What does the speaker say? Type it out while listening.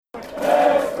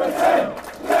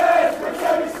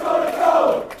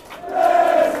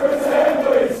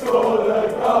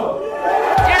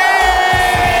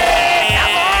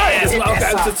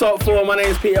my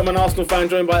name's Peter. I'm an Arsenal fan,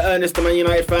 joined by Ernest, the Man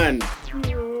United fan.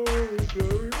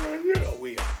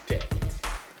 We are dead.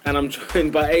 And I'm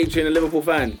joined by Adrian, a Liverpool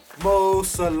fan. Mo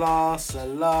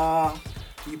Salah.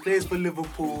 He plays for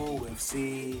Liverpool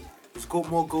FC. He's got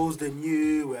more goals than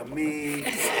you and me.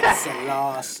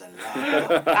 Salah.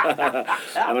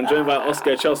 And I'm joined by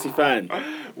Oscar, a Chelsea fan.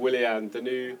 Willian, the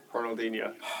new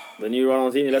Ronaldinho. The new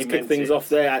Ronaldinho. Let's kick things off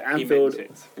there at Anfield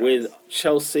with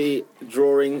Chelsea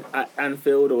drawing at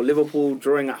Anfield or Liverpool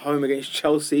drawing at home against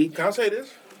Chelsea. Can I say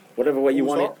this? Whatever way you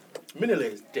want it.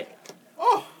 Mignolet is dead.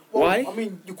 Oh, well, Why? I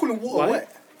mean, you're calling water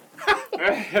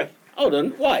wet. Hold on,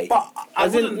 why? But I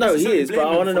wouldn't no, he necessarily is, but blame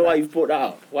I him want to for know why that. you've brought that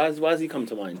up. Why has he come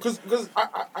to mind? Because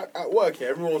at work here,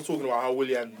 everyone was talking about how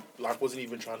Willian wasn't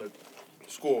even trying to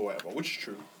score or whatever, which is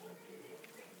true.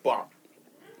 But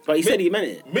But he said he meant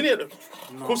it. Mignolet,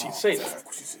 of course he'd say that.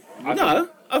 No,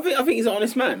 I think he's an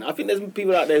honest man. I think there's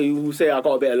people out there who say I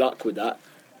got a bit of luck with that.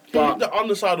 But But the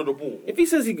underside of the ball, if he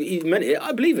says he meant it,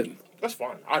 I believe him. that's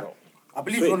fine. I don't. I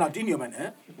believe Sweet. Ronaldinho meant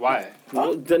it. Why?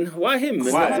 Well, then why him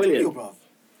and Why? not William? bruv.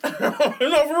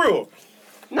 No, for real.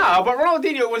 No, but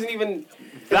Ronaldinho wasn't even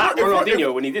that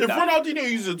Ronaldinho when he did if that. Ronaldinho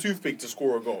uses a toothpick to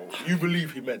score a goal, you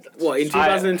believe he meant that. What, in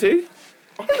 2002?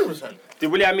 100%.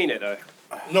 Did Willian mean it though?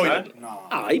 No, he Huh? didn't.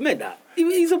 Ah, he meant that.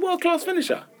 He's a world-class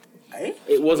finisher. Eh?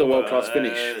 It was a world-class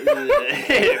finish.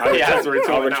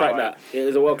 I'll retract that. It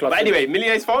was a world-class But anyway,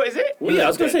 Millier's fault, is it? Well, yeah, I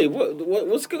was going to say,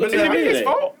 what's good? Was it Millier's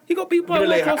fault? He got beat by a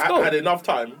Mignolet world-class goal. had enough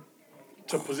time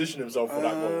to position himself for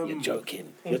that goal. You're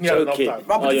joking. You're Yeah, enough joking. time.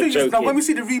 But Oh, the you're thing is, now when joking. we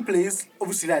see the replays,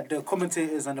 obviously like the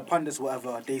commentators and the pundits,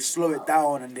 whatever, they slow it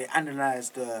down and they analyse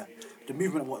the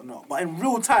movement and whatnot. But in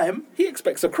real time, He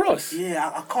expects a cross.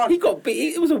 yeah, I can't. He got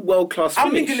beat. It was a world-class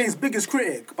I'm finish. Miguelet's biggest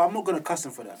critic, but I'm not gonna cuss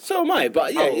him for that. So am I,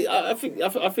 but yeah, Oh. I think he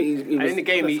And was, in the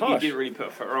game, he harsh. didn't really put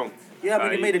a foot wrong. Yeah,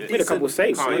 but he made a He made a couple of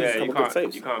saves. You can't, He made a yeah, couple you of good can't,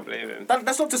 saves. you can't blame him.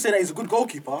 That's not to say that he's a good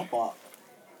goalkeeper, but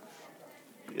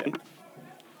Yeah.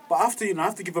 after I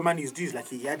have to give a man his dues. Like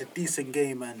he had a decent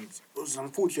game and it was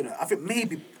unfortunate. I think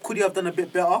maybe could he have done a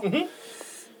bit better? Mm-hmm.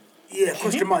 Yeah,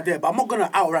 question mark there. But I'm not gonna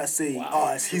outright say,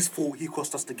 it's his fault. He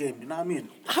cost us the game. You know what I mean?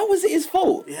 How was it his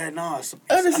fault? Yeah, nah.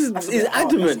 Ernest is bit hard,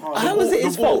 adamant. that's hard. How was it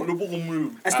his fault? The ball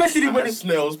moved. Especially at when a it-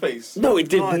 snail's pace. No, it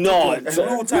did No, not. in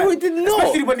real time. No, it did not.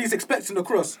 Especially when he's expecting the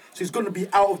cross, so he's gonna be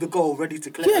out of the goal, ready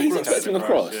to collect Yeah, the he's cross. expecting a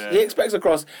cross. Yeah. He expects a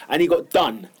cross, and he got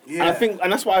done. Yeah.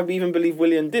 And that's why I even believe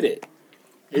William did it.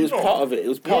 It was No. part of it. It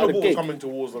was You know part the of the ball gig. coming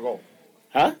towards the goal.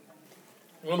 Huh?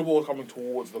 You know the ball coming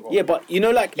towards the goal. Yeah, but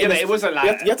like Yeah, but it wasn't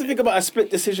like- you have to think about a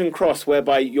split decision cross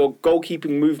whereby your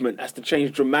goalkeeping movement has to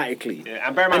change dramatically. Yeah,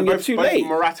 and bear in mind, you're both too late.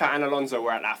 Morata and Alonso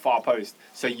were at that far post,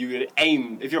 so you would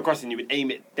aim, if you're crossing, you would aim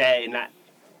it there in that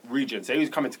region. So he was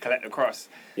coming to collect the cross,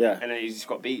 Yeah. and then he just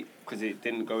got beat because it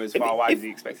didn't go as If- far wide if- as he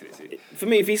expected it to. For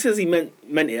me, if he says he meant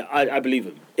it, I believe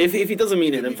him. If he doesn't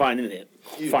mean it, then fine, isn't it?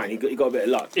 Fine, he got a bit of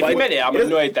luck. If But he meant it, I'm doesn't-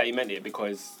 annoyed that he meant it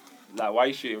because, like, why are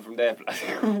you shooting from there?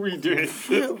 Redo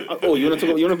it. Oh, you want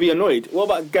to be annoyed? What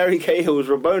about Gary Cahill's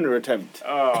Rabona attempt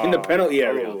in the penalty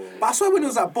area? But I swear when it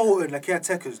was at Bolton, like he had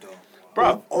techers though.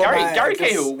 Bro, Or Gary like,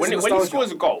 Cahill, when he nostalgia.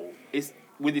 scores a goal, it's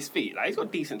with his feet. Like, he's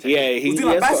got decent technique. Yeah, he Was has he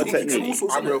like got a bicycle kicks and all technique.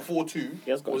 sorts I of remember it? 4-2.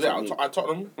 He has got Was it technique. at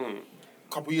Tottenham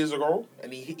a couple years ago?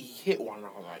 And he hit one. And I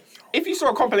was like, yo. If you saw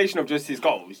a compilation of just his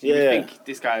goals, you Yeah. would think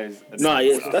this guy is. No,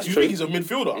 yeah, that's You true. think he's a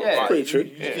midfielder? Yeah. Like, Pretty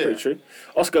true. yeah. Pretty true.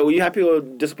 Oscar, were you happy or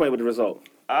disappointed with the result?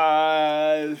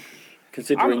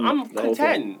 Considering I'm the whole thing?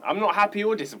 content. I'm not happy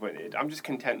or disappointed. I'm just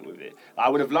content with it. I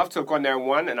would have loved to have gone there and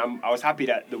won, and I was happy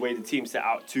that the way the team set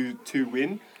out to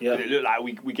win. Yeah. But it looked like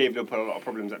we gave Liverpool a lot of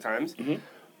problems at times.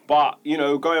 But, you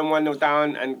know, going 1-0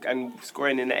 down and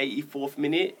scoring in the 84th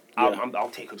minute, Yeah. I'll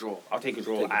take a draw. I'll take a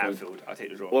draw Take a at point. Anfield. I'll take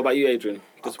the draw. What about you, Adrian?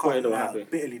 I Disappointed can't or lie, happy?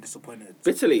 bitterly disappointed.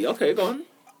 Bitterly. Okay, go on.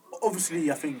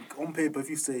 Obviously, I think on paper, if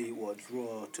you say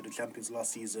draw to the champions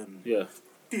last season, Yeah.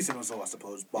 decent result, I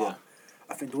suppose. But Yeah.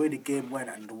 I think the way the game went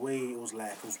and the way it was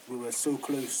like, we were so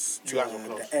close to You guys were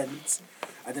close. the end,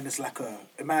 and then it's like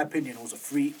in my opinion, it was a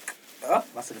freak. I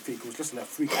said a freak. It was just like a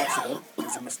freak accident. It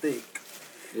was a mistake.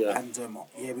 Yeah. And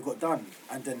we got done.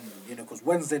 And then because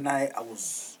Wednesday night I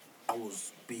was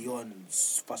beyond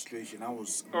frustration. I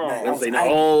was mad. I was Wednesday night.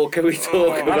 angry. Oh, can we talk No,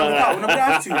 about that? we're not gonna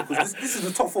have to because this is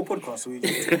the top 4 podcast, so we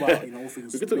just talk about all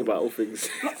things. We can talk about all things.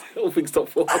 All things top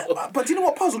 4. But do you know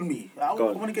what puzzled me? I Go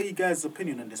on. want to get you guys'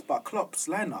 opinion on this. But Klopp's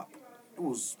lineup, it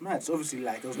was mad. So obviously,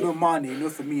 like there was no Mane, no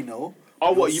Firmino. Oh, There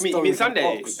what, was you mean Sturridge and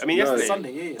Sunday? Ox. I mean No, yesterday?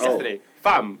 Sunday, yeah. Yesterday.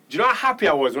 Fam, do you know how happy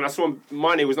I was when I saw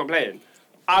Mane was not playing?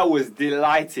 I was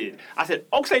delighted. I said,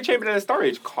 Oxlade-Chamberlain and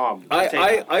Sturridge, calm.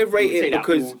 I rate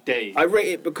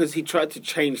it because he tried to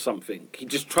change something. He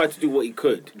just tried to do what he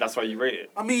could. That's why you rate it.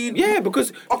 I mean, Yeah,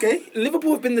 because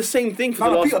Liverpool have been the same thing for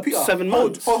the last Peter, 7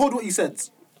 months. Hold what you said.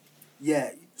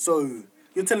 Yeah, so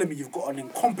you're telling me you've got an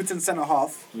incompetent centre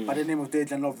half by the name of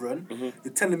Dejan Lovren.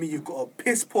 You're telling me you've got a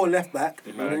piss poor left back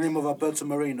by the name of Alberto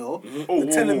Moreno.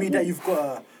 You're telling me that you've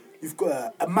got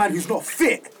a man who's not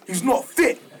fit. He's not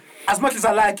fit. As much as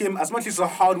I like him, as much as he's a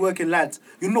hard-working lad,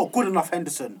 you're not good enough,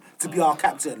 Henderson, to be our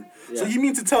captain. So you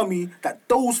mean to tell me that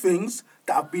those things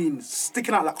that have been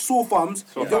sticking out like sore thumbs,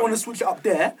 you don't want to switch it up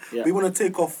there, but you want to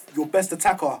take off your best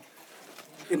attacker?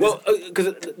 Well,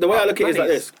 because the way I look at it is like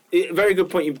this. Very good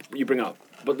point you bring up.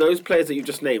 But those players that you've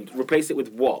just named, replace it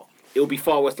with what? It'll be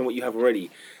far worse than what you have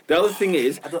already. The other thing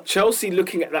is, Chelsea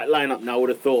looking at that lineup now would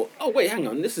have thought, oh, wait, hang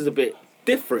on, this is a bit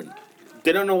different.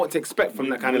 They don't know what to expect from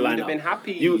that kind of lineup. You would have been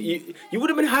happy. You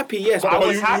would have been happy, yes. But I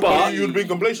you would have been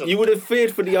complacent. You would have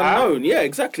feared for the unknown. Yeah,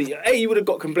 exactly. A, you would have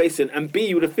got complacent, and B,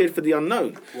 you would have feared for the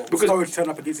unknown. Because Sturridge turned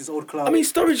up against his old club. I mean,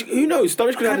 Sturridge, who knows?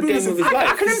 Sturridge could have a game of his life.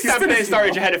 I can understand playing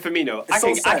Sturridge ahead of Firmino. I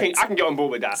can get on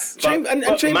board with that.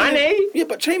 Mane? Yeah,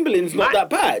 but Chamberlain's not that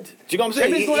bad. Do you know what I'm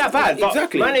saying? Chamberlain's not that bad.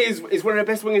 Exactly. Mane is one of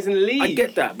the best wingers in the league. I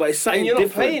get that, but it's something and you're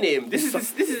different. not playing him. This is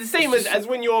the same as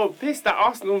when you're pissed that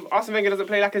Arsene Wenger doesn't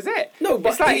play Lacazette. No,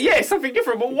 but it's like, it's something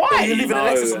different, but why? You're leaving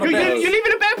Alexis on the bench. You're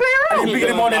leaving a better player out. You're bringing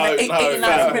him on in the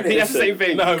 89th minute. That's the same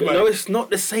thing. No, it's not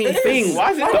the same thing.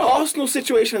 Why is it the not? Arsenal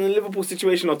situation and the Liverpool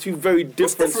situation are two very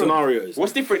different scenarios.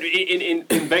 What's different in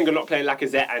Wenger not playing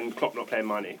Lacazette and Klopp not playing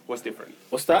Mane? What's different?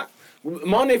 What's that?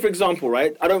 Mane, for example,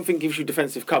 right? I don't think gives you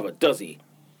defensive cover, does he?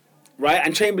 Right?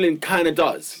 And Chamberlain kind of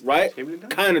does, right?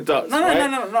 Kind of does.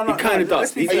 No. He kind of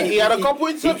does. He had a couple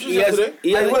interceptions yesterday.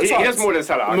 He has more than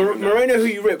Salah. Moreno, who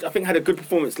you ripped, I think had a good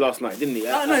performance last night, didn't he?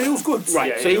 No, he was good.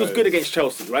 Right, so he was good against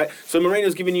Chelsea, right? So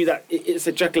Moreno's giving you that, it's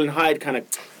a Jekyll and Hyde kind of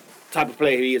type of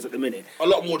player he is at the minute. A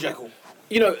lot more Jekyll.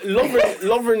 You know,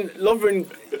 Lovren,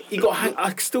 he got.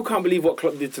 I still can't believe what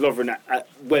Klopp did to Lovren at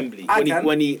Wembley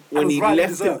when he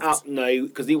left him out. No,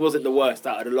 because he wasn't the worst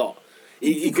out of the lot.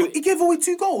 He gave away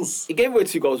 2 goals. He gave away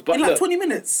 2 goals, but in like 20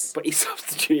 minutes. But he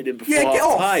substituted him before get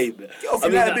off. time. Get off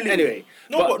your liability. Anyway,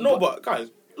 but guys,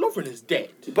 Lovren is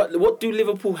dead. But what do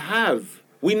Liverpool have?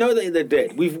 We know that they're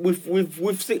dead. We've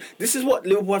seen. This is what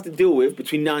Liverpool have to deal with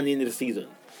between now and the end of the season.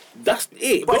 That's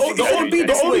it. But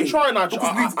the only try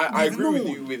I agree with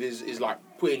you with is like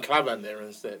putting Clavan there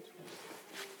instead.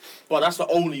 But that's the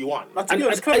only one. Like, to be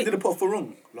honest, Clavan didn't put off for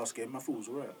wrong last game. I thought it was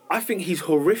alright. I think he's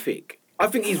horrific. I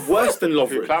think he's worse than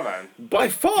Lovren. Clavan? By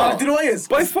far. Do you know what it is?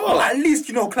 By far. Well, at least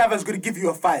you know Clavan's going to give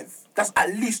you a 5. That's at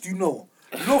least you know.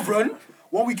 Lovren,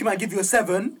 1 week he might give you a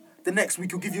 7. The next week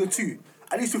he'll give you a 2.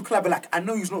 At least with Clavan, like, I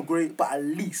know he's not great, but at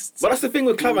least. But that's the thing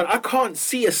with Clavan. I can't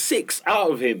see a 6 out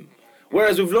of him.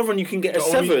 Whereas with Lovren, you can get a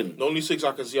 7. The only 6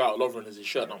 I can see out of Lovren is his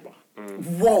shirt number.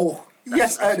 Whoa.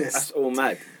 Yes, Ernest. That's all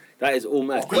mad. That is all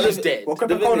mad. He's dead. Well,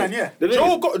 Conan, yeah.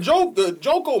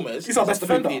 Joe Gomez. He's our best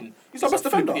defender. He's our best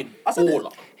defender. I said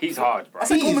it. He's hard, bro. I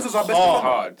said Gomez is our best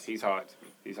defender. He's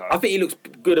hard. I think he looks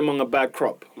good among a bad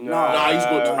crop. Nah, he's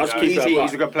good.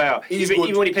 He's a good player.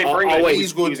 Even when he played for England,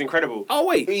 he was incredible. I'll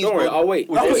wait. Don't worry, I'll wait.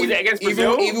 Was it against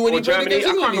Brazil even when or he played Germany? I against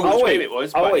can't England, remember which game it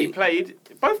was, but he played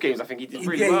both games. I think he did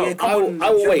really well. I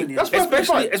will wait. That's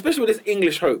Especially with this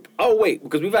English hope. I'll wait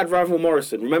because we've had Ravel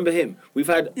Morrison. Remember him? We've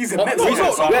had. He's a We man. had Reece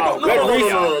Oxford. We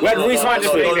had Reece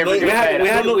Oxford.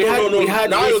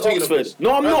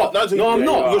 No, I'm not.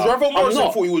 Because Ravel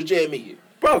Morrison thought he was JME.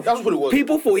 Bro, that's what it was.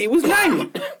 People thought he was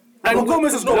Lang. And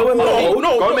Gomez has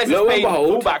Gomez has played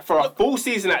fullback for a full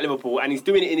season at Liverpool, and he's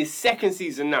doing it in his 2nd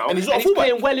season now. And he's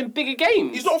playing well in bigger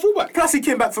games. He's not a fullback. Plus, he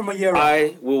came back from a year out.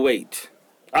 I will wait.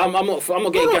 I'm not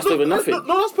getting gassed over nothing.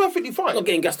 No, that's perfectly fine. I'm not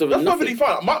getting gassed over nothing. That's perfectly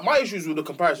fine. My issues with the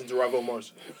comparison to Ravel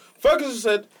Morrison. Ferguson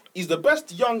said he's the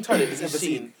best young talent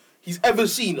he's ever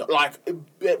seen, like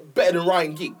better than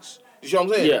Ryan Giggs. You see what I'm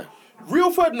saying? Yeah. Rio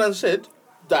Ferdinand said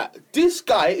that this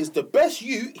guy is the best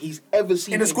he's ever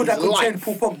seen in a squad that contained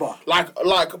Paul Pogba. Like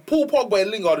Paul Pogba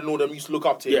and Lingard and all them used to look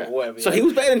up to him or whatever. So he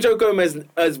was better than Joe Gomez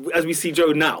as we see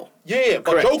Joe now. Yeah, but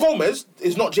correct. Joe Gomez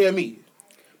is not JME.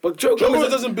 But Joe Gomez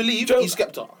doesn't believe he's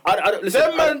Skepta.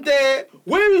 Listen, man there,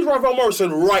 where is Ravel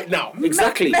Morrison right now?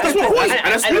 Exactly. That's my point.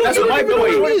 And that's my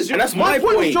point. And that's my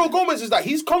point. With Joe Gomez is that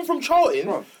he's come from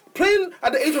Charlton, playing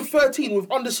at the age of 13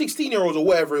 with under 16-year-olds or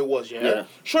whatever it was, yeah?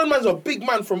 Showing man's a big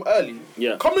man from early.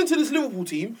 Yeah. Coming into this Liverpool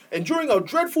team and during a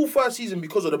dreadful first season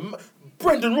because of the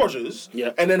Brendan Rodgers,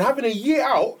 Yeah. and then having a year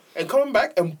out and coming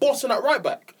back and bossing at right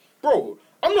back. Bro,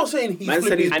 I'm not saying he's Man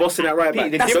said he's flipping. bossing at right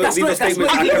back. The Those- difference- these are that's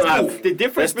statements not you cannot Liverpool. have. The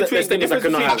difference That's between statements I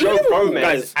cannot Joe have. Gomez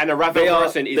Guys, and a Ravel they are-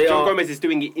 Morrison is they Joe are- Gomez is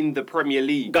doing it in the Premier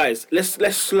League. Guys, let's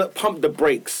pump the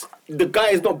brakes. The guy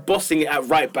is not bossing it at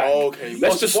right back. Oh, okay.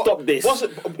 Let's just stop this.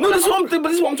 No, this is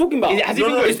what I'm talking about. Has he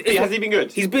been good? Has he been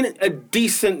good? He's been a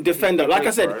decent defender. Like I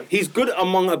good, said, bro. he's good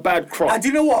among a bad crop. And do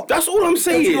you know what? That's all I'm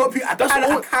saying. Do you know what, Pete? I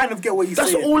That's kind of get what you're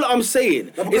That's saying. all I'm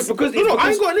saying. It's because No,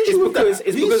 I ain't got an issue with that.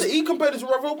 It's because He compared it to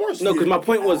Ravel Morrison. no, because my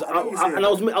point was, I know what you're saying. and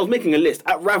I was making a list.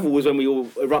 At Ravel was when we all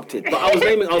erupted, but I was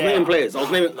naming players. I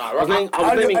was naming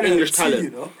I English see you,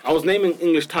 talent. though. I was naming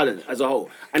English talent as a whole.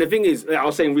 And the thing is, I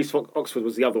was saying Reece Oxford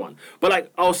was the other one. But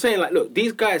like I was saying, like, look,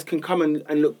 these guys can come and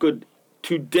look good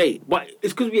today, but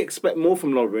it's because we expect more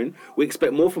from Lovren, we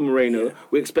expect more from Moreno,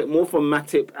 we expect more from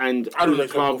Matip and I don't know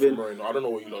Calvin. I don't know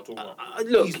what you're not talking about.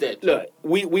 Look, He's dead. Look,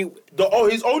 we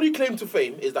His only claim to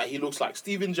fame is that he looks like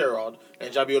Steven Gerrard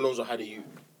and Javi Alonso had a you.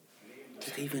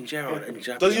 Steven Gerrard and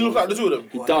Javi. Does he look like the two of them?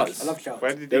 He does. I love shouts.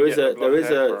 Where did he There is get a the blonde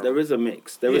hair from? there is a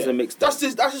mix. There is a mix. That's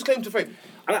his claim to fame.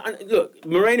 And look,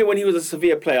 Moreno, when he was a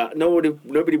Sevilla player, nobody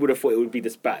would have thought it would be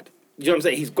this bad. Do you know what I'm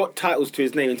saying? He's got titles to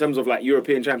his name in terms of like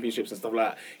European championships and stuff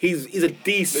like that. He's a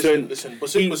decent. Listen.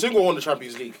 Basingo won the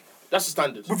Champions League. That's the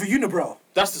standard. With a unibrow.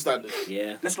 That's the standard.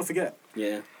 Yeah, Let's not forget.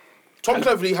 yeah. Tom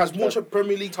Cleverley has more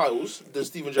Premier League titles than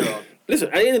Steven Gerrard. Listen,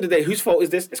 at the end of the day, whose fault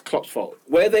is this? It's Klopp's fault.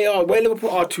 Where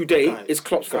Liverpool are today, is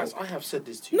Klopp's Guys, fault. I have said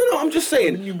this to you. No, I'm just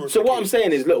saying. Numerous So what I'm occasions.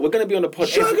 saying is, look, we're going to be on the pod.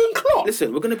 Jurgen Klopp.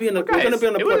 Listen, we're going to be on the. Guys, We're going to be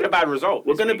on the it wasn't pod. a bad result.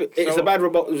 We're this gonna be. week, It's so- a bad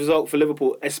result for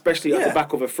Liverpool, especially at the Yeah.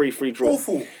 back of a 3-3 draw.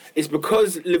 Awful. It's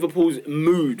because Liverpool's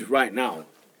mood right now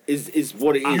is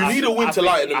what it is. You need a win to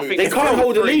lighten the mood. They can't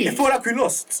hold a I lead. feel like we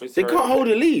lost. They can't hold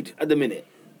a lead at the minute.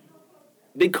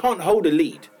 They can't hold a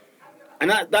lead. And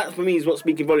that for me is what's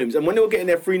speaking volumes. And when they were getting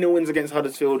their 3-0 wins against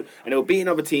Huddersfield and they were beating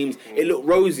other teams, it looked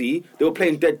rosy. They were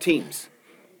playing dead teams.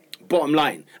 Bottom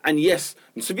line. And yes,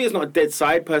 Sevilla's not a dead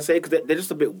side per se because they're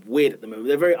just a bit weird at the moment.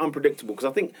 They're very unpredictable because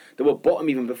I think they were bottom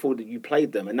even before you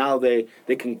played them. And now they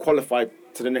can qualify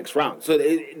to the next round. So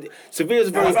Sevilla's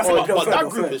a very that's odd. about- But that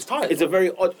group is tight. It's a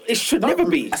very odd. It should never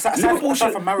be. Aside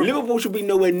from Maribor. Liverpool should be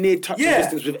nowhere near touching Yeah.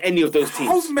 distance with any of those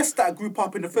How teams. messed that group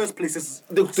up in the first place is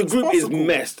The group is possible.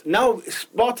 messed. Now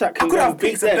Spartak I can could go have and beat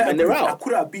picked a them better and they're group. I out.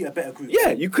 could have beat a better group.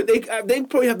 Yeah, you could. They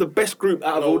probably have the best group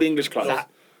out of all the English clubs. No,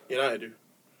 United do.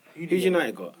 Who's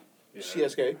United got?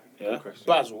 CSK, Yeah,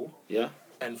 Basel, yeah.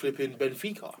 and flipping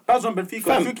Benfica. Basel and Benfica.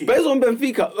 Fam, Suzuki. Basel and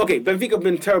Benfica. Okay, Benfica have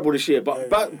been terrible this year, but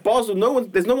Basel,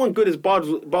 there's no one good as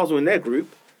Basel in their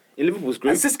group, in Liverpool's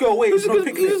group. And Cisco away Who's is as not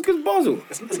good picking. as Basel?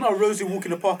 It's not a rosy walk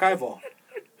in the park either.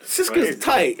 Cisco's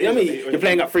tight. You know what I mean, you're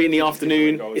playing at 3 in the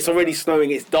afternoon. It's already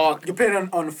snowing. It's dark. You're playing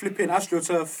on flipping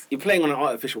AstroTurf. You're playing on an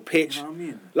artificial pitch. You know what I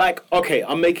mean? Like, okay,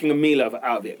 I'm making a meal out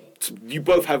of it. You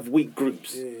both have weak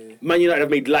groups. Man United have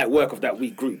made light work of that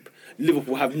weak group.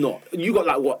 Liverpool have not. You got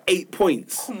like what, 8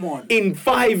 points? Come on. In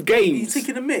 5 You games.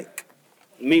 taking a mick?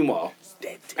 Meanwhile, So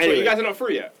anyway, you guys are not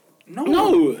through yet?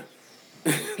 no,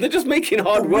 they're just making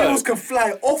hard The work. wheels can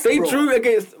fly off, They bro.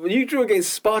 you drew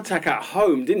against Spartak at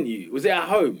home, didn't you? Was it at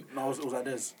home? No, it was like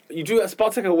this. You drew at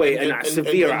Spartak away and at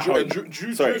Sevilla at home.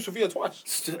 Drew Sorry. Sevilla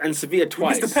twice. And Sevilla We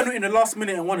twice. missed the penalty in the last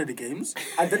minute in one of the games,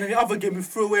 and then in the other game we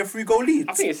threw away a 3-goal lead.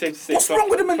 I think it's safe to say What's Klopp- wrong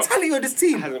with the Klopp mentality of this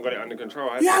team? hasn't got it under control.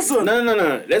 He hasn't.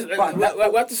 No.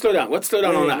 We have to slow down. We have to slow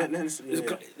down on Yeah, that.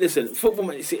 yeah. Listen,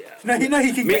 football. See, No, he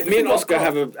can me get and the Oscar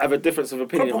thing have a difference of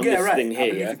opinion Klopp will on get this it right. thing I here,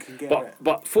 believe yeah. he can get it right.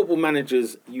 But football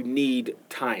managers, you need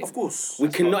time. Of course. We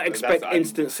cannot not- expect that's-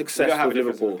 instant we success don't have with a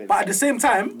difference of Liverpool. opinion. But at the same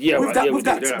time, Yeah, with right, that, yeah, with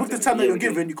we that, do. with the time that you're we do.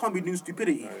 given, you can't be doing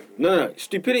stupidity. No.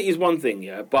 Stupidity is one thing,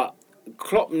 yeah. But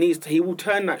Klopp needs to. He will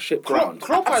turn that ship around.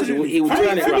 Klopp has Absolutely. He will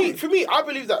turn it around. For me, I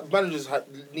believe that managers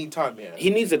need time. Yeah, He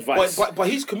needs advice. but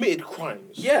he's committed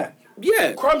crimes. Yeah.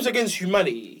 Yeah, Crimes against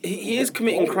humanity. he is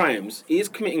committing crimes. He is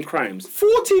committing crimes.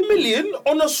 40 million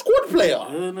on a squad player.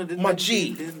 My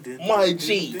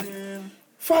G.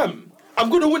 Fam, I'm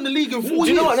gonna win the league in 4 years. Do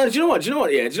you know what? No, do you know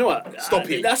what? Yeah, do you know what? Stop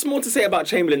it. That's more to say about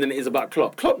Chamberlain than it is about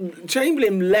Klopp.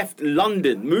 Chamberlain left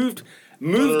London, moved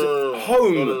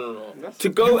home No. to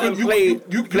go and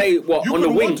play what you on the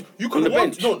could wing, want- you on could the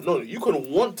want- bench. No, you could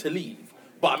want to leave,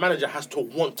 but a manager has to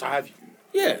want to have you.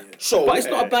 Yeah, So- but it's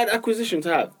not a bad acquisition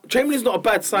to have. Chamberlain's not a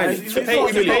bad signing. he's To not- pay,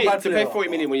 he's not a bad to pay player. 40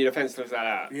 million when your defence looks like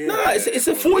that. Yeah. No, it's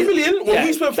a 40 million when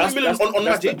we spent 40 that's- million that's- on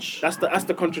that's the- Matic. That's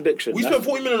the contradiction. We That's- spent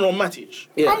 40 million on Matic.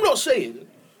 Yeah. I'm not saying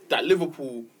that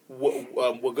Liverpool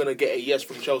were gonna get a yes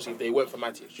from Chelsea if they went for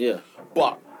Matic. Yeah.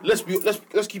 But let's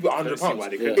keep it £100. see why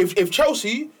they couldn't. If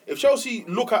Chelsea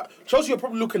are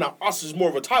probably looking at us as more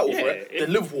of a title threat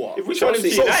than Liverpool are. If we sold him to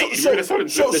United, you would have sold him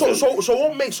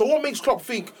to So what makes Klopp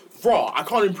think, "Rah, I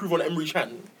can't improve on Emery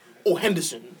Chan. or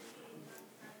Henderson.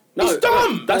 No, it's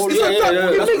dumb. That's,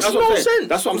 It makes no sense.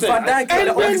 That's what I'm saying. Van Dijk is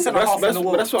the only centre-half in the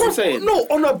world. That's what I'm saying. No,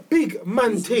 on a big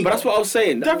man thing. But that's what I was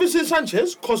saying. Davinson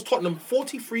Sanchez cost Tottenham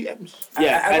 43 M's.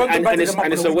 Yeah,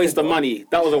 and it's a waste of money.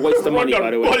 That was a waste of money,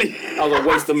 by the way. That was a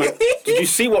waste of money. Did you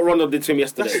see what Ronaldo did to him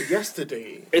yesterday? That's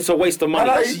yesterday. It's a waste of money.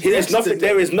 That's yesterday.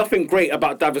 There is nothing great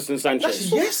about Davinson Sanchez.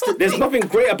 That's yesterday. There's nothing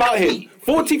great about him.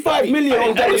 45 million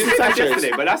on Davinson Sanchez.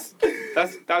 But that's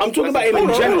I'm talking about him in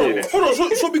general. Hold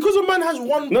on. So because a man has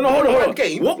one Hold on.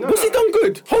 game, What's he done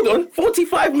good? Hold on.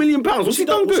 45 million pounds. What's he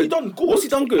done good? What's he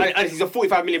done good? And he's a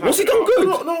 45 million. What's he done good?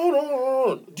 No, hold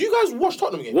on. Do you guys watch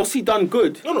Tottenham games? What's he done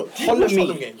good? No. Do you watch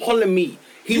Tottenham games? Holler me.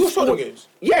 Do you watch Tottenham games?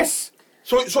 Yes.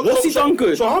 So What's he done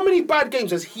good? So how many bad games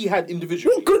has he had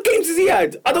individually? What good games has he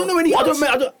had? I don't know any.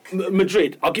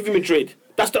 Madrid. I'll give you Madrid.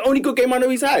 That's the only good game I know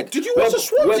he's had. Did you watch the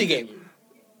Swansea game?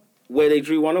 Where they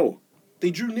drew 1-0. They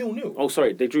drew 0-0. Oh,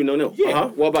 sorry, they drew 0-0. Yeah.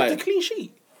 What about the it? clean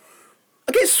sheet.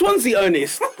 Against Swansea,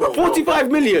 Ernest.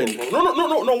 45 million.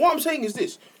 No. What I'm saying is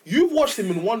this: you've watched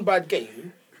him in one bad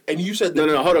game, and you said that.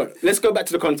 No. Hold on. Let's go back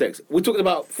to the context. We talked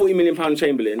about £40 million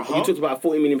Chamberlain. You talked about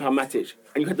 £40 million Matic,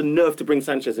 and you had the nerve to bring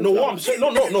Sanchez in. No, what I'm saying,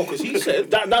 no, because he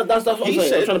said that's what I'm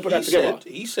saying. I'm trying to put that together.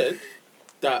 He said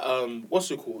that what's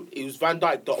it called? It was Van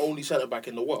Dijk, the only centre back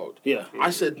in the world. Yeah.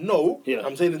 I said no. Yeah.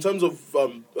 I'm saying in terms of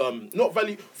not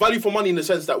value for money in the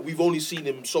sense that we've only seen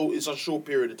him it's a short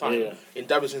period of time. Yeah. In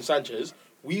Davinson Sanchez,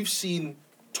 we've seen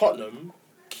Tottenham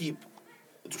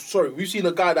we've seen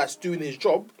a guy that's doing his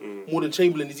job more than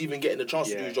Chamberlain is even getting a chance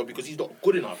to do his job because he's not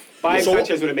good enough. Buying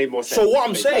Sanchez would have made more sense. So what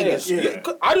I'm saying is,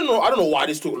 I don't know why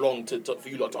this took long for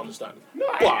you lot to understand.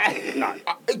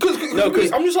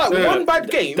 Because I'm just like one bad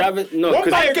game. One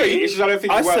bad game. It's just I don't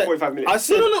think he's worth 45 million. I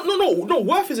said No.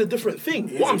 Worth is a different thing.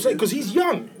 What I'm saying, because he's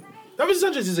young. Davinson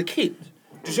Sanchez is a kid.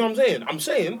 Do you see what I'm saying? I'm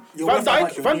saying Van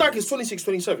Dijk is 26,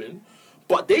 27,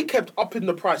 but they kept upping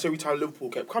the price every time Liverpool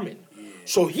kept coming.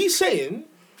 So he's saying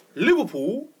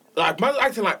Liverpool, like man,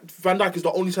 acting like Van Dijk is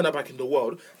the only centre back in the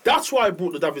world. That's why I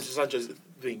brought the Davinson Sanchez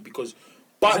thing because,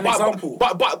 but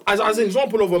as an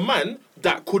example of a man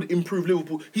that could improve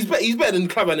Liverpool, he's better than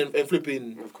Clavan and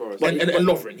flipping, of course, and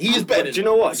Lovren. He is better. Do you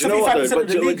know what? Do you know what? That's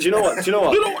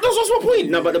my point.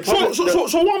 No, but the problem.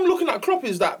 So what I'm looking at Klopp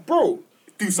is that, bro,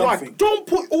 do something. Like, don't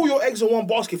put all your eggs in one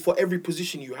basket for every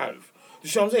position you have. You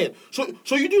see what I'm saying?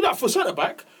 So you do that for centre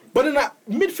back. But in that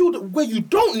midfield where you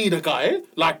don't need a guy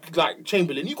like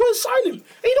Chamberlain, you go and sign him, and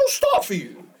he don't start for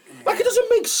you. Like it doesn't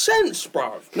make sense,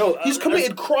 bruv. No, he's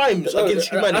committed crimes against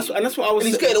humanity, and that's what I was.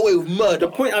 And he's getting away with murder.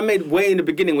 The point I made way in the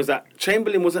beginning was that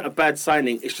Chamberlain wasn't a bad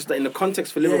signing. It's just that in the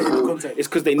context for Liverpool, it's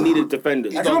because they needed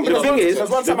defenders. The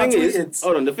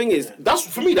thing is, that's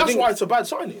for me. That's why it's a bad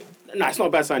signing. Nah, it's not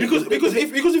a bad signing because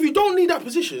if you don't need that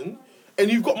position. And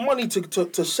you've got money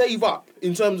to save up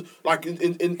in terms, like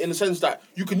in the sense that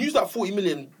you can use that 40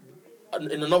 million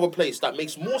in another place that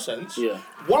makes more sense. Yeah.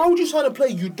 Why would you sign a player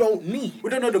you don't need? We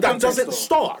don't know the that context, doesn't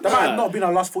start. That might have not been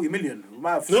our last 40 million.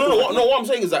 No. What I'm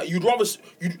saying is that you'd rather it's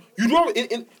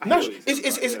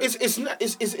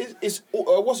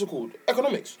what's it called?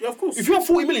 Economics. Yeah, of course. If you have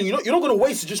 40 million, you're not going to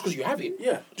waste it just because you have it.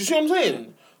 Yeah. Do you see what I'm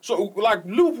saying? So like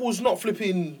Liverpool's not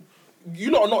flipping.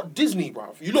 You lot are not Disney,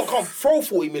 bruv. You lot can't throw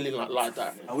 40 million like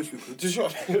that. I wish we could. Do you see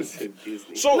what I'm saying?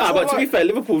 But to be fair,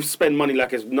 Liverpool spend money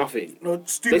like it's nothing. No,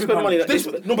 stupid they spend money. But they that's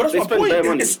spend my their point.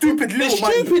 money. It's stupid little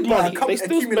money. They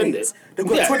still spend it. They've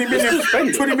got 20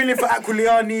 million for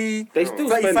Aquiliani. They still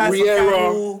 35 spend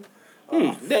Riera.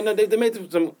 They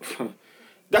made some.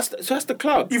 That's the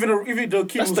club. Even though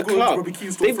Keane was the good, club. Robbie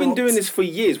Keane still They've been doing this for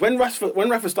years. When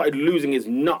Rafa started losing his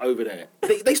nut over there,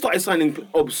 they started signing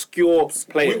obscure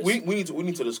players. We need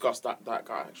to discuss that guy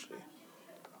actually,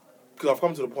 because I've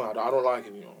come to the point I don't like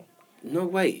him. You know. No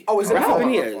way. Oh, is it Rafa Rafa?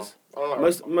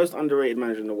 Benitez? Most underrated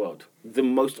manager in the world. The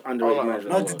most underrated manager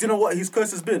in the world. Do you know what his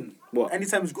curse has been? What?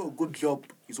 Anytime he's got a good job,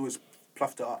 he's always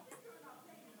pluffed it up.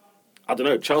 I don't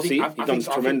know. Chelsea, he's done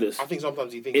tremendous. I think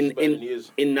sometimes he thinks he's better than he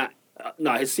is. In that.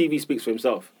 No, his CV speaks for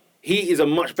himself. He is a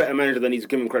much better manager than he's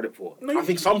given credit for. I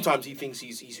think sometimes he thinks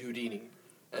he's Houdini,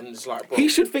 and it's like, bro. He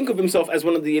should think of himself as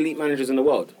one of the elite managers in the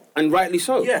world, and rightly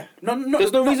so. Yeah,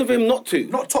 there's no reason for him not to.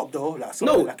 Not top though,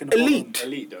 like in the elite. bottom.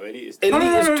 Elite though, elite is. Elite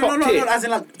is top tier. As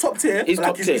in like top tier. He's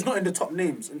top tier. He's not in the top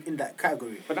names in that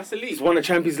category. But that's elite. He's won a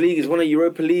Champions League. He's won a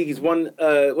Europa League. He's won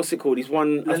what's it called? He's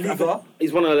won La Liga.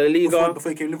 He's won a La Liga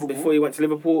Before he came to Liverpool. Before he went to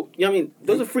Liverpool. Yeah, I mean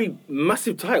those are three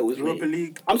massive titles. Europa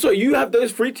League. I'm sorry, you have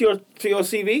those three to your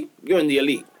CV. You're in the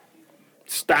elite.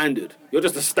 Standard. You're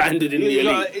just a standard in the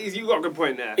elite. You got a good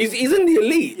point there. He's in the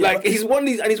elite. Yeah, like he's won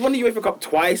these, and he's won the UEFA Cup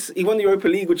twice. He won the Europa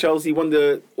League with Chelsea. He won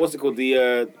the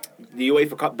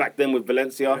UEFA Cup back then with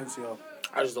Valencia.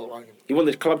 I just don't like him. He won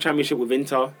the club championship with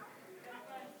Inter.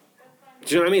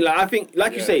 Do you know what I mean? Like, I think,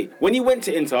 like you say, when he went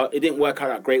to Inter, it didn't work out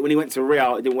that great. When he went to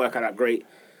Real, it didn't work out that great.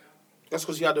 That's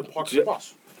because he had them parking the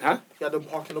bus. Huh? He had them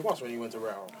parking the bus when he went to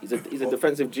Real. He's a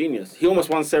defensive genius. He almost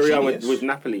won Serie A with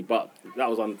Napoli, but that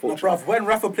was unfortunate. Bruv, when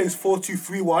Rafa plays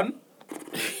 4-2-3-1,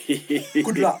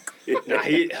 good luck. Nah,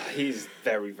 he's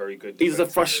very, very good. He's a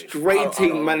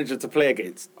frustrating manager to play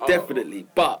against, definitely.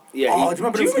 But yeah, do you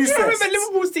remember Do you the remember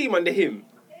Liverpool's team under him?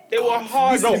 They were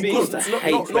hard to beat.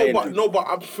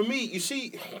 But for me, you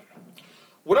see,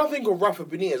 when I think of Rafa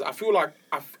Benitez, I feel like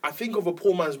I think of a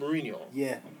poor man's Mourinho.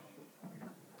 Yeah.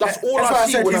 That's all I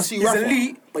see when I see Rafa. He's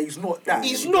elite, but he's not that.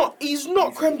 He's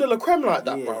not creme de la creme like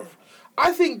that, bruv.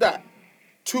 I think that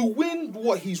to win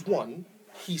what he's won,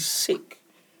 he's sick.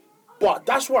 But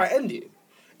that's where I ended.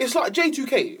 It's like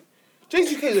J2K.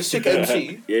 J2K is a sick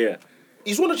MC. Yeah.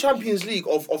 He's won the Champions League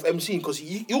of MCing because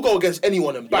he'll go against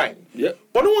anyone and bang. Yeah.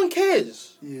 But no one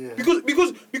cares. Yeah.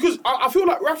 Because I feel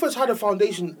like Rafa's had a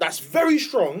foundation that's very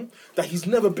strong that he's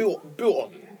never built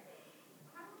on.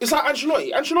 It's like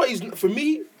Ancelotti. Ancelotti's, for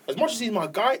me, as much as he's my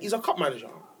guy, he's a cup manager.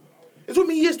 It took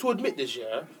me years to admit this,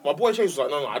 yeah? My boy Chase was like,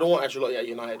 no, I don't want Ancelotti at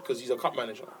United because he's a cup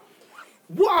manager.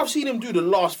 What I've seen him do the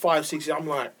last 5-6 years, I'm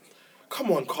like,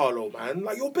 come on, Carlo, man.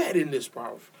 Like, you're better than this,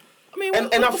 bruv. I mean,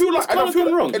 And I feel like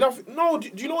wrong. No, do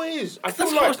you know what it is? I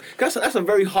feel like that's a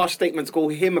very harsh statement to call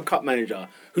him a cup manager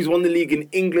who's won the league in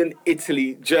England,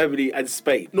 Italy, Germany, and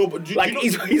Spain. No, but do you know,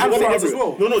 he's and won it France as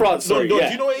everywhere. well. No, France, sorry, do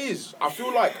yeah. you know what it is? I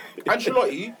feel like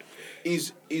Ancelotti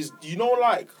is you know,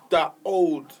 like that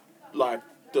old, like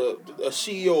the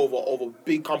CEO of a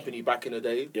big company back in the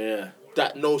day. Yeah.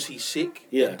 That knows he's sick.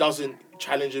 Yeah. And doesn't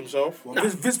challenge himself. Well,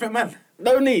 Vince McMahon.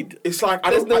 No need. It's like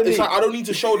I There's no need. I don't need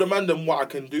to show the man them what I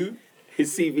can do.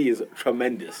 His CV is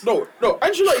tremendous. No.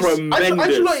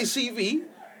 Ancelotti's CV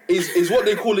is what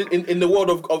they call it in the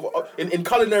world in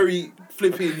culinary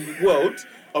flipping world,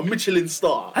 a Michelin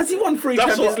star. Has he won 3 That's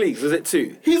Champions what- Leagues? Was it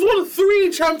 2? He's won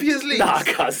 3 Champions Leagues. Nah,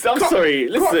 cuz. I'm sorry.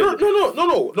 Listen.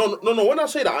 No. When I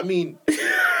say that, I mean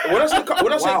when I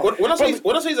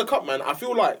say he's a cup man, I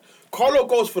feel like Carlo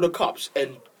goes for the cups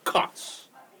and cuts.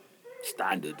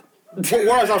 Standard.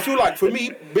 Whereas I feel like for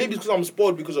me, maybe it's because I'm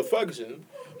spoiled because of Ferguson,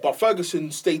 but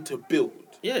Ferguson stayed to build.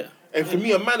 Yeah. And for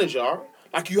me, a manager,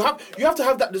 like you have to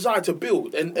have that desire to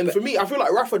build. And for me, I feel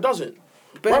like Rafa doesn't.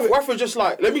 Rafa's just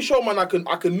like, let me show man I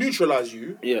can neutralise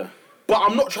you. Yeah. But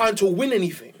I'm not trying to win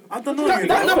anything. I don't know. I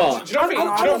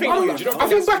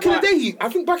think back in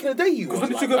the day he was. When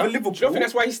he Like took that. over Do Liverpool, you don't think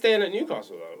that's why he's staying at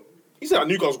Newcastle though? He's at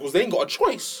Newcastle because they ain't got a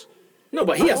choice. No,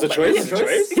 but he has a choice. he has a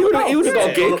choice. He would have got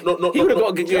a gig. No, He would have got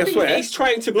a gig I think elsewhere. he's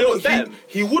trying to build them.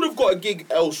 He would have got a gig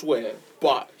elsewhere,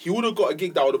 but he would have got a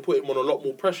gig that would have put him on a lot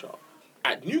more pressure.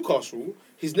 At Newcastle,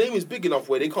 his name is big enough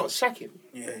where they can't sack him.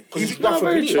 yeah, Because he's No, Rafa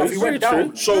very Benitez. true. He went Very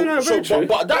down. true.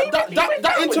 But that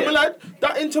down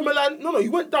Inter with Milan, no, he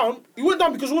went down. He went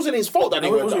down because it wasn't his fault that he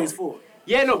No, it went wasn't down. his fault.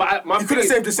 Yeah, no, but my He thing could have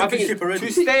is- saved the my thing is, championship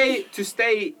already. To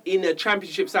stay in a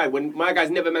championship side when my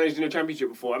guys never managed in a championship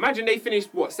before. Imagine they finished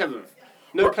what 7th,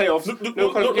 no playoffs,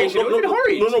 no qualification. They would have been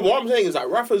horrid. No. What I'm saying is that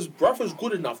Rafa's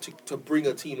good enough to bring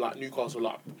a team like Newcastle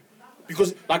up,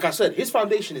 because like I said, his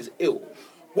foundation is ill.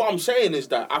 What I'm saying is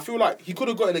that I feel like he could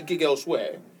have gotten a gig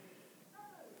elsewhere,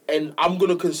 and I'm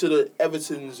gonna consider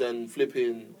Everton's and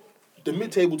flipping the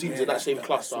mid-table teams in that same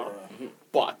cluster.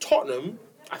 But at Tottenham,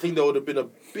 I think there would have been a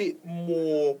bit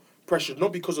more pressure,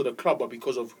 not because of the club, but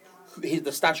because of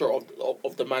the stature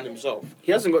of the man himself.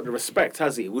 He hasn't got the respect,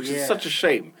 has he? Which is Yeah. such a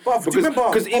shame. But do you remember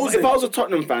Because if Ozil? I was a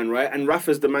Tottenham fan, right, and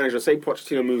Rafa's the manager, say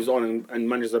Pochettino moves on and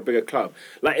manages a bigger club,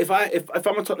 like if I'm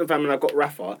a Tottenham fan and I got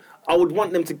Rafa, I would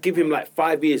want them to give him like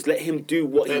 5 years, let him do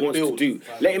what he Let wants build. to do,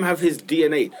 let him have his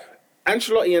DNA.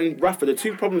 Ancelotti and Rafa, the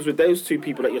two problems with those two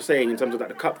people that you're saying in terms of that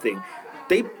the cup thing,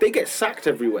 they get sacked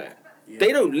everywhere.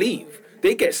 They don't leave.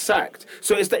 They get sacked.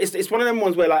 So it's one of them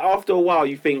ones where like after a while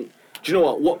you think, do you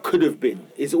know what could have been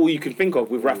is all you can think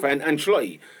of with Rafa and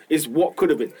Ancelotti is what could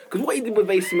have been. Because what he did with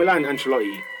AC Milan,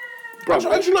 Ancelotti, bro,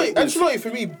 Ancelotti for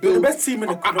me built the best team in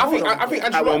the I think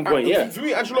Ancelotti, At one point, yeah. For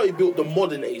me, Ancelotti built the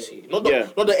modern AC, not the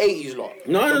 80s lot.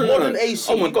 No, the modern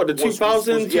AC. Oh my god, the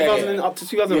 2000, 2000 up to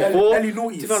 2004, early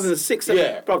noughties. 2006.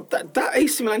 Yeah. Bro, that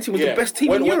AC Milan team was the best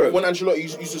team in when, Europe. When Ancelotti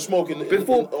used to smoke on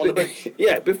the bench.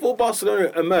 Yeah, before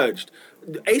Barcelona emerged,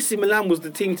 AC Milan was the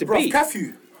team to Bro, beat.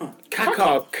 Cafu.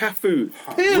 Kaká, Cafu,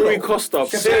 Pirlo, Rui Costa,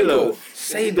 Pirlo,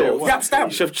 Seedorf, Yap Stam.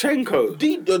 Shevchenko.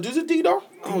 Does it Dida?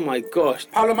 Oh my gosh.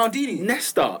 Paolo Maldini.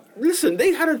 Nesta. Listen,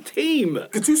 they had a team.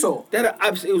 Gattuso. They had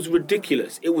it was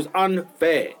ridiculous. It was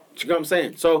unfair. Do you know what I'm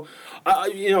saying? So,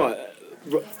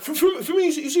 For me,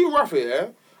 you see Rafa, yeah?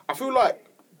 I feel like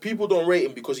people don't rate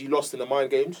him because he lost in the mind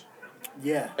games.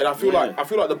 Yeah. And I feel like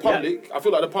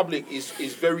the public is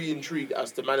very intrigued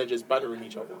as to managers bantering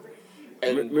each other.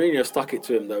 And Mourinho stuck it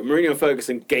to him though. Mourinho and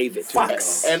Ferguson gave it to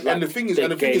Facts. him. and the thing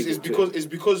is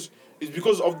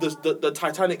because of the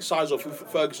titanic size of who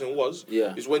Ferguson was.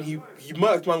 Yeah. Is when he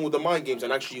murked man with the mind games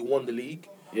and actually won the league.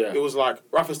 Yeah. It was like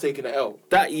Rafa's taking the L.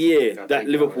 That year that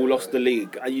Liverpool lost the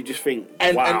league, and you just think,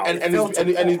 wow. And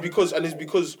it's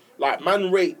because like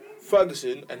man rate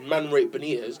Ferguson and man rate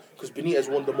Benitez because Benitez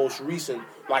won the most recent,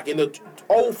 like in the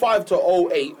 05 to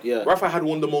 08, Yeah. Rafa had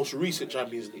won the most recent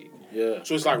Champions League. Yeah.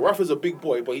 So it's like Rafa's a big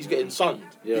boy, but he's getting sunned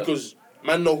because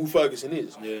man know who Ferguson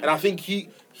is. Yeah. And I think he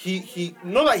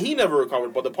not that he never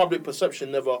recovered, but the public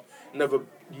perception never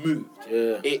moved.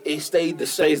 Yeah. It stayed the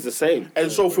same. Stays the same.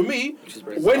 And so for me,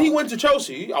 when he went to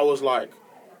Chelsea, I was like,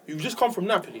 you've just come from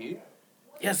Napoli.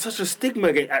 Yeah, such a stigma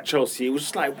at Chelsea. It was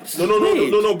just like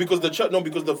No, because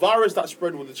the virus that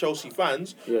spread with the Chelsea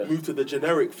fans moved to the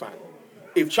generic fan.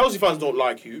 If Chelsea fans don't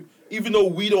like you, even though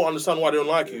we don't understand why they don't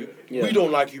like you, we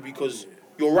don't like you because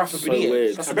you're Rafa Benitez.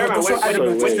 Weird. Bear in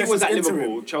mind, when he was at interim.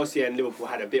 Liverpool, Chelsea and Liverpool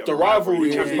had a bit The of rivalry in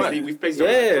was Champions mad. League. We've played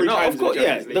Yeah, three no, times of course, in the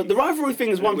Champions League. The rivalry thing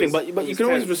is one thing, but you can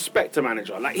always respect a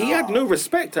manager. Like he had no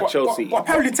respect at Chelsea. But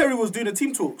apparently Terry was doing the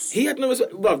team talks. He had no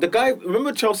respect. Well, the guy,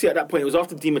 remember Chelsea at that point, it was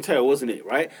after Di Matteo, wasn't it,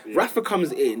 right? Rafa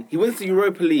comes in, he wins the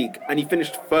Europa League, and he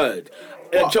finished third.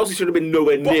 Chelsea should have been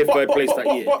nowhere near third place that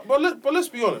year. But let's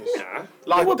be honest. Yeah.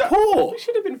 They were poor. He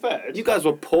should have been third. You guys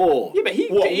were poor. Yeah, but he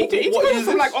took what over year from is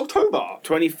like this? October.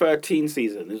 2013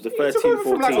 season. It was the took over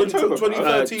from, like, 13-14. October.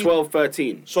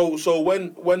 2013. 12-13 So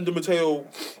when Di Matteo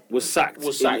was sacked,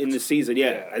 in the season,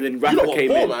 and then you Rafa lot were came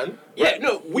poor, in. man. Yeah,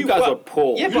 no, You guys were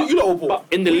poor. Yeah, but You lot were poor. but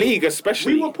In the league,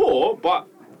 especially. we were poor, but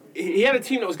he had a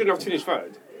team that was good enough to finish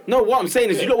third. No, what I'm saying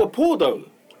is you lot were poor though.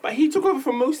 But he took over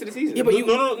for most of the season. Yeah, but you.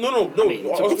 No.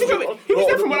 he was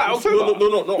there from like October.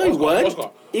 No, No, he weren't. Oscar.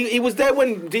 He was there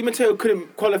when Di Matteo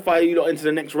couldn't qualify you lot into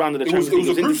the next round of the Champions League. it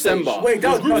was a in group stage. December. Wait,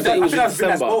 that was it was in Villas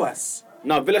December. Boas.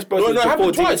 No, Villas-Boas was It before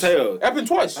happened Di twice. Matteo. Happened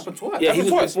twice. Happened twice. Yeah, he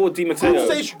Happened was before Di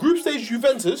Matteo. Group stage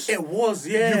Juventus. It was,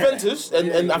 yeah. Juventus,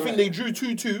 and I think they drew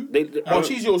 2-2.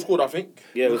 Marchisio scored, I think.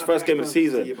 Yeah, it was first game of the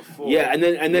season. year before. Yeah, and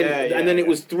then it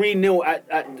was 3-0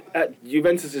 at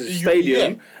Juventus'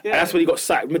 stadium. Yeah. And that's when he got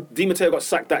sacked. Di Matteo got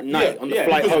sacked that night on the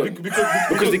flight home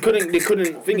because they couldn't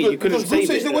thingy. You couldn't because save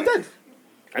stage it. they were dead.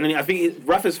 And then I think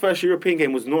Rafa's first European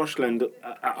game was Northland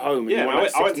at home. And Yeah, he won I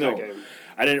like went to that 6-0. game.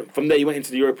 And then from there, you went into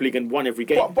the Europa League and won every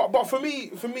game. But for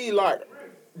me, like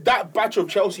that batch of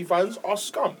Chelsea fans are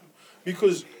scum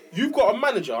because you've got a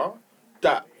manager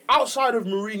that outside of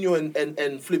Mourinho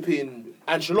and flipping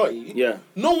Ancelotti,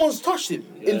 no one's touched him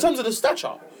in terms of the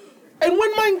stature. And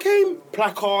when mine came,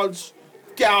 placards,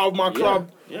 get out of my club.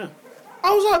 Yeah.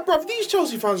 I was like, bruv, these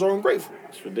Chelsea fans are ungrateful.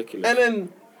 It's ridiculous.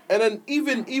 And then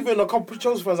even a couple of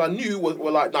Chelsea fans I knew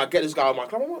were like, nah, get this guy out of my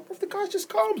club. I'm like, bruv, the guy's just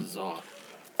calm. Bizarre.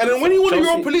 And then when he won the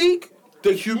Chelsea- Europa League,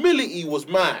 the humility was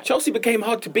mad. Chelsea became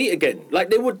hard to beat again.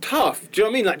 Like, they were tough. Do you know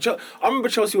what I mean? Like, I remember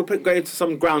Chelsea were going to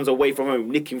some grounds away from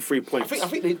home, nicking 3 points. I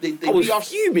think they I was beat us.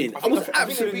 fuming. I was think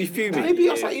absolutely fuming. They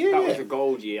beat us like, That was a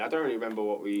gold year. I don't really remember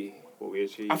what we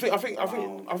achieved. I think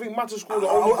Mata scored the I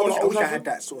only goal wish at I Old had Trafford.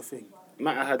 that sort of thing.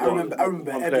 Matt had I remember one every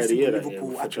player of the year single that Liverpool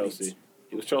year for athlete. Chelsea.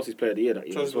 It was Chelsea's player of the year that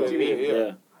year. Chelsea's as well. player of the year,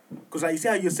 yeah. Because like, you see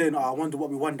how you're saying, I wonder what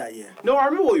we won that year. No, I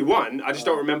remember what we won. I just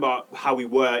don't remember how we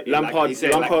were. In, Lampard, like, he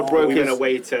said, Lampard like, broke we went his,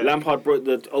 away to. Lampard broke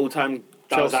the all-time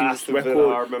That was at Chelsea's Aston Villa,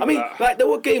 record. I remember mean, that. like there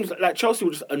were games like Chelsea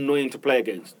were just annoying to play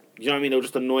against. You know what I mean? They were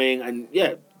just annoying, and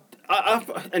yeah.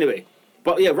 Anyway,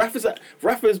 but yeah, Rafa's at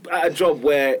a job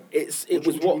where it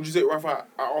was what Would you say Rafa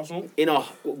at Arsenal? in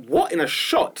a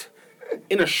shot.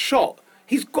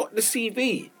 He's got the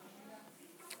CV.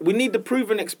 We need the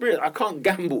proven experience. I can't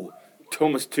gamble,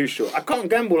 Thomas Tuchel. I can't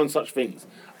gamble on such things.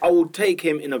 I will take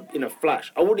him in a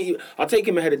flash. I'll take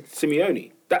him ahead of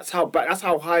Simeone. That's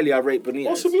how highly I rate Benitez.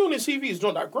 Well, Simeone's CV is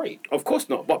not that great. Of course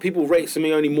not. But people rate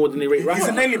Simeone more than they rate Rafa. He's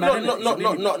an alien man.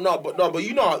 But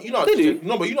you know They do.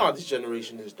 but you know how this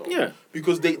generation is though. Yeah.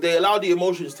 Because they allow the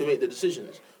emotions to make the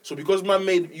decisions. So because man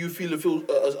made you feel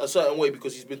a certain way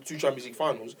because he's been to 2 Champions League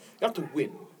finals, you have to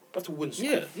win. You have to win. Stuff.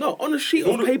 Yeah, no, on a sheet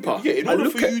of paper. Yeah, in order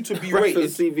for you to be rated.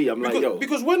 Rafa's CV, I'm like, yo.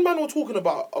 Because when man were talking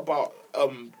about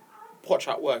Poch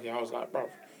at work, I was like, bro,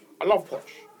 I love Poch.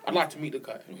 I'd like to meet the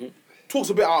guy. Mm-hmm. Talks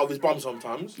a bit out of his bum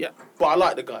sometimes. Yeah. But I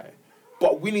like the guy.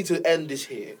 But we need to end this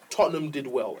here. Tottenham did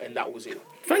well, and that was it.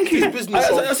 Thank you. This business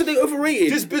I said they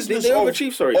overrated. This business they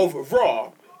overachieved, sorry. of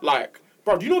raw, like,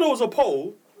 bro, do you know there was a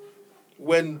poll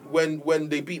when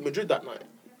they beat Madrid that night?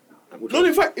 No,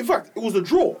 in fact, it was the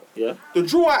draw. Yeah. The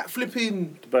draw at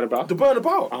flipping Bernabeu? the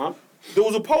Bernabeu. Uh-huh. There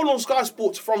was a poll on Sky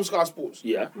Sports from Sky Sports.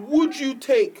 Yeah. Would you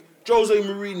take Jose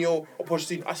Mourinho or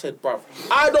Pochettino? I said, bruv,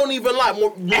 I don't even like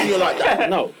Mourinho like that.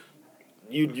 No.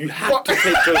 You have to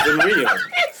take Jose Mourinho.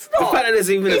 The fact that there's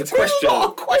even a question.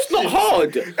 It's not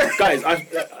hard. Guys,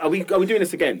 are we doing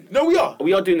this again? No, we are.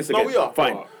 We are doing this again. No, we are.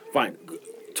 Fine.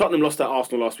 Tottenham lost at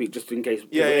Arsenal last week, just in case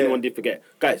anyone did forget.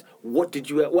 Guys, what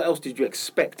else did you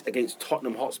expect against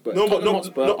Tottenham Hotspur? Tottenham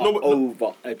Hotspur are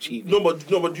overachieving. No, but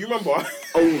do you remember?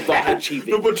 Overachieving.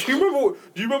 No, but do you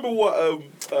remember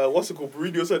what what's it called?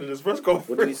 Mourinho said in his press conference.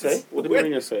 What did he say? What did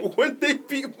Mourinho say? When they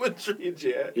beat Madrid,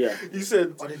 yeah. He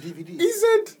said On the DVD. He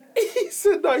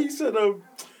said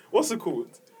what's it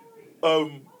called?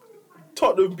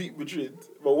 Tottenham beat Madrid,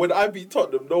 but when I beat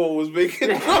Tottenham, no one was making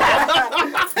it.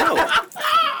 No.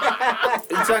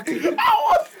 Exactly. I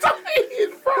was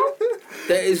dying, bro.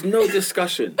 There is no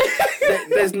discussion.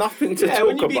 There's nothing to talk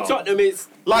when you beat about. Tottenham, it's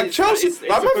Like Chelsea. it's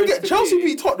Like, don't forget, supposed to Chelsea be.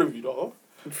 beat Tottenham, you know.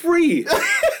 3.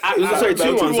 Sorry, 2-1.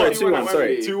 Sorry, 2-1.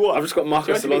 Sorry. 2-1. I've just got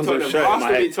Marcus Chelsea beat Alonso's Tottenham. shirt in my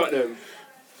Arsenal head. beat Tottenham.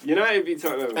 United beat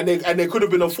Tottenham. And there could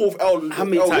have been a fourth L. How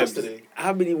many L times? yesterday.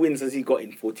 How many wins has he got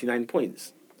in 49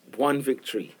 points? 1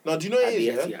 victory. Now, do you know what At it the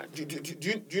is? Yeah? Etihad. Do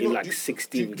you In know, like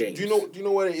 16 games. Do you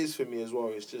know what it is for me as well?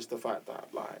 It's just the fact that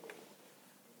like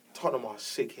Tottenham are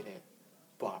sick in it,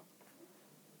 but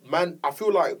man, I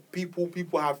feel like people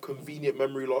have convenient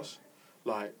memory loss.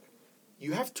 Like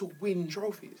you have to win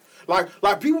trophies. Like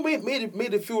people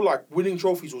made it feel like winning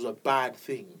trophies was a bad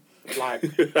thing. Like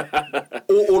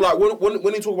or like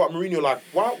when they talk about Mourinho, like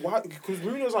why because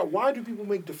Mourinho's like, why do people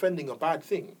make defending a bad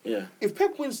thing? Yeah. If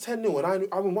Pep wins 10-0 and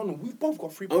I win 1-0, we've both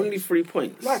got 3 points. Only 3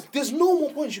 points. Like, there's no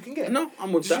more points you can get. No,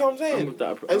 I'm with Do you that. see what I'm saying? I'm with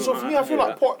that. And so for me, I feel hear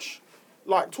like that. Poch,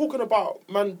 like talking about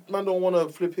man don't want to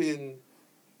flip in,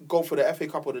 go for the FA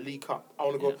Cup or the League Cup. I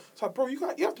want to go. Yeah. It's like, bro, you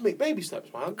have to make baby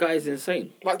steps, man. The guy is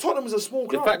insane. Like Tottenham is a small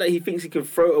The club. fact that he thinks he can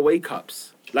throw away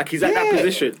cups. Like he's at that Yeah.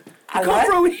 position. He I can't like-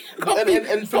 throw away.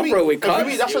 and for me, throw away and for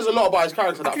me, cups. that says a lot about his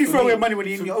character. How can you throw away money when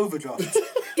you're in your overdraft?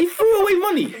 He threw away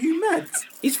money. Are you mad?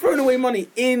 He's throwing away money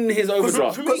in his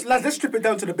overdraft. Because lads, let's strip it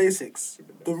down to the basics.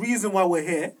 The reason why we're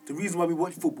here, the reason why we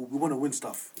watch football, we want to win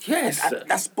stuff. Yes.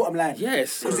 That's bottom line.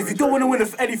 Yes. Because if you don't want to win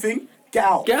anything, get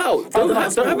out. Get out. Don't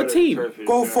have a team.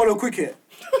 Go follow cricket.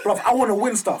 Bruv, I want to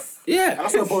win stuff. Yeah. And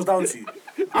that's what it boils down to.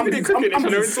 I'm being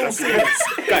so serious.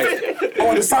 Guys, I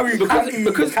want to sorry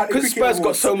because Spurs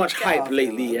got so much hype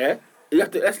lately, yeah?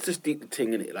 Let's just deep the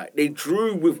thing in it. Like they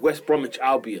drew with West Bromwich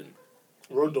Albion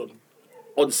Rondon,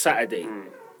 on Saturday.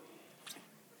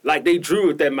 Like they drew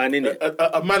with their man in it.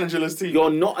 a managerless team.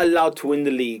 You're not allowed to win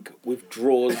the league with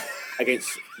draws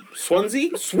against Swansea.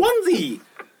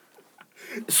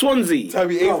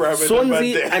 Tammy Abraham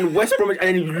Swansea and West Bromwich,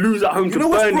 and then you lose at home You to know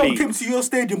what's Burnley. wrong? Came to your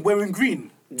stadium wearing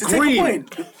green. To Green.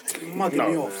 take a point. Mugging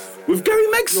me off. With Gary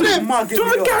Megson. You're Do mugging you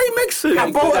me remember off. Gary Megson?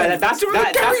 And Bolton.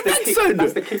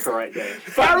 That's the kicker right there.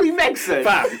 Gary Megson.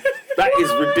 Fam, that is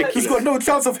ridiculous. He's got no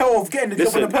chance of hell of getting the job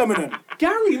on a Listen. permanent.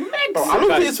 Gary Megson. Bro, I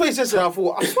looked at his face yesterday. I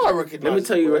thought, I swear I recognise. Let me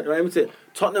tell you,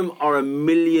 Tottenham are a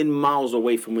million miles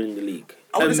away from winning the league.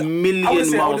 I would say- I would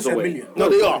say miles a away. million. No,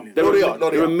 they are.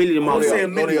 They're a million miles say away. a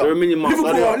million. They're a million miles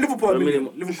Liverpool, away. Liverpool, a million.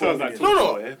 million. Liverpool, a million.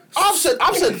 No.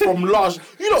 I've said from last.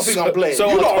 You don't think I'm playing? so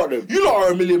you are lot Tottenham. you lot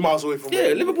are a million miles away from Yeah,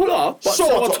 me. Liverpool are, but So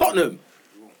so are are Tottenham.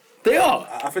 They are.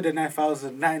 I think they're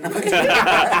 9,900.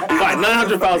 Fine,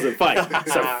 900,000, fine.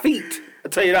 It's a feat. I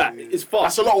tell you that. It's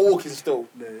That's fast. a lot of walking still.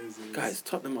 Guys,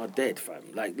 Tottenham are dead, fam.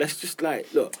 Like, let's just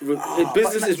look.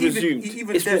 Business is resumed.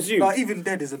 Even It's dead, resumed. Like, even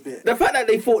dead is a bit. The fact that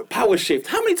they thought power shift.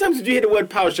 How many times did you hear the word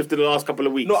power shift in the last couple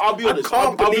of weeks? No, I'll be honest. I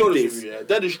can't I'll be believe honest this. with you. Yeah.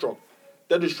 That is strong.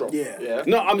 Yeah.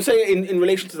 No, I'm saying in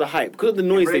relation to the hype, because of the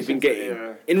noise they've been getting. Yeah.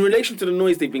 In relation to the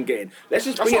noise they've been getting, let's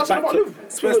just bring it That's back what to. I'm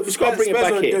saying about Liverpool. We've got to bring it Spurs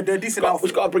back are- here. they're decent We've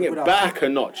outfit got to bring it without- back a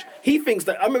notch. He thinks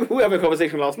that. I remember we had a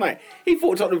conversation last night. He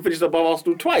thought Tottenham finished above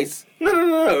Arsenal twice. No.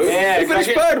 Yeah, They finished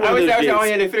exactly. third one I of was those there. years. Oh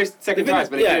yeah, they finished second They twice,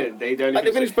 finished- but they yeah. didn't. They don't. Like,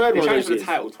 they finished third They one of challenged those for the years.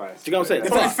 title twice. Do you know what I'm saying? They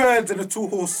But- finished third in a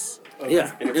two-horse.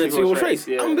 Yeah, in a two-horse race.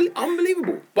 Yeah.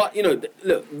 Unbelievable. But,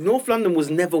 look, North London was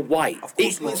never white. Of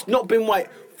course not. It's not been white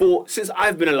since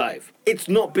I've been alive. It's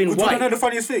not been But do you white. know the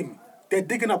funniest thing? They're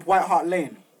digging up White Hart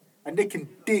Lane. And they can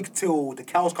dig till the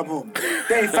cows come home.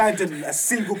 They ain't finding a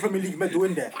single Premier League medal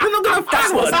in there. I'm not going to That's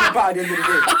find what's one. about at the end of the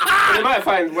day. But they might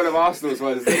find one of Arsenal's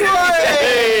ones.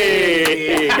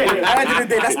 Hey! At the end of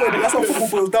the day, that's what football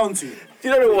boils down to. Do you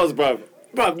know what it was, bruv?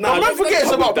 Bruv, nah, man don't forget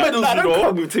it's come about with that. medals, Nah, you don't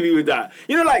know. come to me with that.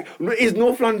 Is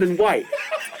North London white?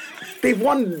 They've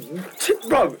won,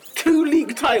 two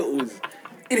league titles.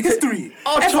 In history.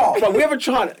 Our Ever. chant, bro, we have a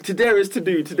chant. To dare is to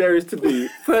do.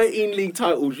 13 league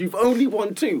titles. You've only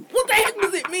won 2. What the heck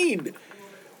does it mean?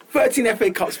 13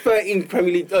 FA Cups, 13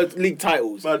 Premier League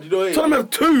titles. Man, you know what? Tottenham have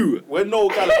 2. When Noel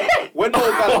Gallagher asked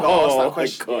that my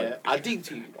question, God. yeah, I deep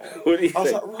to you. What did he I was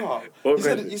say? like, rah. What He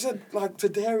question? said, like, to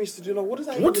Darius to do, like, what does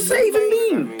that What does that even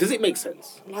mean? Does it make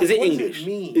sense? Like, is it what does it English?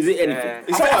 mean? Is it anything? Yeah.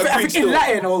 It's I like think, I Greek think in still.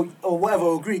 Latin or whatever,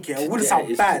 or Greek, it wouldn't sound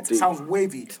it's bad. to It do. sounds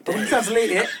wavy. But when you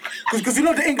translate it, because you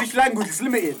know the English language is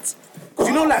limited. Because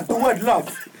you know, like, the word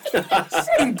love.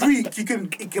 In Greek,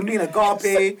 it can mean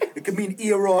agape, it can mean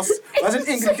eros. Whereas in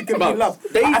English, it can mean love.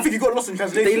 I think you got lost in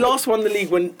translation. They last won the league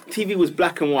when TV was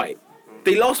black and white.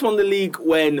 They last won the league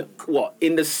when, what,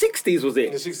 in the 60s was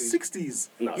In the it? 60s. 60s.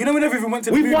 No. You know, we never even went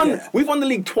to the moon yet. We've won the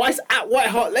league twice at White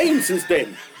Hart Lane since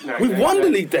then. We've won the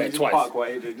league there twice. What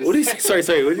is it?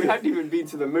 Sorry. We hadn't even been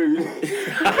to the moon.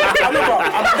 I know, bro.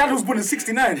 My dad was born in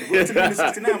 69. We went to the moon in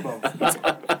 69,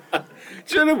 bro.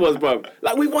 Do you know what it was, bro?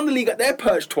 Like, we won the league at their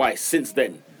perch twice since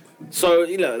then. So,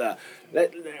 you know,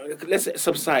 let's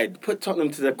subside. Put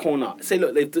Tottenham to the corner. Say,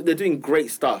 look, they're doing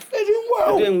great stuff. They're doing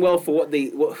well. They're doing well for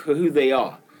for who they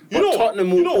are. But You know,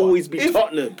 Tottenham will you know what? always be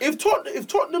Tottenham. If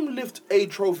Tottenham lift a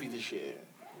trophy this year,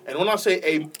 and when I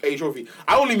say a trophy,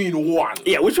 I only mean one.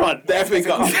 Yeah, which one? The FA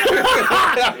Cup.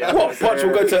 What?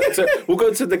 Poch will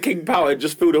go to the King Power and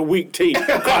just field a weak team.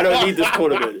 I don't need this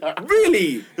tournament.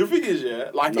 Really? The thing is, yeah,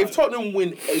 like if Tottenham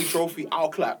win a trophy, I'll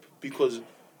clap because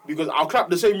I'll clap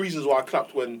the same reasons why I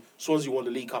clapped when Swansea won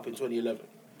the League Cup in 2011.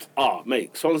 Ah,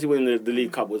 mate, Swansea winning the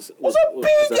League Cup was A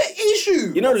bigger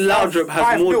issue. You know, Laudrup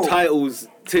has more 5-0. titles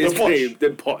to his Than Poch. name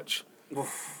than Poch.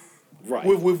 Right.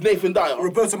 with Nathan Dyer.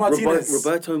 Roberto Martinez.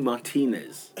 Roberto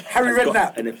Martinez. Harry has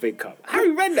got Redknapp. an FA Cup. Harry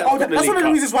Redknapp. Oh, got the that's League one of the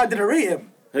Cup. reasons why I didn't rate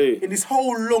him. Who? In his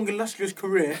whole long, illustrious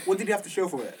career, what did he have to show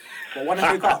for it? Well, one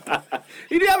FA Cup.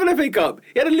 He didn't have an FA Cup.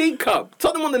 He had a League Cup.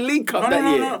 Tottenham won the League Cup that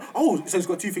year. No. Oh, so he's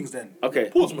got 2 things then. Okay.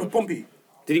 With Pompey.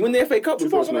 Did he win the FA Cup with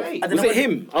 2008. Portsmouth? Was it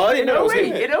him? Oh, I didn't know it was him.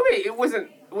 In a way, it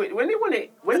wasn't. When they won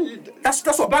it, when That's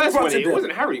what Spurs Spurs won brought it, it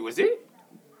wasn't Harry, was it?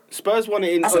 Spurs won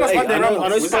it in. That's what that's 08. Van der I know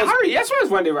Ramos. Was Spurs. that Harry? Yes, Spurs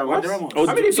won it, Ramos. Van der Ramos. Oh,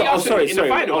 I mean, so, sorry. In the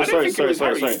final. I don't think it was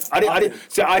sorry. Harry. I didn't.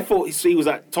 See, I thought he was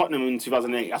at Tottenham in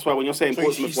 2008. That's why when you're saying So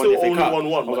Portsmouth he won the still FA only Cup, won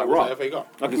one. I was like, was right. the FA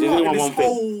Cup. Okay, so he only in won this one thing.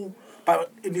 whole,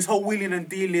 but in this whole wheeling and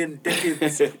dealing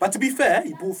decades. But to be fair,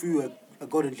 he brought through a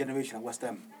golden generation at West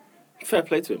Ham. Fair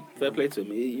play to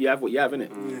him. You have what you have,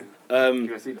 innit?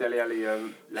 You see Dele Alli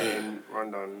letting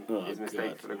Rondon his mistake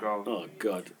God. for the goal. Oh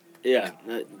God. Yeah.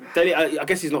 Dele, I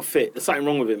guess he's not fit. There's something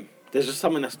wrong with him. There's just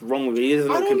something that's wrong with him. He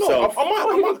doesn't I look don't know.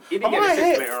 himself. He didn't get a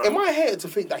six later on. Am I here to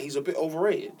think that he's a bit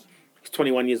overrated? He's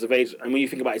 21 years of age, and when you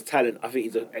think about his talent, I think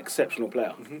he's an exceptional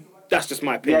player. That's just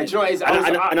my opinion. Yeah, do you know what it is?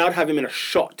 And I'd have him in a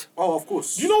shot. Oh, of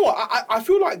course. You know what? I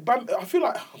feel like Bambi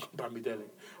Dele.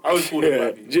 I always call him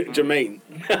Bambi. Jermaine.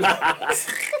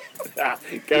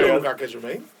 You Carry don't on. look like a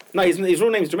Jermaine. No, his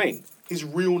real name's Jermaine. His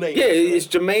real name. Yeah, it's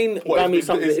Jermaine What, Bami is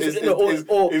something. Is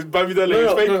Bamidele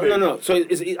no, his fake name? no. So I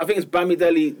think it's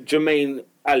Bamidele Jermaine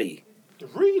Ali.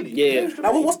 Really? Yeah.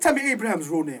 Now, what's Tammy Abraham's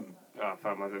real name? Ah,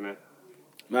 fam, I don't know.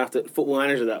 I have to football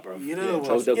manager that, bro. You know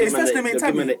So what? they'll Yeah, give his him first a- name ain't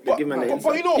they'll give him Tammy. a- they'll give him a name.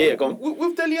 But you know, Yeah, go on.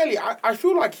 with Dele Alli, I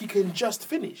feel like he can just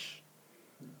finish.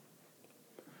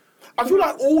 I feel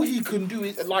like all he can do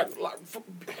is like.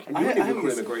 And you wouldn't even call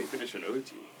him a great finisher, though, would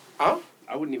you? Huh?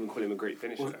 I wouldn't even call him a great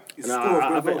finisher. His No, score of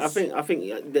I great goals.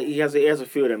 think that he has a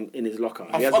few of them in his locker.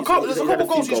 He has- There's a he's had couple a few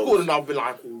goals he scored, and I've been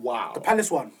like, wow. The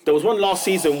Palace one. There was one last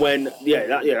season when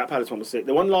that Palace one was sick.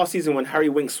 The one last season when Harry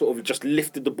Winks sort of just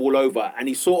lifted the ball over and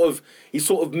he sort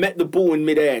of met the ball in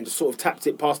midair and just sort of tapped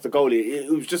it past the goalie.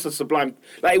 It was just a sublime,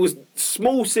 like it was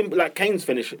small, simple, like Kane's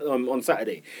finish on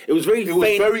Saturday. It was very It was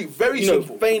faint, very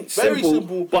simple. very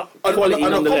simple, but an quality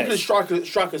accomplished nonetheless.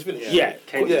 striker's finish. Yeah.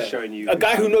 Kane's Yeah. showing you. A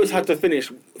guy who knows how to finish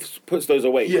puts those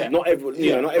away. Yeah. Not everyone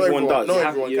does. Not Do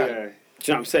everyone yeah. can. you know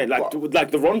what I'm saying? Like What?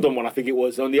 like the Rondon one, I think it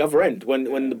was on the other end when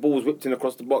the ball was whipped in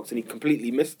across the box and he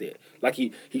completely missed it. Like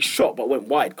he shot but went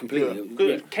wide completely.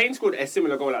 Because Kane scored a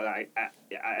similar goal like that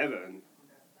at Everton.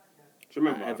 Do you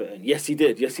remember? Everton. Yes, he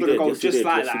did. Yes, he Scored a did. goal Yes, he just did.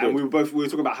 like Yes, he that, and did. we were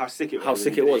talking about how sick it was. How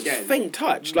sick it was. Again. Faint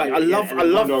touch. Like I Yeah, love and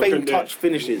Ronaldo faint couldn't do touch it.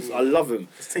 finishes. I love them.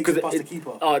 Takes it past the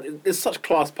keeper. There's such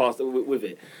class past with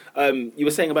it. You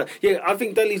were saying about I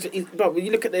think Dele's. But when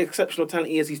you look at the exceptional talent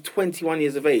he has, he's 21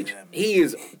 years of age. He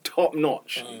is top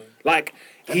notch. Like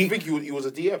I think he was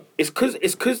a DM. It's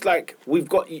cause like we've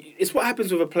got. It's what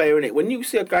happens with a player, innit? When you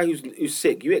see a guy who's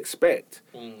sick, you expect,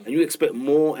 and you expect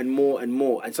more and more and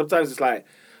more. And sometimes it's like,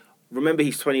 remember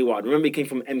he's 21. Remember he came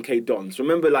from MK Dons.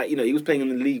 Remember he was playing in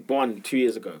the League One 2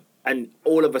 years ago, and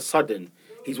all of a sudden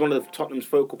he's one of Tottenham's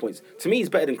focal points. To me, he's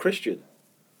better than Christian.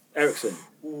 Eriksen.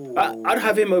 I'd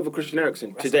have him over Christian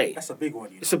Eriksen today. That's a big one.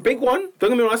 It's a big one.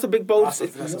 Don't get me wrong. That's a big bold. That's a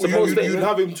bold You'd statement.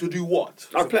 have him to do what?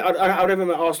 I'd have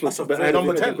him at Arsenal. But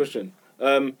number 10. Christian.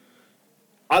 Forget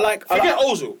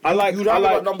Ozil. You'd have him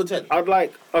at number 10. I'd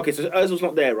like. Okay, so Ozil's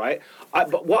not there, right?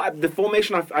 The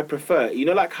formation I prefer. You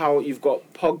know, like how you've got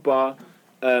Pogba.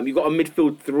 You've got a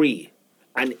midfield three,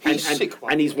 and sick,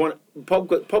 man. and he's one.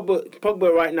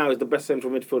 Pogba right now is the best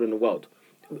central midfielder in the world.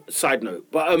 Side note,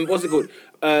 but what's it called?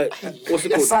 What's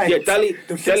it called? Science. Yeah,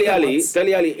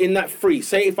 Dele Alli in that three.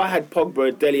 Say if I had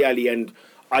Pogba, Dele Alli, and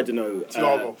I don't know,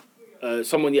 Thiago.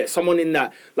 Someone in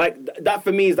that. Like that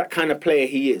for me is that kind of player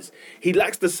he is. He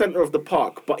lacks the center of the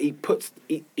park, but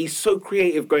he's so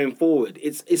creative going forward.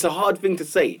 It's a hard thing to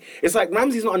say. It's like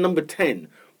Ramsey's not a number 10.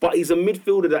 But he's a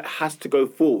midfielder that has to go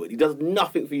forward. He does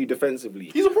nothing for you defensively.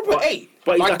 He's a proper 8.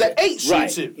 But like the 8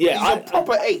 suits him. Yeah, he's a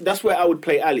proper 8. That's where I would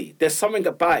play Ali. There's something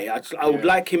about it. I would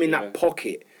like him in that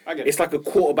pocket. It's like a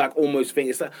quarterback almost thing.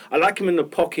 It's like, I like him in the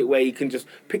pocket where he can just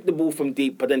pick the ball from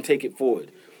deep, but then take it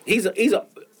forward.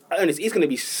 Ernest, he's going to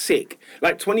be sick.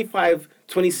 Like 25,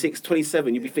 26,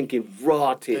 27, you'd be thinking,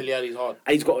 rotted. Yeah, he's hard.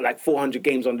 And he's got like 400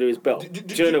 games under his belt.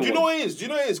 Do you know what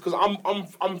it is? Because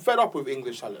I'm fed up with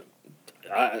English talent.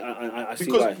 I see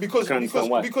why.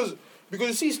 Because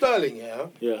you see Sterling,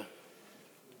 Yeah.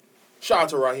 Shout out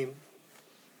to Raheem.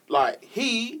 Like,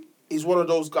 he is one of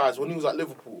those guys when he was at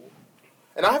Liverpool.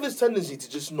 And I have this tendency to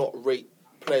just not rate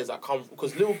players that come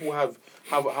because Liverpool have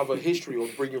a history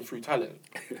of bringing through talent.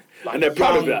 Like and they're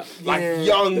proud of that. Like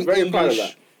young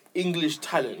English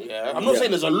talent, I'm not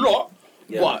saying there's a lot.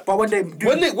 Yeah. But when they do,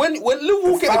 when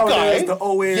Liverpool get a guy,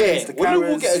 when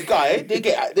Liverpool get a guy, they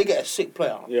get a sick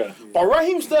player. Yeah. But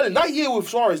Raheem Sterling that year with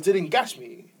Suarez didn't gas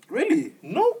me. Really?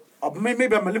 No. Maybe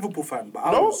I'm a Liverpool fan,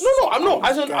 but no, I'm not.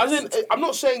 As in, I'm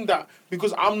not saying that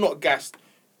because I'm not gassed.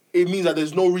 It means that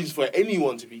there's no reason for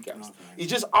anyone to be gassed. Okay. It's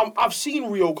just I've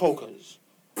seen Rio Cocas.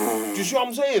 Do you see what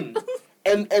I'm saying?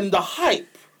 and the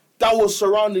hype that was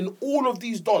surrounding all of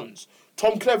these dons.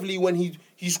 Tom Cleverley when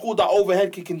he scored that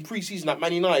overhead kick in pre-season at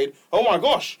Man United. Oh my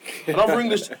gosh! Another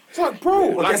English. It's like,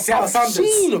 bro, I've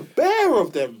seen a bear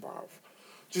of them, bro.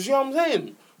 Do you see what I'm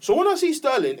saying? So when I see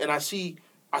Sterling and I see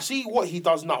what he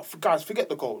does now. Guys, forget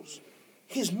the goals.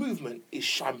 His movement is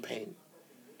champagne.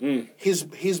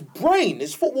 His brain,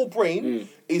 his football brain,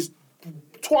 is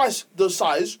twice the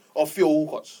size of Theo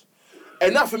Walcott's,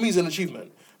 and that for me is an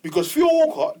achievement. Because Theo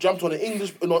Walcott jumped on the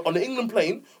England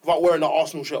plane without wearing an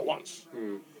Arsenal shirt once.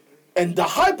 And the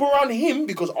hype around him,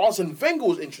 because Arsene Wenger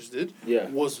was interested,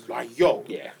 was like, yo.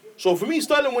 Yeah. So for me,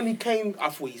 Sterling, when he came, I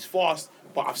thought he's fast,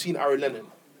 but I've seen Aaron Lennon.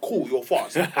 Cool, you're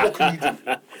fast. What can you do?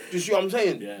 Do you see what I'm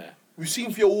saying? Yeah. We've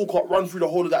seen Theo Walcott run through the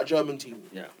whole of that German team.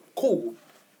 Yeah. Cool.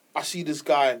 I see this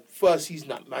guy, first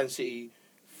season at Man City,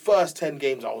 first 10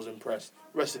 games I was impressed.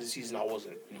 Rest of the season I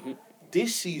wasn't.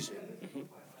 This season,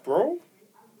 bro...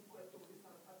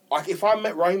 Like, if I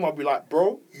met Raheem, I'd be like,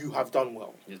 bro, you have done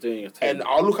well. You're doing your thing. And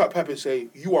I'll look at Pep and say,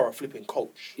 you are a flipping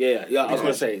coach. Yeah, I was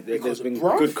going to say, there's been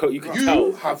good coach. You can you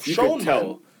tell. Have shown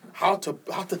them how to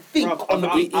think on the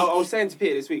beat. I was saying to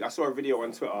Peter this week, I saw a video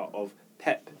on Twitter of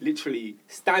Pep literally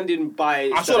standing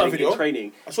by Sterling in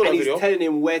training. I saw that video. He's telling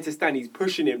him where to stand. He's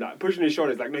pushing him, like pushing his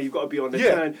shoulders. Like, no, you've got to be on the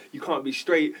turn. You can't be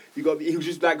straight. You got. He was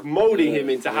just like molding him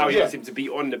into how he wants him to be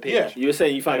on the pitch. Yeah. You were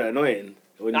saying you find it annoying.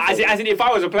 As in, if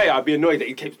I was a player, I'd be annoyed that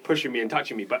he keeps pushing me and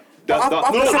touching me. But that's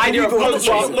how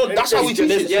he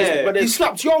teaches. Yeah, but he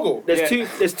slapped Thiago. There's two.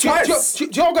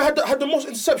 Thiago had the most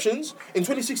interceptions in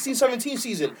 2016-17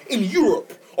 season in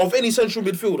Europe of any central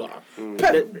midfielder.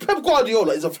 Pep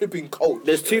Guardiola is a flipping coach.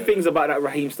 There's two things about that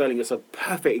Raheem Sterling. It's a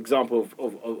perfect example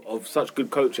of such good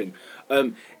coaching.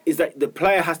 Is that the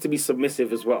player has to be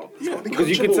submissive as well. Yeah, because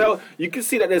you can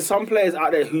see that there's some players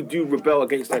out there who do rebel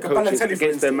against their coaches,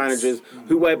 against their managers,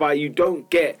 whereby you don't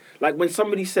get, like when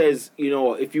somebody says, you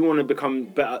know, if you want to become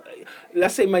better,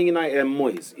 let's say Man United and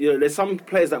Moyes, you know, there's some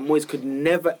players that Moyes could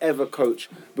never ever coach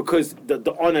because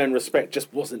the honour and respect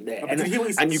just wasn't there. And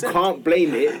you can't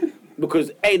blame it.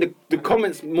 Because the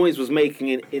comments Moyes was making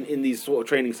in these sort of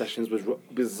training sessions was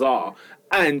bizarre,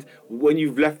 and when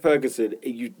you've left Ferguson,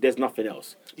 there's nothing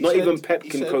else. Even Pep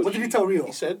can coach. What did he tell Rio?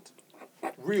 He said,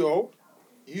 Rio,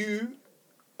 you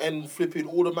and flipping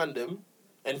all the mandem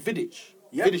and Vidic.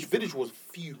 Yep. Vidic was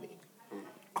fuming.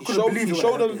 He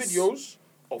showed them videos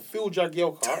of Phil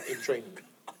Jagielka in training.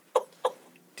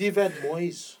 David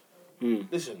Moyes,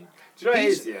 Listen. Do you know what it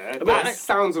is? Yeah, that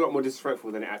sounds a lot more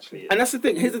disrespectful than it actually is. And that's the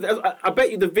thing. I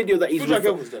bet you the video that he's...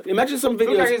 Imagine some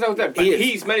videos... Phil Jagielka's dead, but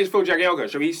he's managed Phil Jagielka,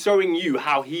 so he's showing you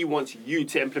how he wants you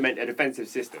to implement a defensive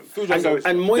system.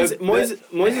 And Moyes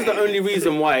is the only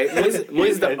reason why... Moyes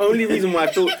is the only reason why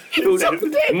Phil...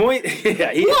 Moyes...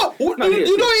 Yeah, he is. What? You know what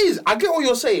it is? I get what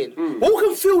you're saying. What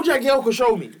can Phil Jagielka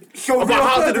show me? Show about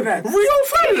how to do Rio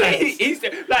Ferdinand. He's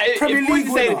like, Premier League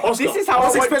saying, this is how I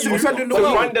want you to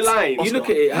run the line. You look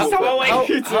at it. How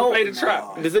play the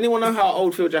trap. Does anyone know how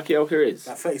old Phil Jagielka is?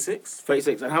 Like 36.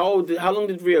 36. And how long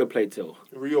did Rio play till?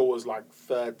 Rio was like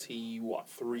 3,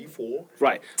 4?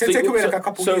 Right. Take away like a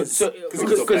couple years. Because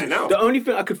the only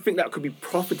thing I could think that could be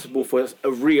profitable for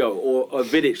a Rio or a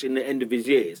Vidic in the end of his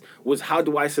years was how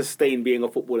do I sustain being a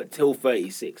footballer till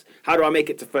 36? How do I make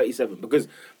it to 37? Because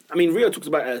I mean, Rio talks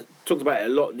about it a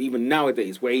lot, even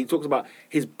nowadays, where he talks about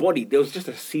his body. There was just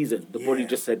a season. The body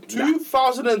just said,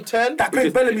 2010? That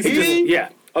Craig Bellamy season. Yeah.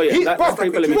 Oh, yeah. That's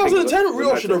Craig Bellamy. 2010,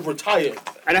 Rio should have retired.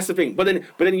 And that's the thing. But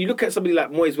then you look at somebody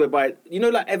like Moyes, whereby, you know,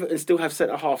 like Everton still have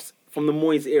centre-halves from the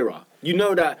Moyes era. You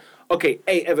know that, okay,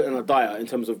 Everton are dire in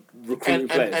terms of recruiting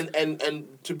players.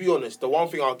 And to be honest, the one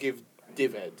thing I'll give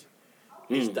Dived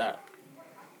is that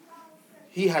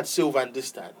he had Sylvain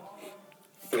Distin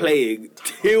playing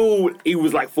till he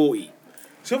was like 40.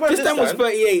 Distin was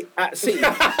 38 at City.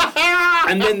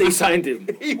 And then they signed him.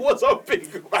 He was a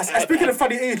big man. Speaking of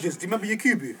funny ages, do you remember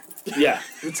Yakubu? Yeah.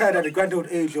 Retired at the grand old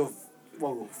age of,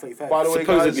 35. By the way,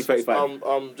 supposedly guys,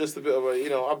 35. just a bit of a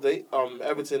update.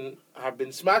 Everton have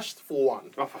been smashed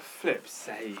 4-1. Oh, for flip's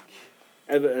sake.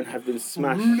 Everton have been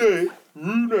smashed Rooney.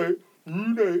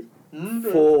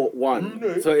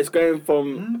 4-1. So it's going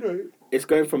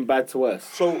from bad to worse.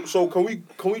 So can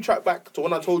we track back to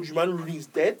when I told you, man, Rooney's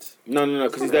dead? No,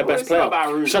 because he's their best it's not player.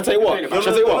 about Rooney. Shall I tell you what?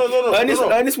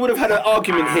 No. Ernest would have had an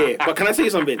argument here, but can I tell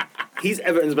you something? He's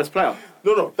Everton's best player.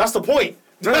 No, that's the point.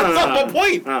 That's not my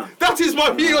point. That is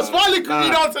my view. You're smiling because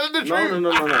you're not telling the truth.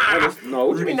 No. Ernest, no.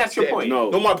 What do you mean that's your point? No.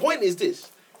 No, my point is this.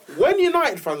 When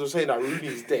United fans are saying that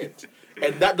Rooney's dead,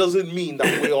 and that doesn't mean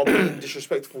that we are being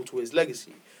disrespectful to his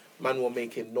legacy, man, we're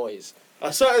making noise.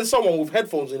 A certain someone with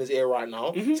headphones in his ear right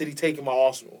now said he's taking my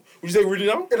Arsenal. Would you say Rooney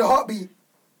now? In a heartbeat.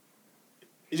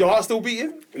 Is your heart still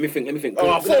beating? Let me think.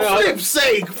 Oh, for flip's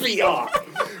sake, Peter!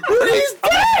 Rooney's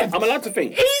dead! I'm allowed to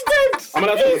think. He's dead! I'm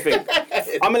allowed to think.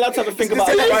 I'm allowed to have a think about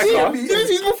a striker. This is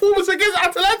his performance against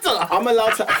Atalanta! I'm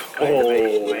allowed to...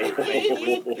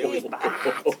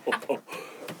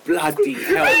 Bloody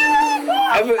hell.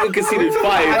 Everton conceded 5.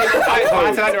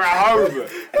 Atalanta at home.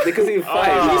 They conceded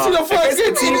 5. You see the first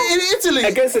game in Italy?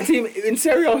 Against a team in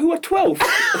Serie A who are 12.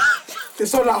 They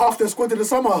sold like half their squad in the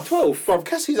summer. 12. Fam,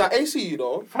 Kessie's at AC, you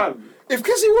know. Fam. If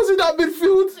Kessie was in that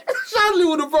midfield, Shanley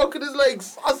would have broken his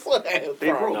legs. I swear. They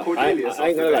brought Cornelius. I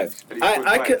ain't gonna lie.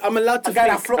 I'm allowed to A guy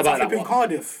think that flopped about off that in one.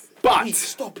 Cardiff. But,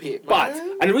 Stop it, but,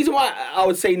 man. and the reason why I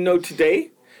would say no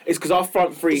today is because our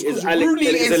front three is Rooney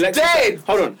is Alexis. dead.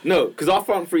 Hold on, no, because our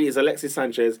front three is Alexis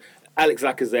Sanchez, Alex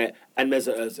Lacazette, and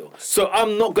Mesut Ozil. So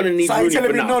I'm not gonna need So Rooney you're for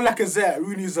telling me now. no Lacazette,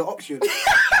 Rooney's an option.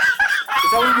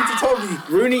 Is that what you mean to tell me?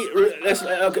 Rooney,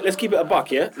 let's keep it a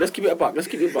buck, yeah. Let's keep it a buck. Let's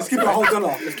keep it a whole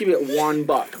dollar. Let's keep it $1,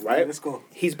 right? Yeah, let's go.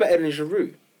 He's better than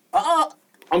Giroud.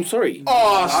 I'm sorry.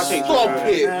 Oh, stop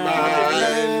it,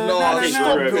 man. No,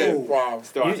 stop it, bro.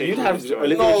 You'd have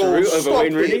Olivier Giroud over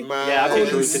Wayne Rooney? Man. Yeah, I think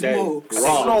Holy Giroud today. smokes.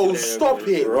 No, stop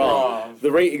it, bro.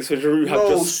 The ratings for Giroud have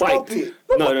just spiked. Stop it.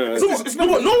 No.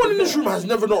 No one in this room has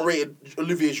never not rated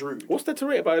Olivier Giroud. What's there to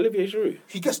rate about Olivier Giroud?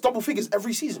 He gets double figures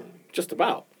every season. Just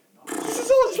about.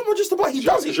 It's not just about he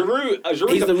does it. Giroud's He's the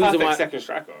the reason perfect why- second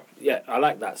striker. Yeah, I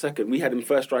like that. Second, we had him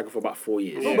first striker for about 4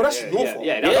 years. No, but that's your fault.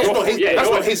 Yeah, That's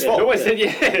not his fault. No one said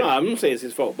yeah. No, I'm not saying it's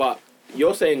his fault, but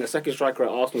you're saying a second striker at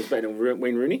Arsenal is better than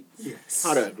Wayne Rooney? Yes.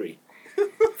 I don't agree.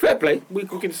 Fair play. We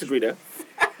can disagree there.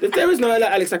 If there is no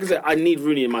Alex Lacazette, I need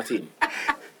Rooney in my team.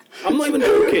 I'm not even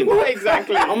joking. What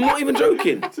exactly? I'm not even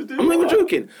joking. I'm not even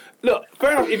joking. Look,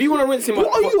 fair enough. If you want to rinse him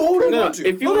What are you holding on to?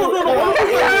 If you No.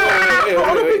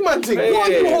 On a big man thing, what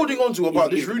are you yeah. holding on to about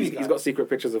this Rooney guy? He's got secret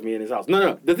pictures of me in his house.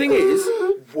 No. The thing is,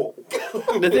 Whoa.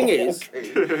 the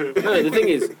thing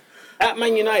is, at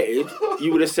Man United,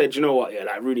 you would have said, you know what, yeah,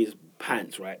 like Rooney's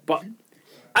pants, right? But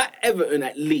at Everton,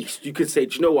 at least, you could say,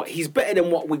 do you know what, he's better than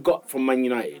what we got from Man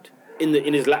United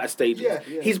in his latter stages.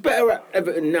 Yeah. He's better at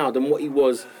Everton now than what he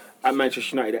was at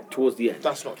Manchester United towards the end.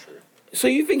 That's not true. So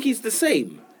you think he's the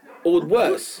same or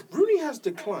worse? Rooney has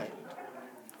declined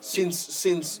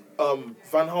since Van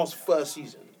Gaal's first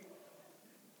season.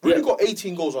 Rooney got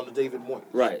 18 goals under David Moyes.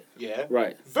 Right. Yeah.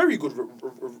 Right. Very good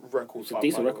record. It's a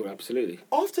decent record, absolutely.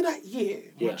 After that year,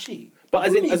 Yeah. Machi, But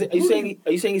are you Rooney-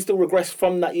 saying he still regressed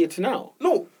from that year to now?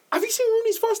 No. Have you seen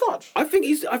Rooney's first touch? I think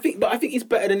he's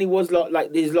better than he was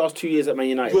like his last 2 years at Man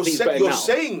United. You're, I think he's better now.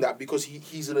 saying that because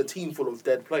he's in a team full of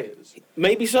dead players.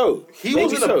 Maybe so. He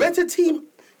Maybe was in a better team.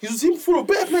 He was a team full of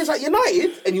better players at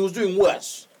United, and he was doing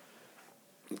worse.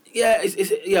 Yeah,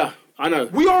 yeah. I know.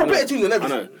 We are I a know. better team than I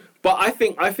everything. know. But I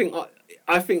think.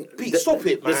 Pete, stop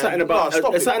it, man. There's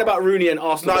something about Rooney and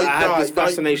Arsenal that I have this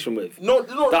fascination with. No,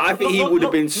 that I think he would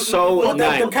have been so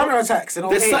nice. The counter-attacks and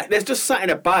all that. There's just something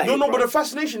about it. No, bro. but the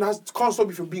fascination can't stop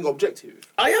you from being objective.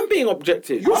 I am being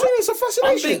objective. You're saying it's a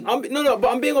fascination. But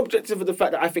I'm being objective for the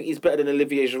fact that I think he's better than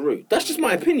Olivier Giroud. That's just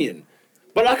my opinion.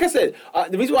 But like I said,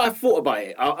 the reason why I thought about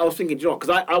it, I was thinking, because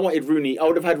I wanted Rooney. I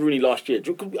would have had Rooney last year.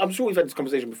 I'm sure we've had this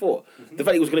conversation before. Mm-hmm. The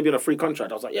fact he was going to be on a free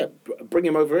contract, I was like, yeah, bring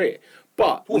him over here.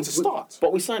 But to start.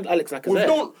 But we signed Alex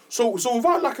Lacazette. So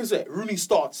without Lacazette, Rooney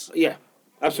starts. Yeah,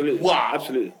 absolutely. Wow.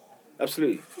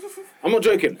 Absolutely. I'm not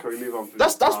joking. Can we move on?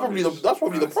 That's probably the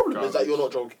problem is that you're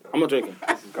not joking. I'm not joking.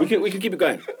 We can keep it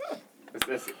going. We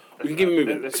can keep it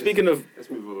moving. Speaking of, let's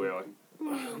move all the way on.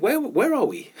 Where are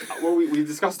we? Well, we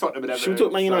discussed Tottenham and Should Everton. we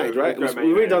talk Man United, right? We've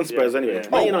already done Spurs anyway. Yeah.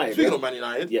 Man United. Speaking yeah. of Man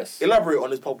United, Yes. Elaborate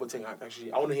on this Pogba thing.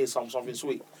 Actually, I want to hear something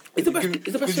sweet. It's the best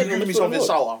Because you central give me midfielder something in the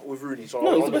sour with Rooney. So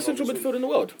No, he's the best central midfielder in the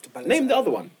world. Name the other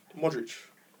one. Modric.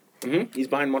 He's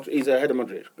behind Modric. He's ahead of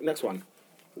Modric. Next one.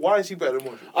 Why is he better than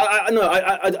Modric? I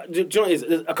know. Do you know what it is?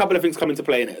 There's a couple of things come into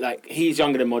play in it. Like, he's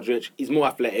younger than Modric. He's more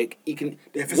athletic. He can.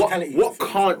 Yeah, physicality What is the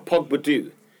thing can't as well. Pogba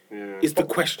do? Yeah. Is the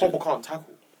question. Pogba can't tackle.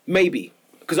 Maybe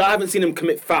because I haven't seen him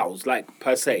commit fouls like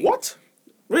per se. What?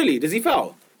 Really? Does he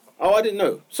foul? Oh, I didn't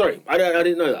know. Sorry, I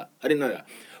didn't know that.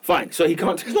 Fine. So he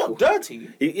can't. He's not dirty.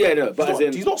 But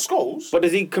He's not Scholes. But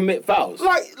does he commit fouls?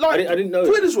 I didn't know.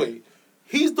 Put it this way,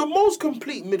 he's the most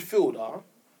complete midfielder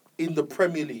in the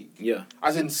Premier League. Yeah.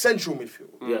 As in central midfield.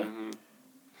 Yeah.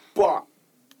 But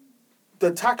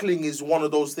the tackling is one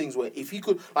of those things where if he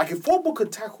could, like if Pogba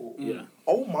could tackle, Yeah.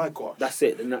 oh my gosh. That's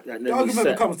it. Then The he's argument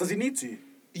set. becomes: does he need to?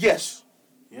 Yes.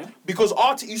 Yeah. Because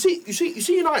you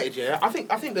see United, yeah. I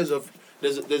think there's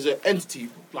an entity,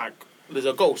 like there's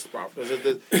a ghost, bruv.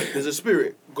 There's a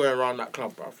spirit going around that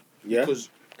club, bruv. Yeah. Because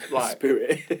like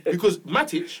Spirit. because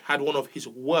Matic had one of his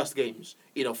worst games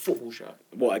in a football shirt,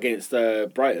 What against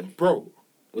Brighton? bro.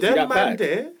 Was he that bad?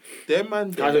 Their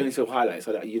man I only there, saw highlights,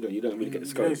 so that you don't really get the You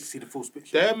scope. don't see the full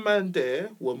picture. their man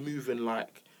there were moving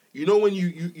like when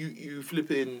you flip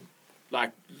in.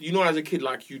 Like, as a kid,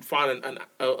 like, you'd find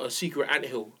a secret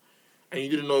anthill, and you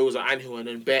didn't know it was an anthill, and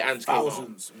then bare ants came out,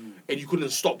 Thousands. and you couldn't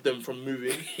stop them from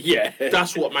moving. Yeah.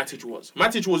 That's what Matic was.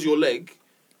 Matic was your leg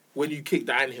when you kicked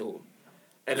the anthill,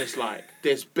 and it's like,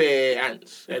 there's bare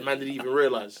ants, and man didn't even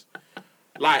realise.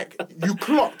 Like, you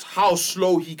clocked how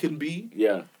slow he can be,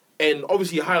 Yeah. and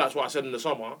obviously it highlights what I said in the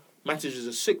summer. Matic is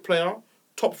a sick player,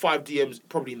 top 5 DMs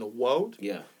probably in the world,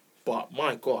 Yeah. but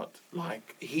my God,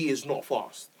 like, he is not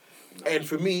fast. And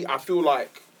for me, I feel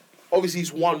like obviously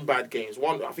he's won bad games.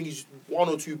 I think he's 1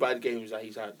 or 2 bad games that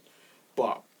he's had.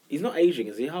 But He's not aging,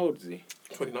 is he? How old is he?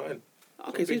 29.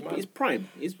 Okay, so he's prime.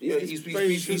 He's He's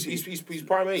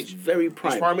prime age. very He's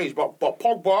prime. prime age. But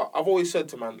Pogba, I've always said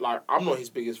to man, like, I'm not his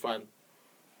biggest fan.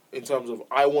 In terms of,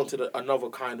 I wanted another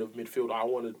kind of midfielder. I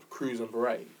wanted Cruz and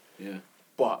Varane. Yeah.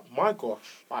 But my gosh,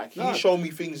 like he No. showed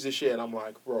me things this year, and I'm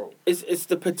like, bro. It's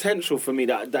the potential for me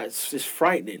that's just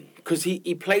frightening because he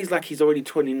plays like he's already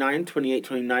 29, 28,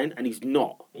 29, and he's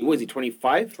not. What is he,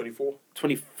 25? 24.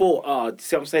 24. Oh,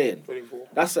 see what I'm saying? 24.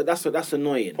 That's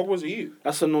annoying. Pogba's a you.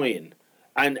 That's annoying.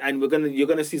 And you're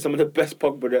gonna see some of the best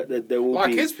Pogba that there will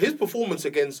Like be. his performance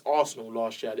against Arsenal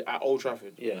last year at Old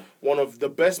Trafford. Yeah. One of the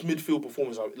best midfield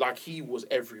performances. Like he was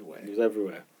everywhere. He was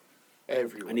everywhere.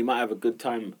 Everywhere. And he might have a good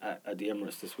time at the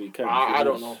Emirates this weekend. I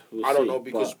don't know. We'll I don't see. know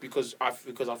But because I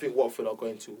think Watford are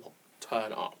going to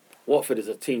turn up. Watford is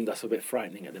a team that's a bit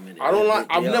frightening at the minute.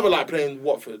 I've never liked playing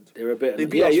Watford. They're a bit. They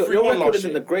beat us your 3-1 record last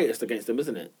isn't year. the greatest against them,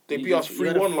 isn't it? They beat us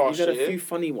 3-1 last You had a year. few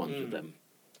funny ones with them.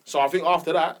 So I think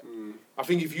after that, I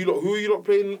think if you lot, who are you lot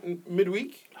playing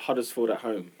midweek? Huddersfield at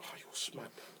home. Oh, you're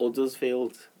smacked.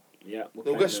 Huddersfield. Yeah. we're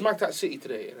They'll playing get them. smacked at City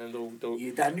today, and then they'll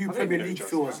Yeah, that new I think Premier we League don't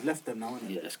feel trust has left them now, isn't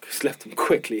it? Yeah, it's left them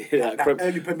quickly. Like, That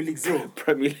early Premier League zero.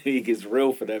 Premier League is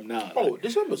real for them now. Oh, Like,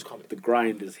 December's coming. the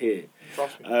grind is here.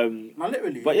 Trust me. No,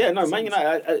 literally. But yeah, no, Man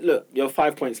United. Look, you're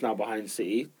 5 points now behind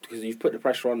City because you've put the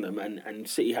pressure on them, and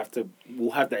City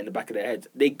will have that in the back of their heads.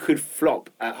 They could flop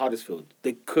at Huddersfield.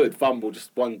 They could fumble just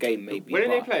one game maybe. When are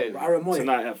they but playing? Aaron Moy.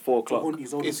 Tonight at 4:00.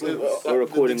 He's older It's, players. We're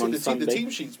recording on the Sunday.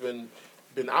 team sheet's been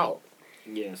out.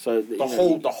 Yeah, so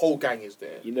The whole gang is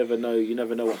there. You never know. You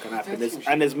never know what can happen.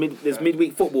 There's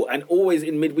midweek football, and always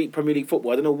in midweek Premier League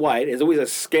football. I don't know why. There's always a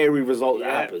scary result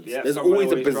that happens. There's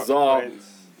always a bizarre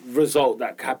result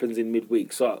that happens in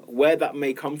midweek. So where that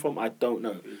may come from, I don't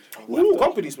know.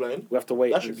 Company's playing. We have to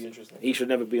wait. That should be interesting. He should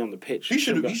never be on the pitch. He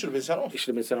should have been sent off. He should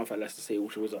have been sent off at Leicester City,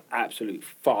 which was an absolute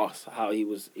farce. How he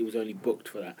was only booked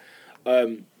for that.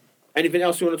 Anything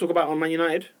else you want to talk about on Man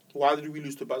United? Why did we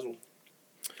lose to Basel?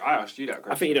 I asked you that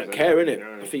question. I think you don't care, innit?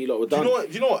 I think you lot were done. Do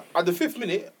you know what? At the 5th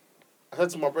minute, I said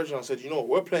to my brethren, I said, you know what?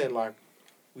 We're playing like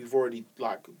we've already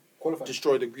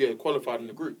qualified in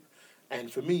the group. And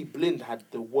for me, Blind had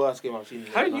the worst game I've seen.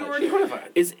 How did you already qualify?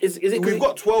 Is it? We've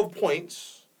got 12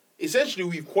 points. Essentially,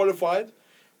 we've qualified,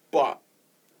 but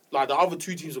like the other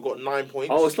two teams have got 9 points.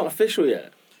 Oh, it's not official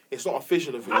yet. It's not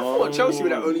official. I thought Chelsea were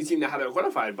the only team that hadn't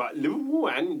qualified, but Liverpool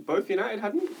and both United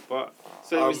hadn't. But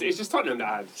it's just Tottenham that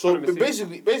had. So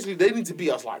basically, they need to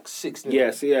beat us like 6-0.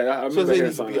 Yes, yeah. I remember they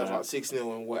need to beat us like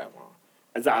 6-0 and whatever.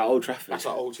 Is that at Old Trafford? That's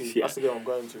our old team. Yeah. That's the game I'm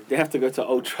going to. They have to go to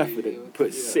Old Trafford and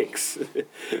put 6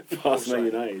 past Man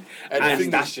United.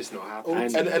 And that's just not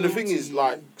happening. And the thing is,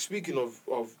 like, speaking of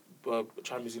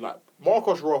Champions League, like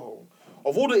Marcos Rojo,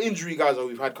 of all the injury guys that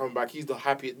we've had coming back, he's the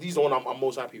one I'm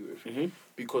most happy with. Mm-hmm.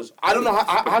 Because I don't know,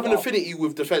 I have an affinity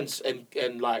with defence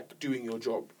and like doing your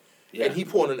job. Yeah. And he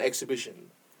put on an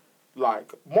exhibition.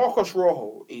 Like, Marcos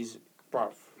Rojo is,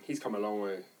 bruv. He's come a long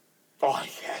way. Oh,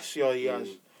 yes, yeah, he has.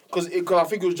 Because I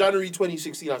think it was January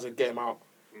 2016, I said, get him out.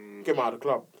 Get him out of the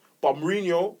club. But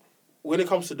Mourinho, when it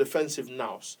comes to defensive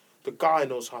nous, the guy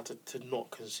knows how to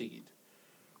not concede.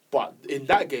 But in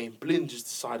that game, Blind just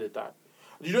decided that.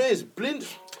 You know what it is? Blind...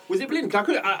 Was it Blind?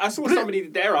 I saw somebody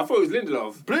there. I thought it was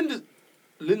Lindelof.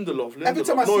 Lindelof. Every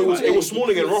time I see it was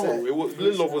Smalling and Rojo.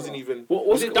 Lindelof wasn't even...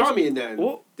 Was it Darmian then?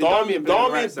 What?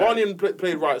 Darmian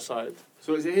played right side.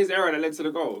 So is it his error that led to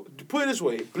the goal? Put it this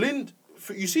way, Blind...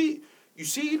 You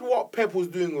see what Pep was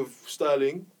doing with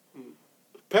Sterling?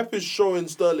 Pep is showing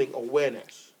Sterling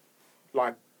awareness.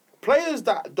 Like, players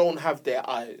that don't have their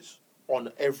eyes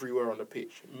on everywhere on the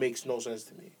pitch makes no sense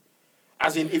to me.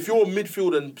 As in, if you're a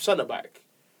midfield and centre-back,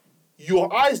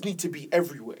 your eyes need to be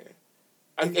everywhere.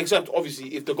 Except,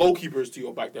 obviously, if the goalkeeper is to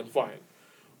your back, then fine.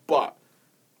 But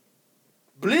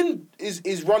Blind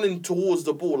is running towards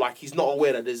the ball like he's not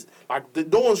aware that there's... Like,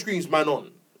 no one screams man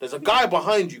on. There's a guy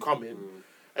behind you coming.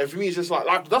 And for me, it's just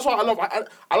like that's why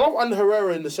I love Ander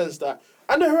Herrera in the sense that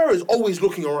Ander Herrera is always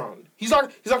looking around. He's like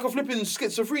a flipping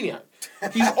schizophrenic.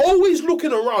 He's always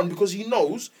looking around because he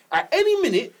knows at any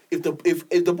minute if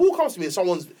the ball comes to me and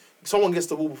someone gets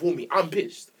the ball before me, I'm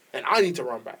pissed and I need to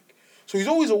run back. So he's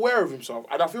always aware of himself.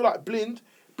 And I feel like Blind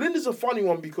is a funny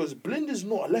one because Blind is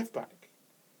not a left back.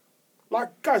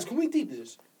 Like, guys, can we deep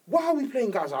this? Why are we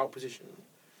playing guys out of position?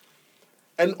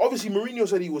 And obviously, Mourinho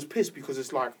said he was pissed because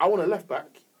it's like, I want a left back.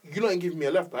 You're not giving me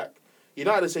a left back.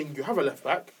 United are saying you have a left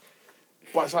back.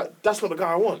 But it's like, that's not the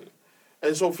guy I want.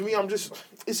 And so for me,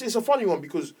 it's a funny one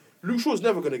because Luke Shaw's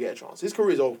never going to get a chance. His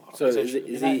career is over. So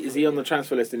is he on the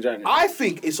transfer list in January? I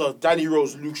think it's a Danny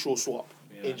Rose-Luke Shaw swap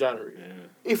in January. Yeah.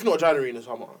 If not January, in the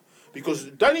summer. Because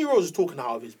Danny Rose is talking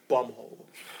out of his bumhole.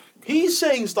 He's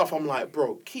saying stuff I'm like,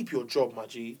 bro, keep your job, my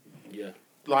G. Yeah.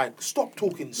 Like, stop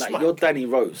talking smack. Like, you're Danny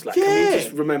Rose. Like, can we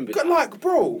just remember that? Like,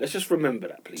 bro. Let's just remember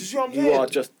that, please. Do you see what I'm saying? You are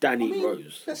just Danny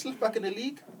Rose. Let's look back in the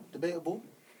league. Debatable.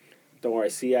 Don't worry,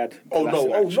 Siad. Oh, no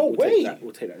way.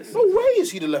 We'll take that. No way is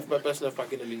he the best left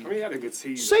back in the league. I mean, he had a good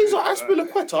season. Cesar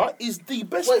Azpilicueta is the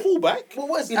best fullback in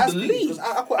the league.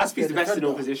 Aspi's the best in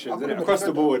all positions, isn't it? Across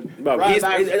the board.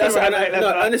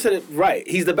 I understand it right.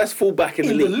 He's the best fullback in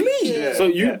the league. Yeah. So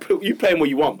you play him where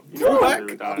you want.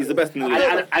 Fullback, he's the best in the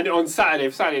league. And on Saturday,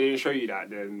 if Saturday didn't show you that,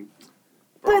 then...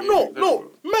 Bro,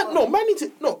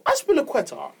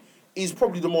 Azpilicueta is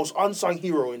probably the most unsung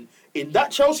hero in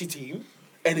that Chelsea team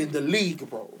and in the league,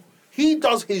 bro. He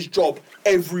does his job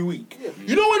every week. Yeah.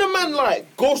 You know when a man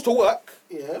like goes to work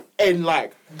and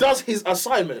like does his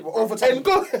assignment and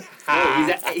go.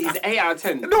 He's 8 out of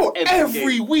 10. No,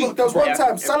 every week. Look, there was one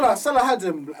time Salah had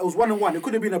him. It was 1-1. It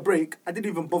could have been a break. I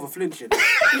didn't even bother flinching. I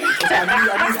knew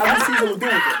Caesar was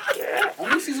doing it.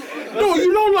 No,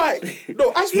 you know, like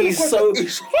he's so.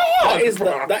 It's hard.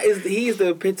 He is the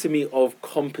epitome of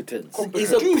competence.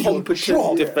 He's a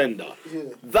competent defender. Yeah.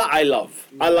 That I love.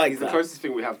 I like that. The closest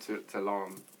thing we have to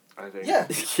Lahm, I think. Yeah,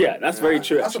 that's very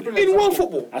true. That's in world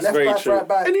football, that's very true. Right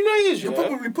back. And you know he is. You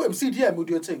probably put him CDM. We'll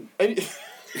do a thing.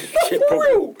 For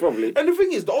real, probably. And the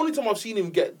thing is, the only time I've seen him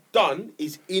get done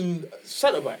is in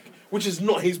centre back, which is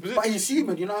not his position. But he's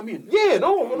human, you know what I mean? Yeah,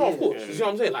 no, of course. You see what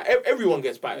I'm saying? Like everyone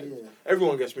gets battered. Yeah.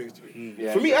 Everyone gets moved to me.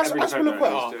 For me,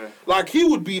 Azpilicueta, like he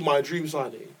would be my dream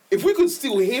signing. If we could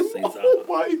steal him, oh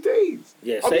my days.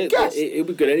 Yeah, I'd be gassed. it'll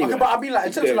be good anyway. Okay, but I mean, like,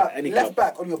 in terms of like Any left club.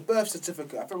 back on your birth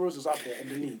certificate, I think Rose was up there in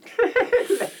the league.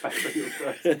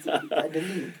 In the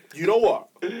league. You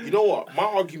know what? My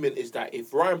argument is that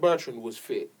if Ryan Bertrand was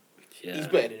fit, Yeah. he's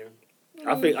better than him.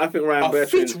 I think Ryan A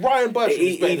Bertrand. fit Ryan Bertrand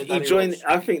is better than Danny joined. Rose.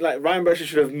 I think like Ryan Bertrand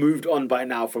should have moved on by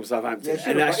now from Southampton, Yeah,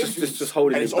 and that's but injuries. just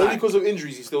holding And him it's only back. because of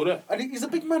injuries he's still there. I think he's a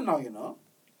big man now, you know.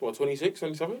 What, 26,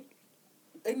 27?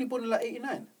 Ain't he born in like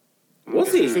 89?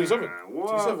 Was he? He's 27. What?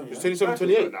 27, He's yeah. 27,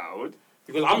 28.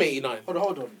 Because I'm 89.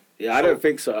 Hold on. Yeah, I don't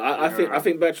think so. I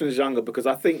think Bertrand is younger because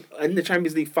I think in the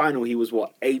Champions League final he was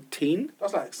what 18,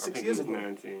 That's like 6 years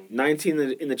ago. 19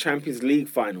 in the Champions League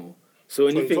final. So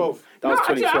when you think 2012. that was I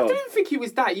 2012. don't think he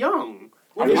was that young.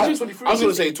 Well, I he's was 23. going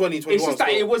to say 20, It's 21. just that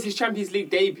still. it was his Champions League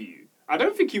debut. I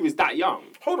don't think he was that young.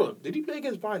 Hold on. Did he play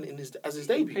against Bayern as his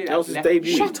He debut? played That was his left-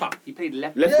 debut. Shut up. He played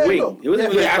left. Left Yeah, wing. look. He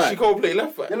wasn't Yeah, Yeah, left Ashley back. Cole played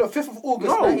left back. Yeah, look, 5th of August,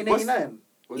 No, 1989.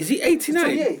 Is he 89?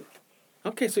 28.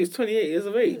 Okay, so he's 28 years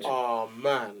of age. Oh,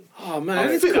 man. Oh man,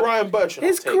 I his, think Ryan Bertrand.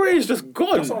 his I'll take career that. is just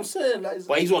gone. That's what I'm saying. Like,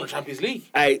 But he's won the Champions League.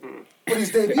 Hey, what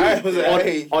his debut. I was like,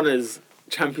 hey. honours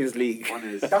Champions League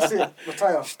That's it.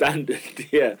 Retire. standard.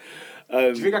 Yeah. Do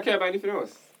you think I care about anything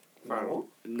else?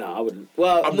 No, I wouldn't.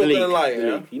 Well, I'm the not league, gonna lie, the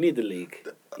yeah? league. You need the league.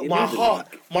 You My need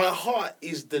the heart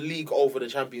is the league over the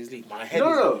Champions League. My head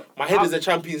No. is the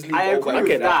Champions League I over. agree I with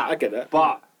get that. that. I get that.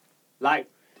 But like,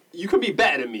 you could be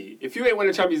better than me. If you ain't won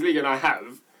the Champions League and I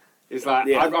have, it's like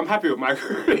Yeah. I'm happy with my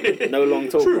career. No long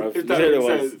talk, True, bro. if that You know makes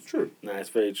what it was. sense. True. No, it's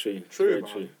very true. True, Very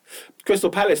man. true. Crystal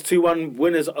Palace 2-1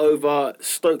 winners over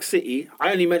Stoke City.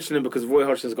 I only mention them because Roy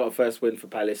Hodgson's got a first win for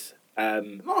Palace.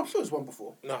 No, I'm sure it's one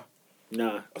before.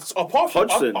 Nah. Apart from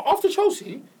Hodgson. after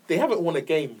Chelsea, they haven't won a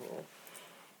game, bro.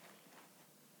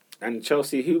 And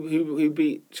Chelsea, who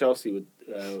beat Chelsea with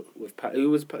who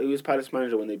was Palace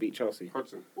manager when they beat Chelsea?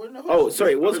 Hodgson. Well, no, Oh,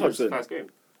 sorry, it was I think Hodgson. First game.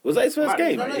 Was that his first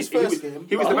game? No, no, his He was- first game.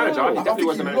 He was the Oh. manager. I He definitely think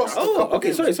was the he manager. lost. Oh,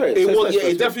 okay, sorry. It So was, it's yeah, first it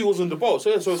game. definitely was on the ball.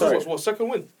 So Sorry. what second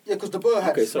win? Yeah, because the Burr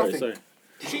had Okay, sorry, nothing.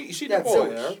 sorry. You see Yeah, the ball,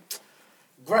 Zilch. yeah.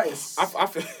 Gratis. I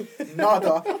feel,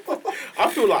 Nada. I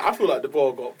feel like the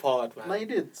ball got parred, man. No, he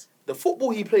did. The football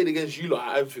he played against you lot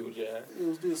at Anfield, yeah, He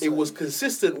was doing it was something.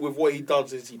 consistent with what he'd done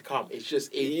since he'd come. It's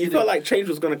just You felt like change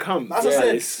was going to come. As Yeah, I said,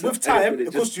 it's- with time, it it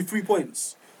just- cost you 3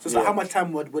 points. So it's Yeah. like how much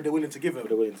time were they willing to give him? Were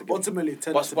they willing to give him? Ultimately, it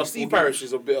turned But, to but be Steve 4 Parish games.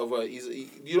 is a bit of a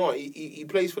he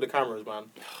plays for the cameras, man.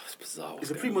 It's bizarre. He's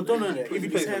a prima donna in it. He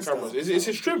Even plays his for the cameras. hairstyle. It's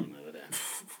his trim.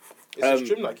 It's his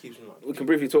trim that keeps him like. We can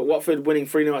briefly talk. Watford winning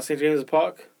 3-0 at St James's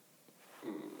Park.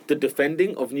 The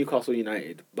defending of Newcastle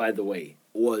United, by the way,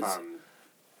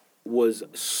 was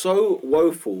so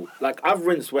woeful. Like, I've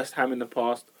rinsed West Ham in the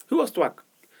past. Who else do I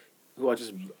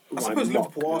just? I suppose mock?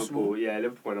 Liverpool, Arsenal. Yeah,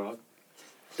 Liverpool went up.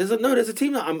 There's a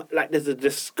team that I'm like. There's a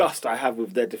disgust I have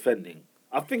with their defending.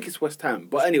 I think it's West Ham,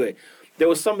 but anyway, there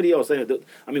was somebody else. I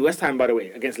mean, West Ham, by the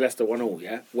way, against Leicester 1-0.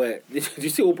 Yeah, where did you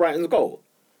see Albrighton's goal?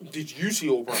 Did you see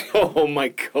O'Brien? Oh my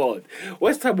God,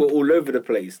 West Ham were all over the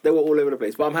place. They were all over the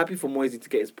place. But I'm happy for Moisey to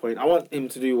get his point. I want him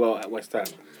to do well at West Ham.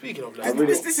 Speaking of This, that,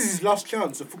 really- this is his last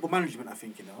chance of football management, I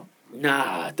think, you know.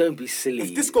 Nah, don't be silly.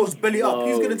 If this goes belly up,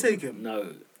 who's No, going to take him?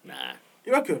 No, nah.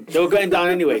 You reckon? They were going down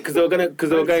anyway because they were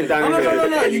going down. No.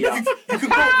 anyway.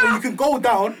 You can go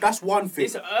down. That's one thing.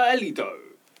 It's early though.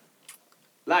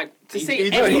 Like to say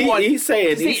he- anyone, he's saying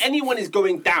to say he's- anyone is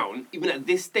going down even at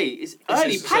this stage is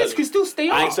early. it's Palace early. could still stay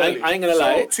I up. ain't gonna lie. So, I ain't gonna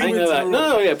lie. 2 wins in a row.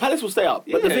 No, yeah, Palace will stay up.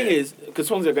 But the Yeah. thing is, because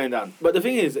Swansea are going down. But the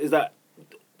thing is that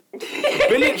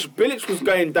Bilic was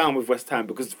going down with West Ham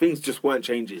because things just weren't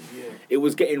changing. Yeah. It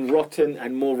was getting rotten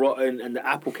and more rotten, and the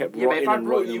apple kept Yeah, but rotting if I and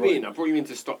brought rotting. you and in, rotting. I brought you in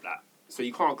to stop that. So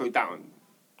you can't go down.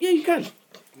 Yeah, you can.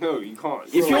 No, you can't.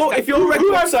 If So your who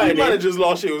record had three signing, managers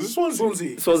last year? Was this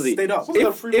Swansea? Swansea. Stayed up.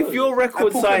 if your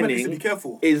record Paul Clement needs to signing be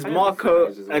careful. is I know Marco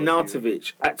Fernandes is also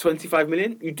Arnautovic at 25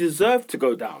 million, you deserve to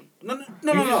go down. No.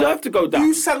 You deserve to go down.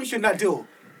 Who sanctioned that deal?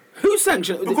 Who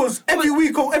sanctioned? Because every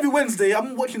week or every Wednesday,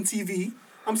 I'm watching TV.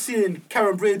 I'm seeing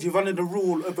Karen Brady running the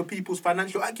rule over people's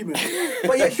financial acumen.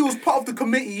 But yet he was part of the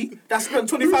committee that spent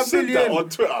 25 said million that on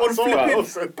Twitter? on Someone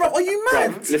else flipping. said Bro, are you Bruv,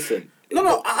 mad? listen.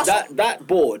 No. That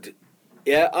board,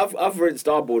 yeah, I've rinsed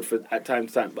our board at time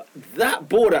to time, but that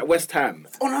board at West Ham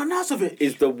On our ass of it.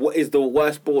 is the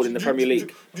worst board in the Premier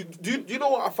League. Do you know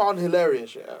what I found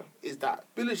hilarious? Yeah, is that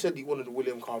Bilic said he wanted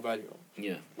William Carvalho.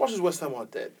 Yeah. Much as West Ham are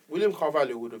dead, William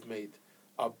Carvalho would have made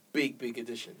a big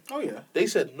addition. Oh yeah. They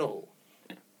said no.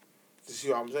 You see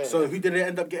what I'm saying? So who did they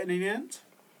end up getting in the end?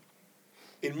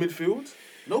 in midfield,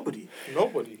 Nobody.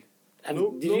 nobody. And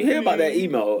No- did you hear about their nobody-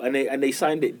 email and they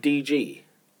signed it DG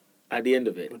at the end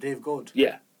of it? But Dave Gold.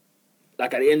 Yeah.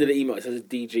 Like at the end of the email it says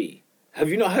DG. Have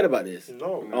you not heard about this?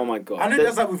 No. Oh my god. I know he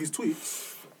does that with his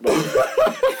tweets.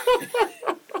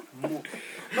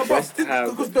 No,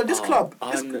 but this club,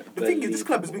 the thing is, this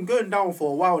club has been going down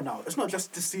for a while now. It's not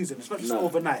just this season. It's not just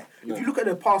overnight. No. If you look at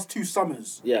the past 2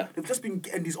 summers, they've just been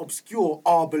getting these obscure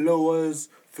Arbeloas,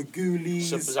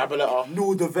 Fagulis, Zabaleta,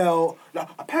 Norderveld. Like,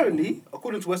 apparently,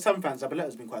 according to West Ham fans, Zabaleta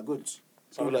has been quite good.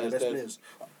 Some of the best players.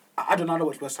 I don't know how to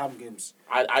watch West Ham games.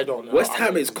 I don't know. West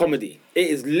Ham is comedy. It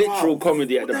is literal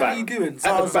comedy at the back. What are you doing? At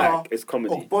Zaza, the back, it's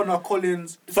comedy. Bonner,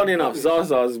 Collins. Funny enough,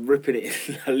 Zaza's ripping it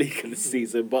in La Liga this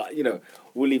season, but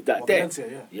we'll leave that there.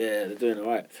 Valencia, Yeah, they're doing all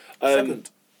right. Second.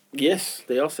 Yes,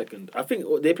 they are second. I think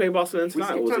they play Barcelona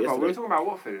tonight. We were talking about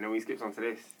Watford and then we skipped on to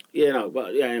this. Yeah, no,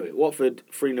 but anyway, Watford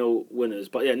 3-0 winners.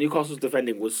 But yeah, Newcastle's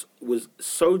defending was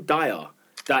so dire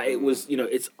that it was,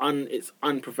 it's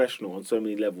unprofessional on so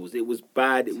many levels. It was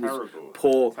bad. It was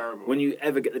poor. Terrible. When you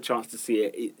ever get the chance to see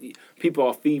it, people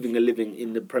are thieving a living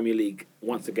in the Premier League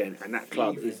once again, and that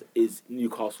club is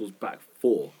Newcastle's back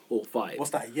 4 or 5.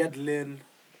 What's that? Yedlin.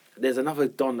 There's another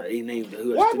Don that he named.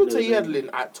 What happened to Yedlin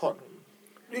at Tottenham?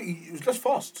 He was just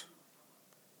fast.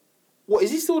 What,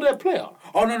 is he still their player?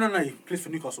 Oh, no. He plays for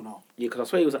Newcastle now. Yeah, because I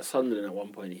swear he was at Sunderland at one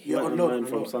point. He went on loan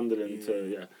from Sunderland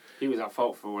to, He was at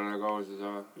fault for one of the goals as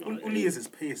well. All he is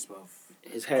pace, bruv.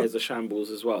 His hair is a shambles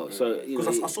as well. So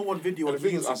Because I saw one video. And the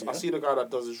thing is, I see the guy that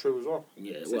does the show as well.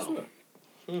 Yeah, well,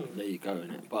 there you go,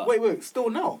 innit? But Wait, still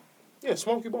now? Yeah,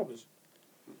 Smoky Barbers.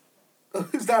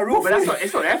 Is that a real But thing?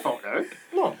 it's not their fault though.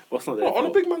 No. what's not there? On a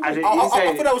big man. As in, I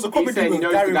thought that was a comedy He with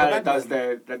knows Gary the guy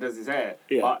Ronaldo. that does his hair.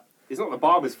 Yeah. But it's not the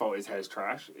barber's fault his hair's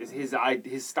trash. It's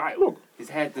his style. Look. His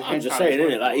hair. I'm just saying,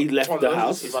 innit? Like he left the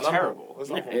house. It's terrible.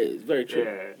 Yeah, it's very true.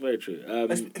 Yeah. Very true.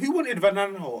 Who wanted Van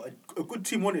Aanholt? A good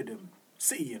team wanted him.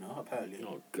 City, apparently.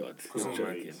 Oh God, Oh, I'm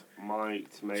joking.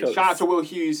 mate. Chokes. Shout out to Will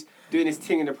Hughes doing his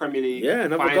thing in the Premier League. Yeah,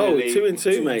 another Finally. goal,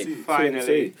 2-2, mate. 2-2.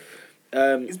 Finally.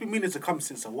 2-2. He's been meaning to come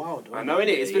since a while, though. I know,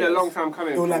 innit? It's been a long time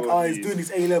coming. They were like, for he's Hughes. doing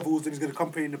his A-levels and he's going to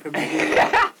come play in the Premier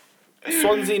League.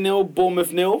 Swansea 0, Bournemouth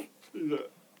 0.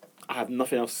 I have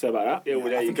nothing else to say about that. Yeah, well,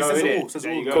 there I you think go, it says it all, innit? says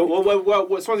There it you all. go.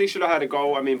 Well, Swansea should have had a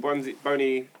goal. I mean,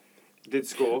 Boney did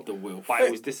score, The will. but it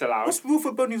was disallowed. What's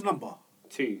Wilfred Boney's number?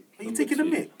 2. Are you taking a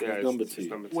mick? Yeah, it's Number 2.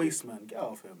 number 2. Waste, man. Get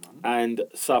out of here, man. And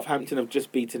Southampton have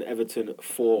just beaten Everton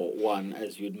 4-1,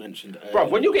 as you had mentioned earlier. Bro,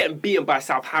 when you're getting beaten by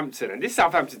Southampton, and this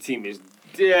Southampton team is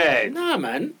dead. Nah,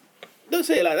 man. Don't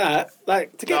say it like that.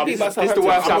 Like, to get Nah, beat by this is Southampton. the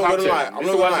worst I'm not Southampton. gonna lie. I'm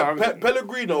not gonna lie.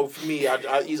 Pellegrino, for me,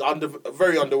 he's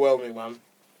very underwhelming, man.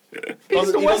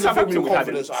 It's the He worst doesn't fill me Southampton with we've had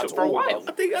confidence at for a all, while. bruv.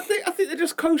 I think they're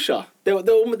just kosher.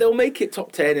 They'll make it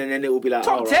top 10 and then it will be like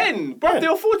Top oh, right. 10? Bro, they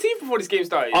were 14th before this game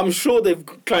started. I'm sure they've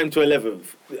climbed to 11th.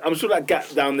 I'm sure that gap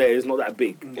down there is not that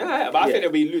big. yeah, but I think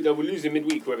they'll be losing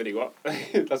midweek, whoever they got.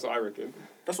 That's what I reckon.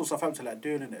 That's what Southampton like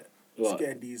doing, innit? What? Just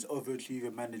getting these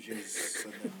overachieving managers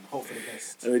and then hope for the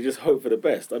best. And they just hope for the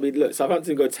best. I mean, look,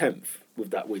 Southampton go 10th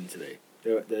with that win today.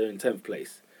 They're in 10th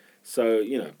place. So,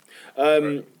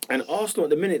 and Arsenal at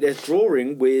the minute, they're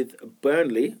drawing with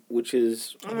Burnley, which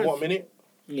is... What minute?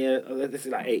 Yeah, this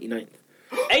is like 89th.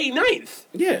 89th?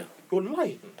 Yeah, You're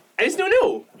lying. And it's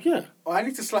 0-0? yeah. Oh, I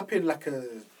need to slap in like a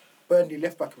Burnley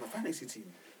left back in my fantasy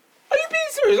team. Are you being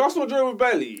serious? Arsenal drawing with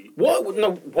Burnley? What?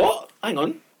 No, what? Hang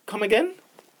on. Come again?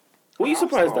 What are you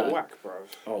surprised Arsenal at? Whack, bro.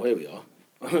 Oh, here we are.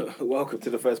 Welcome to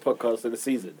the first podcast of the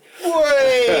season.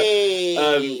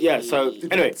 Wait. Yeah, so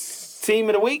anyway, team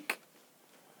of the week.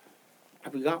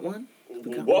 Have we got one?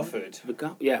 Watford.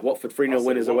 Watford 3-0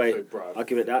 winners away. Watford, bruv. I'll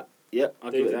give it that. Yep,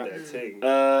 I'll They give it did that.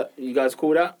 their thing. You guys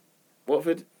call that?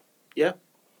 Watford? Yeah.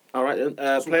 All right then.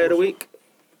 Player of the week.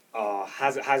 Oh,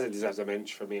 Hazard deserves a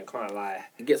mention for me. I can't lie.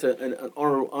 He gets an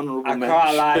honourable I mention.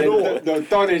 can't lie. You know what? No,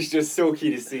 Don is just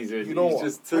silky this season. You know He's what?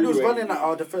 just When he was too running at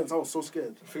our defence, I was so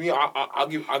scared. For me, I'll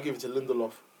give it to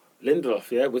Lindelof. Lindelof,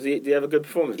 yeah. Did he have a good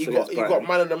performance? He against got Brighton?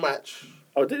 man of the match,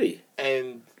 Oh, did he?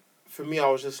 and for me, I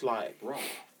was just like, Right.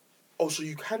 oh, so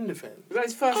you can defend. Was that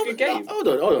his first good game? Hold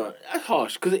on. That's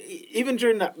harsh. Because even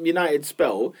during that United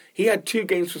spell, he had 2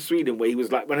 games for Sweden where he was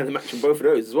like man of the match in both of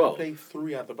those as well. Play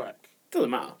 3 at the back. Doesn't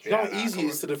matter. You know Yeah, how nah, easy come it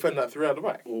is to defend that 3 at the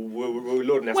back? We're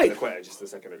lauding Wait. Aspilicueta just a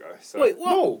second ago. So Wait,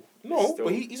 what? No, Still-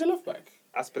 but he's a left back.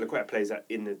 Aspilicueta plays that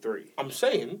in the 3. I'm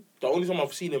saying the only time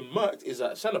I've seen him murked is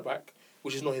at centre back,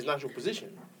 which is not his natural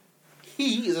position.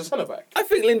 He is a centre back. I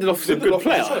think Lindelof is a good Lindelof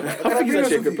player. is a centre back. I think he's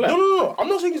actually a good player. No. I'm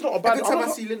not saying he's not a bad. Every time I'm I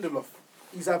not- see Lindelof,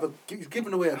 he's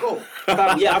giving away a goal.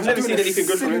 Yeah, I've never Doing seen a anything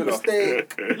good from silly Lindelof.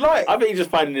 mistake. like I think he's just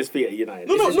finding his feet at United.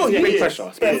 No, It's just he big is.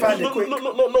 pressure. Yeah, find it no, quick.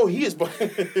 no, he is, but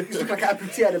He's looking like an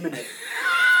amputee at the minute.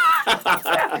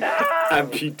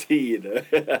 Amputee, you know.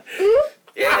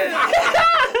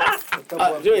 Yeah.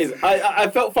 I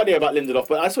felt funny about Lindelof,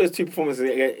 but I saw his two performances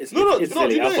against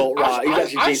Italy. I thought, right,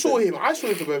 he's actually decent. I saw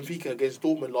him for Benfica against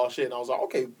Dortmund last year, and I was like,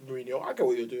 okay, Mourinho, I get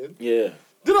what you're doing. Yeah.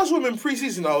 Then I saw him in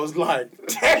pre-season. I was like,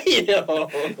 damn.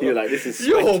 You're like, this is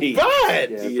sweaty. You're bad.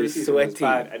 Yeah, He is sweaty.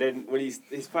 And then when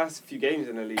his first few games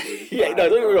in the league, Don't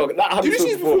get me wrong. That Did you see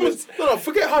his performance? No,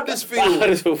 forget how this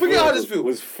feels. Forget how this feels.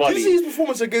 Was funny. Did you see his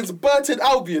performance against Burton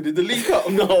Albion in the League Cup?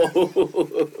 No.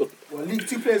 Well, League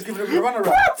Two players giving him a runaround.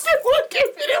 Burton were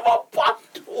giving him a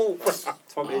bundle.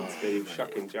 Tom Ince, baby,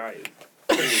 shucking giant.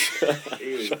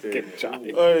 Hey,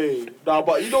 nah,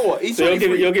 but you know what? He's So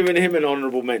you're giving him an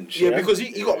honourable mention. yeah, because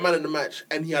he got man in the match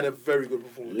and he had a very good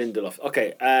performance. Lindelof.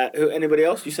 Okay. Anybody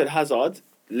else? You said Hazard,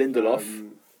 Lindelof.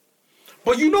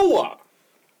 But you know what?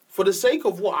 For the sake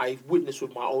of what I witnessed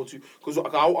with my own two, because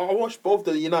I watched both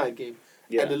the United game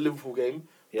and the Liverpool game.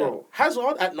 Yeah. Bro,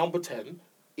 Hazard at number 10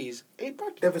 is a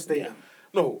bad. Devastating. Yeah.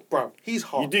 No, bro, he's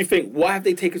hard. You do think why have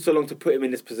they taken so long to put him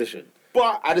in this position?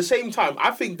 But at the same time,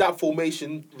 I think that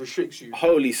formation restricts you.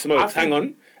 Holy smokes! I Hang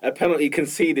think- on, a penalty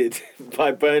conceded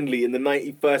by Burnley in the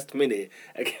 91st minute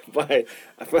by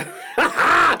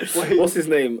what's his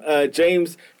name?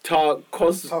 James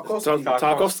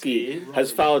Tarkowski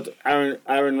has fouled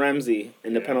Aaron Ramsey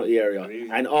in the penalty area,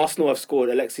 and Arsenal have scored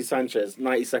Alexis Sanchez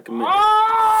 92nd minute.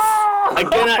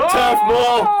 Again at Turf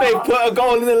Moor, they put a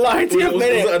goal in the 90th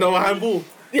minute. Was another handball?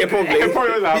 Yeah, probably. He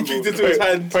kicked it to his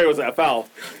hand. Probably wasn't a foul.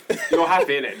 You're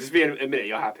happy, innit? Just be a minute,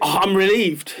 you're happy. Oh, I'm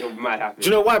relieved. You're mad happy. Do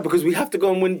you know why? Because we have to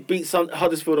go and beat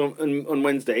Huddersfield on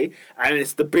Wednesday, and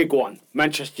it's the big one,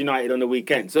 Manchester United on the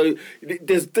weekend. So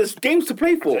there's games to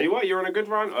play for. Tell you what, you're on a good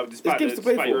run. Despite games to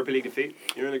play for. Europa League defeat,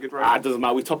 you're in a good run. It doesn't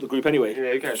matter. We topped the group anyway.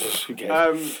 Yeah, who cares? Who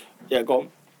cares? Yeah, go on.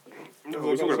 We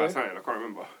were talking about something, I can't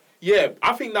remember. Yeah,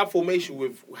 I think that formation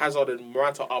with Hazard and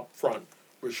Morata up front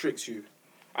restricts you.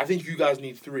 I think you guys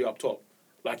need 3 up top,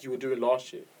 like you were doing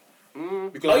last year.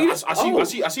 Because I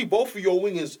see both of your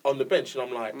wingers on the bench, and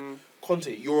I'm like,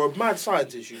 Conte, you're a mad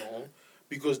scientist, you know,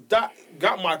 because that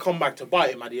might come back to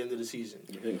bite him at the end of the season.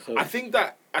 You think so? I think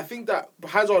that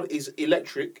Hazard is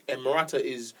electric, and Morata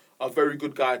is a very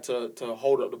good guy to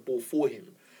hold up the ball for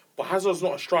him. But Hazard's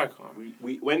not a striker.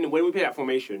 When we play that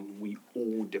formation, we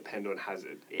all depend on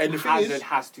Hazard. And the thing Hazard is-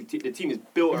 has to. The team is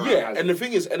built around Yeah, Hazard. and the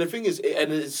thing is,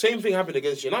 the same thing happened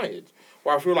against United,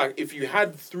 where I feel like if you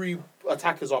had 3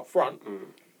 attackers up front,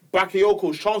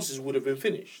 Bakayoko's chances would have been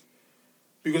finished.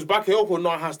 Because Bakayoko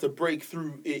now has to break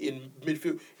through in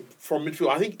midfield from midfield.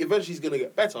 I think eventually he's going to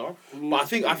get better, but I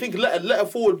think let a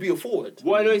forward be a forward.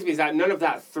 What annoys me is that none of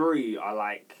that 3 are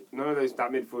like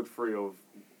that midfield 3 of.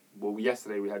 Well,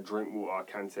 yesterday we had Drinkwater,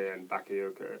 Kante, and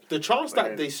Bakayoko. The chance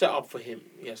that they set up for him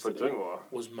yesterday Drinkwater?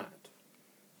 was mad.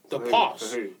 The For who?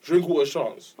 pass, For who? Drinkwater's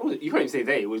chance. You can't even say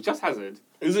they. It was just Hazard.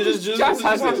 It was just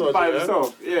Hazard by yeah?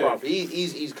 himself. Yeah. Bruv,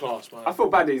 he's class, man. I feel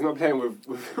bad that he's not playing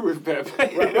with better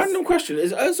players. Random question: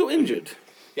 is Ozil injured?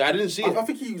 Yeah, I didn't see it. I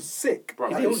think he was sick. Bro,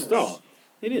 He Like didn't illness. start.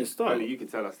 He didn't start. Only you can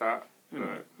tell us that. No.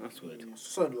 That's weird.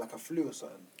 Something like a flu or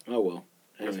something. Oh well.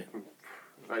 Anyway,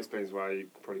 That explains why you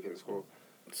probably couldn't score.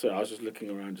 so I was just looking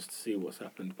around just to see what's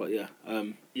happened, but yeah.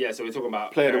 Yeah, so we're talking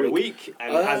about Player of the week,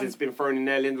 and Hazard's been thrown in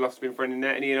there, Lindelof's been thrown in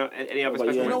there. Any other But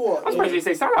special? yeah. You know what? I'm surprised you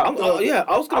say Salah. I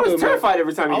was I was terrified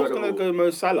every time I he was got the gonna ball. go Mo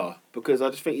Salah because I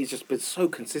just think he's just been so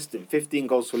consistent. 15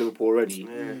 goals for Liverpool already.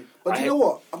 Yeah. But I you know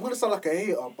what? I'm gonna sound like a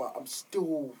hater, but I'm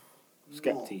still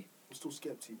Skepti. I'm still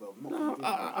skeptic, but I'm not. No,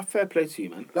 convinced. fair play to you,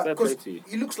 man. Like, Fair play 'cause to you.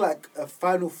 he looks like a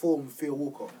final form Theo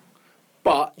Walker.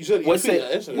 But You said we're you feel saying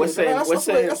that, isn't it? we're Yeah, saying that's, we're that's,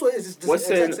 saying that's what it is. It's just we're the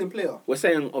saying exact same player. we're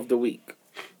saying of the week. Do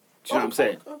you know what I'm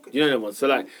saying? Okay. You know that one. So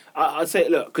like, I'd say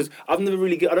look because I've never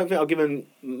really. I don't think I've given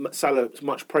Salah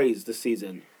much praise this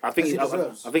season. I think As he I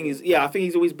deserves. think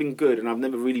he's always been good, and I've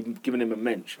never really given him a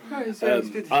mensch. No, he's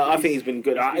good. I think he's been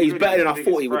good. He's better than I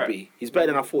thought he would be. He's better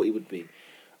than I thought he would be.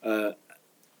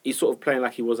 He's sort of playing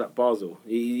like he was at Basel.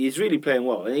 He's really playing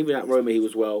well, and even at Roma he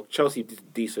was well. Chelsea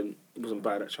decent. He wasn't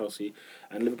bad at Chelsea,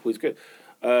 and Liverpool is good.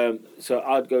 So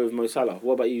I'd go with Mo Salah.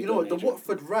 What about you? You know what? The Adrian?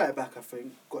 Watford right back, I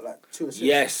think, got like 2 assists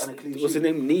Yes. and a clean What's his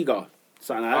sheet. name? Niga.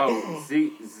 Something like that. Oh,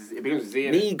 it begins with Z.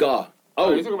 innit? Niga. Oh, Oh,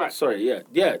 you're talking about- sorry.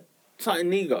 Yeah. Something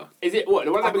Niga. Is it what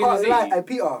the one I that begins with can't Z? lie, hey,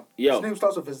 Peter. Yo. His name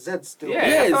starts with a Z still. Yeah.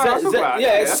 Yeah, that's what I was talking about.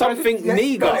 Yeah, it's that's what I something Yeah,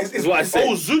 Niga no, it's- is what I it's- said.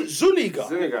 Oh, Zuniga.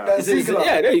 Zuniga. Ziegler.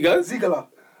 Yeah, there you go. Ziegler.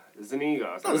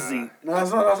 Zuniga. Not Z. No,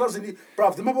 that's not Ziegler.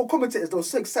 Bruv, the Mobile commentators, they were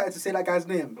so excited to say that guy's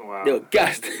name. Wow. They were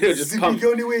gassed. They were just pumped.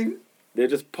 Ziegler wing. They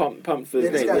just pumped for Yeah,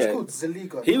 his this name. guy's Yeah. called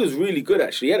Zeliga. He was really good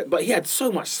actually, but he had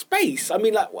so much space. I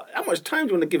mean, like, how much time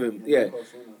do you want to give him? Yeah.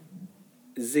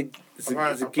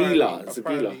 Zagila.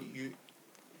 Apparently,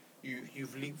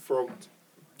 you've leapfrogged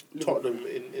Tottenham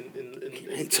in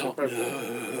hate the Premier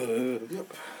Tottenham. League.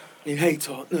 You hate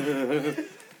Tottenham.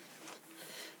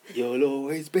 You'll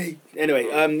always be. Anyway,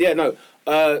 yeah, no.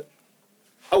 So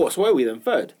where are we then?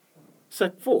 Third?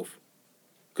 Fourth?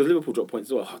 Because Liverpool dropped points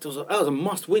as well. That was a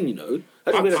must win, you know.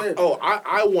 I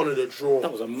wanted a draw.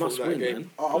 That was a must win, man.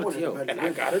 I wanted a And I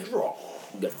got a draw.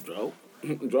 Got a draw.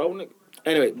 Draw, wasn't it?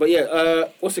 Anyway, but yeah,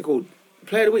 what's it called?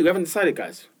 Player of the week. We haven't decided,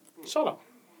 guys. Salah.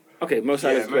 Okay, Mo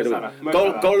Salah's player of the Salah. week.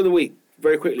 Goal of the week,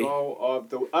 very quickly. Goal of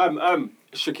the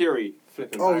Shaqiri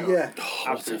flipping. Oh, banger. yeah.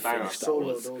 Absolute banger.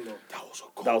 Solo. That was a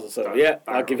goal. That was a solo. Yeah,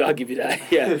 I'll give you that.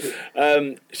 Yeah.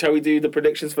 Shall we do the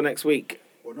predictions for next week?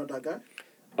 Well, not that guy.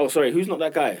 Oh, sorry. Who's not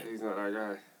that guy? He's not that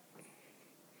guy.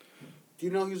 Do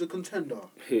you know who's a contender?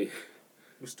 Who?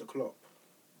 Mr. Klopp.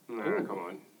 Nah, come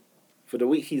on. For the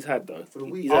week he's had though. For the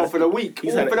week. For the week.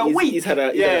 He's had a week. He's had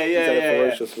a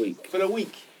ferocious week. For the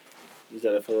week. He's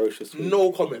had a ferocious week.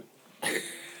 No comment.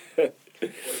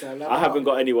 I haven't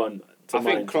got anyone to I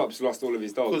mind. think Klopp's lost all of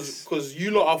his dogs. Because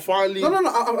you lot are finally... No,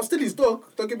 I'm still his dog.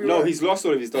 Don't get me wrong. No, he's lost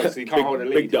all of his dogs, so he can't big, hold a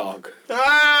lead. big dog.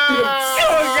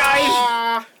 Ah!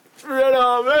 Run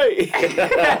on, mate.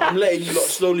 I'm letting you lot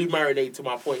slowly marinate to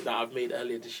my point that I've made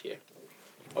earlier this year.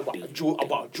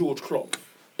 About George Klopp.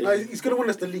 He's going to win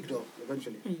us the league, though,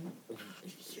 eventually.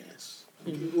 Yes.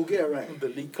 We'll get it right. The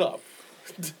League Cup.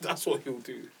 That's what he'll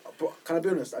do. But can I be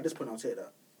honest? At this point, I'll say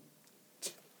that.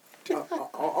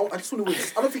 I just want to win.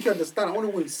 I don't think you understand. I want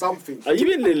to win something. Are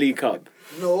you in the League Cup?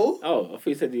 No, Oh, I thought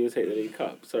you said you would take the League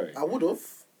Cup. Sorry. I would have.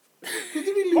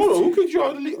 Hold on, who could you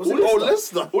out of the league? Was it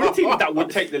Leicester. All the teams that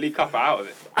would take the League Cup are out of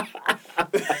it.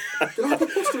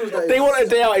 They want a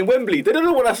day out in Wembley. They don't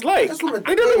know what that's like. Just want a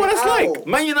They don't know what day that's out. like.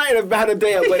 Man United have had a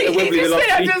day out at Wembley the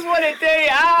last week. want a day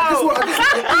I out. just want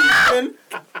an evening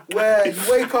where you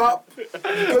wake up, you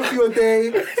go through your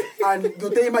day, and your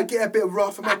day might get a bit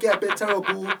rough, it might get a bit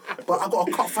terrible, but I got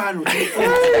a cup final to look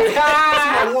forward to. That's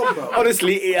what I want, bro.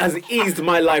 Honestly, it has eased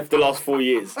my life the last 4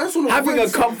 years. I just wanna Having win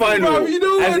a cup final Bro, you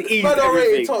know has what? eased Man, I rated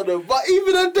everything. Tottenham, but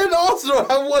even then, Arsenal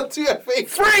have won 2 FA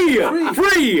Cups.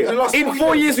 Free! lost In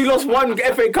 4 4 years, we lost 1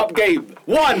 FA Cup game.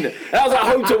 1! That was at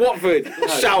home to Watford.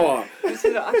 Shower.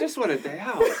 I just want a day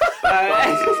out. That's what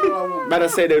I want. Man, I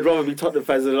say they'd rather be Tottenham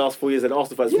fans in the last 4 years than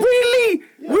Arsenal fans. Really?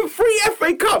 With 3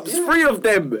 FA Cups? 3 of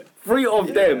them. 3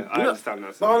 of them. I understand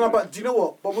that. No, but do you know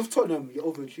what? But with Tottenham, you're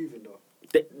overachieving, though.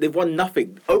 They've won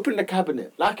nothing. Open the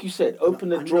cabinet. Like you said, open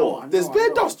the drawer. There's bare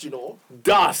dust, you know.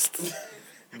 Dust.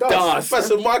 Dust. That's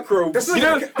a micro. That's You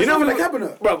know in the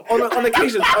cabinet. Bro, on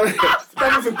occasions, Don't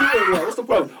even beat it yet. What's the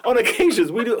bro, point? on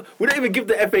occasions we don't even give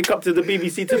the FA Cup to the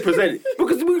BBC to present it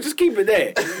because we just keep it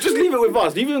there. Just leave it with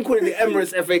us. You've even called it the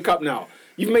Emirates FA Cup now.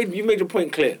 You've made your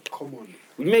point clear. Come on.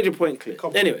 You made your point clear.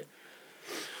 Anyway,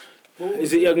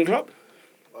 is it Jurgen Klopp?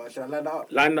 Should I line that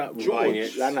up? Line that,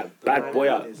 George. line that bad boy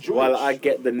up George. while I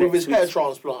get the With next his hair week's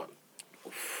transplant.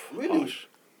 Really? harsh.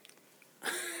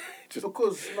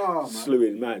 Because, nah, man.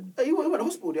 Slewing man. Hey, you went to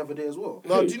hospital the other day as well.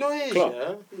 No, do you know what it is, Klopp.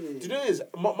 yeah? Do you know what it is?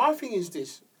 My thing is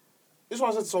this. This is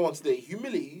what I said to someone today.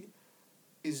 Humility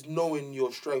is knowing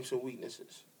your strengths and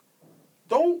weaknesses.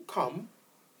 Don't come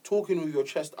talking with your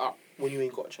chest up when you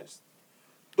ain't got a chest.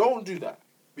 Don't do that.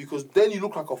 Because then you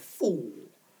look like a fool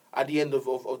at the end of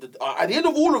at the end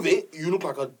of all of it, you look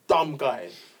like a dumb guy.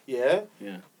 Yeah?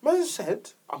 Yeah. Man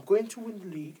said, I'm going to win the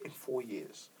league in 4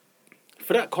 years.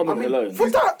 For that comment alone. For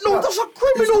that? No, that's a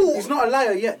criminal. He's not a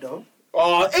liar yet, though.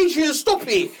 Adrian, stop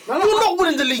it. No, You're not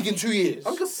winning the league in 2 years.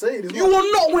 I'm just saying. You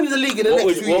are not winning the league in the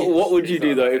next 2 years. What would you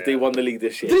do though if they won the league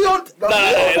this year? They are...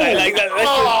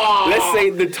 Let's say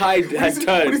the tide had We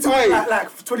turned. need to win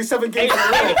like 27 games in a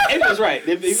row. Edgar's right.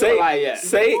 He's not lying yet.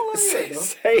 Say.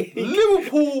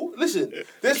 Liverpool, listen,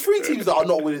 there's 3 teams that are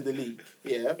not winning the league.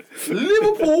 Yeah?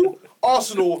 Liverpool,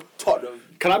 Arsenal, Tottenham.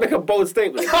 Can I make a bold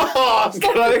statement? Can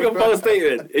I make a bold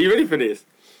statement? Are you ready for this?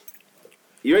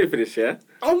 You ready for this, yeah?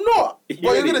 I'm not. You But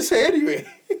you're ready? going to say anyway.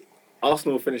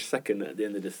 Arsenal finished second at the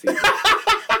end of the season.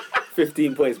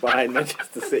 15 points behind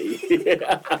Manchester City.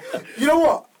 You know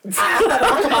what?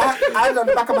 I had on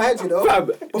the back of my head, you know. Fam,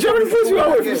 do you know how many points we are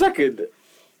away from second? Do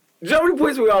you know how many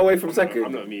points we are away from second?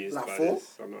 I'm not amused Like by 4?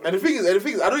 this. I'm not. And the thing is,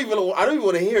 I don't even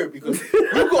want to hear it because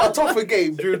we've got a tougher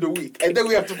game during the week, and then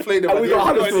we have to play them. And at we the got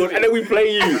end of the Huddersfield, week. and then we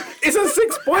play you. It's a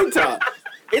 6-pointer.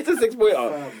 It's a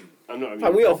 6-pointer. I'm not amused.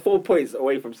 And we are 4 points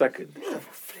away from second. 4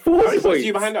 How many points. points are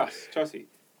you behind us, Chelsea?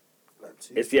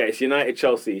 It's United,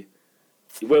 Chelsea.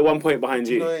 We're 1 point behind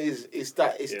You you. know, it's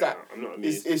that. I'm not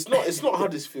amused. It's not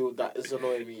Huddersfield that is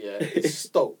annoying me. Yeah, it's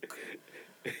Stoke.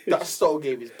 That Stoke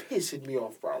game is pissing me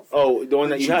off, bro. Oh, the one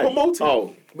that you She had. promoted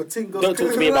Oh, Matinga's don't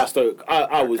talk to me about Stoke.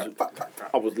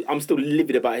 I'm still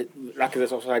livid about it. Like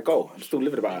this offside goal. I'm still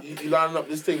livid about it. You lining up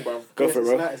this thing, bro. Go for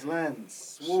it, bro. His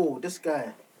lines. Whoa, this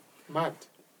guy. Mad.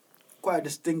 Quite a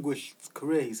distinguished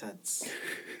career he's had.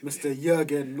 Mr.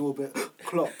 Jurgen Norbert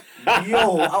Klopp.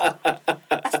 Yo,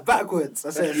 that's backwards. I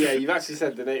said, Yeah, you've actually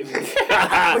said the name.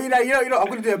 But you know, I'm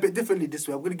gonna do it a bit differently this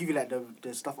way. I'm gonna give you like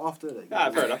the stuff after.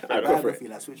 Like, Fair enough. Go for it.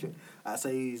 Like, switch it. So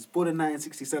he's born in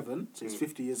 1967, so he's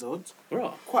 50 years old.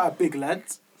 Right. Quite a big lad,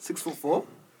 6'4".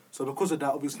 So because of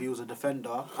that, obviously he was a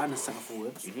defender and a centre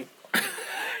forward.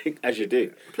 As you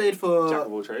do. Played for. Jack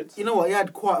of all trades. You know what? He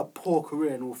had quite a poor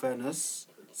career in all fairness.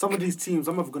 Some of these teams,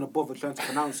 I'm never going to bother trying to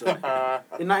pronounce it.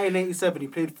 In 1987, he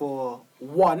played for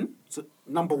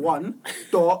number 1,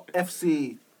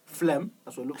 FC Flem.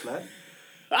 That's what it looks like.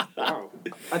 Wow.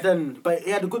 But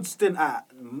he had a good stint at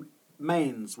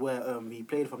Mainz, where he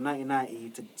played from 1990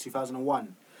 to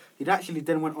 2001. He'd actually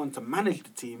then went on to manage the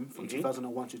team from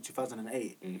 2001 to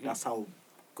 2008. That's how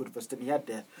good of a stint he had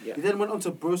there. Yeah. He then went on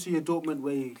to Borussia Dortmund,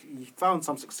 where he found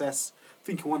some success. I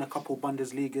think he won a couple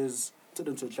Bundesligas. Took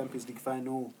them to the Champions League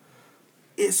final.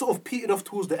 It sort of petered off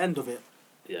towards the end of it.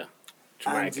 Yeah.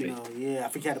 And, Dramatically. I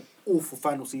think he had an awful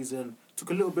final season. Took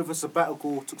a little bit of a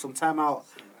sabbatical, took some time out.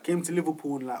 Came to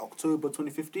Liverpool in like October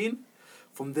 2015.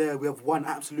 From there, we have won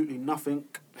absolutely nothing.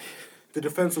 The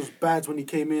defence was bad when he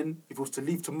came in. If he was to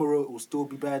leave tomorrow, it will still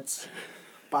be bad.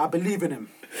 But I believe in him.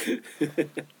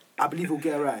 I believe he'll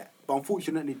get it right. But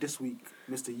unfortunately, this week,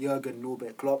 Mr. Jurgen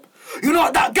Norbert Klopp, you're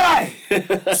not that guy!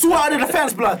 Sort out the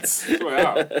defence, bloods! Sort it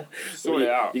out. Sort it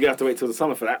out. You're going to have to wait till the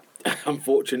summer for that,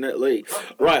 unfortunately.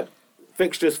 Right,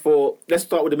 fixtures for... Let's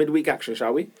start with the midweek action,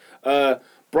 shall we?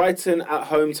 Brighton at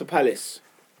home to Palace.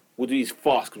 We'll do these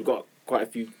fast because we've got quite a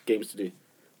few games to do.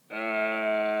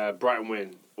 Brighton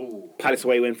win. Ooh. Palace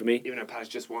away win for me. Even though Palace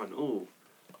just won. Ooh.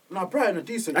 No, Brighton are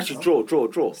decent. Actually, draw. Oh,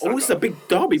 this is a big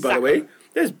derby, by the way.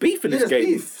 There's beef in this There's game.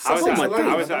 beef. How is Oh that? my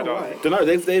How days. is that? Don't know.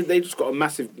 They just got a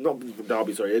massive, not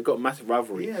derby. Sorry, they've got a massive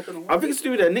rivalry. Yeah, I don't know I think it's to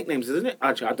do with their nicknames, isn't it?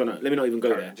 Actually, I don't know. Let me not even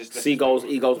go there. just- Seagulls,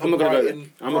 Eagles. I'm not gonna go there.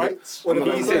 I'm not Brights. I'm not What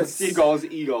gonna He about go there. said seagulls,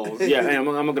 eagles. Yeah, I'm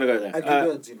not gonna go there. Angry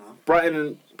Birds, Brighton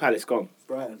and Palace, gone.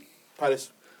 Brighton.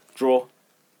 Palace. Draw.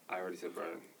 I already said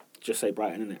Brighton. Just say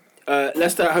Brighton, innit?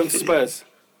 Leicester at home to Spurs.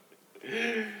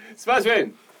 Spurs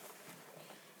win.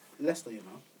 Leicester,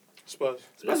 Spurs.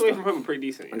 Spurs away from home are pretty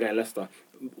decent. I'm going Leicester.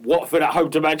 Watford at home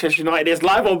to Manchester United. It's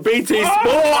live on BT Sport.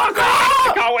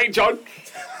 I can't wait, John.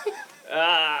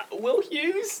 Will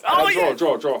Hughes.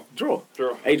 Draw. Draw.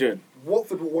 Adrian.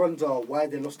 Watford will wonder why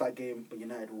they lost that game, but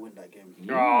United will win that game.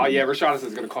 Oh, yeah,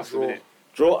 Richarlison's going to cost them, innit?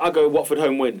 Draw. I go Watford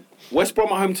home win. West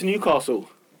Brom at home to Newcastle.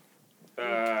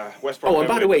 West Brom. Oh, and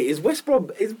by the way, is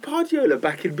Pardiola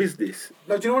back in business?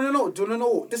 Now, do you want to know? Do you want to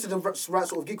know? This is the right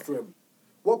sort of gig for him.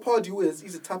 What Pardew is,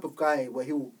 he's the type of guy where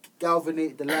he'll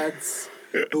galvanate the lads.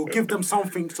 He'll give them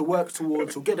something to work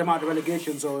towards. He'll get them out of the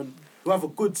relegation zone. He'll have a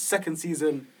good second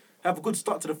season. Have a good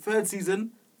start to the third season.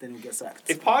 Then he'll get sacked.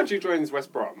 If Pardew joins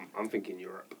West Brom, I'm thinking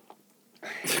Europe.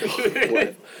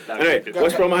 Anyway,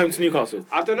 West Brom at home to Newcastle.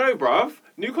 I don't know, bruv.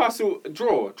 Newcastle,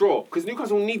 draw. Because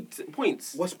Newcastle need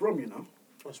points. West Brom, you know.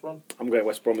 West Brom. I'm going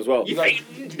West Brom as well. Newcastle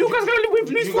going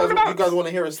to lose You 4 guys want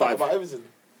to hear a stat about Everton?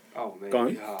 Oh, man. Go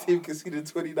on. Team conceded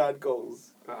 29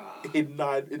 goals in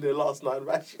the last 9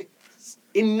 matches.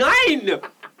 In 9!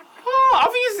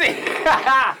 Oh, obviously.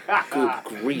 Good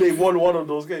grief. They won one of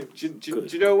those games. Do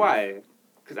you know why?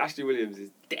 Because Ashley Williams is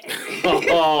dead.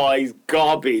 Oh, he's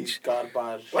garbage.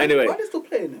 Garbage. Anyway, Why are they still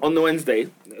playing him? on the Wednesday,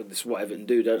 this is what Everton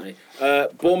do, don't they?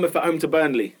 Bournemouth at home to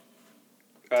Burnley.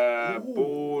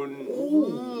 Burnley.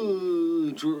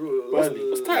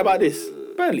 What's tight about this?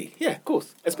 Burnley, yeah, of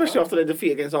course. Especially after their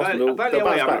defeat against Arsenal. Burnley they'll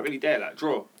away, bounce I'm back. not really there. Like,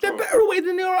 draw. They're better away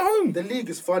than they are at home. The league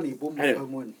is funny. Bournemouth Anyway.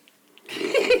 home win.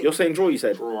 You're saying draw, you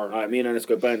said? Draw. All right, me and Ernest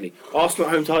go Burnley. Arsenal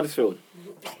at home to Huddersfield.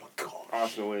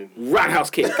 Arsenal win. Roundhouse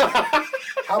kick.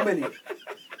 How many?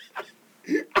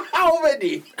 How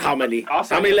many? How many?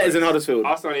 Arsenal How many letters in Huddersfield?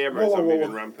 Arsenal and the Emirates Whoa, are whoa, moving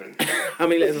whoa. rampant. How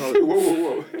many letters in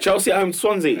Huddersfield? Whoa. Chelsea at home to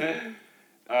Swansea.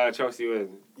 Chelsea win.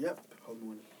 Yep, home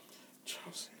win.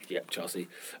 Chelsea. Yep, Chelsea.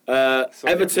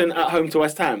 Everton at home to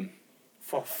West Ham.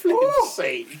 For flipping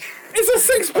sake. It's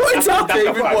a 6-pointer.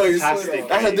 David Moyes. fantastic.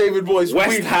 That's a David Moyes West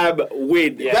win. Ham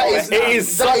win. Yeah. That is- it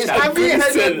is that such is a Javier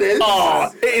Goodison. Hernandez.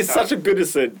 Oh, it is such a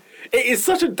Goodison. It is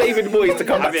such a David Moyes to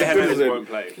come back to Javier Hernandez Goodison. won't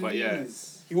play, but yeah.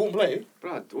 He won't play.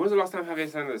 Blood, when was the last time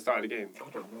Javier Hernandez started the game?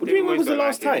 What do you mean, when was the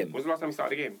last time? When was the last time he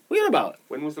started the game? What are you on about?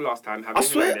 When was the last time I Javier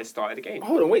swear- Hernandez started the game?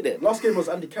 Hold on, wait there. Last game was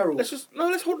Andy Carroll.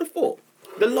 Let's hold the fort.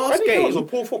 The last Benny game, Gill's a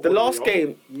poor footballer, the last you know?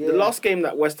 game, Yeah. the last game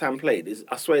that West Ham played is,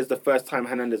 I swear, is the first time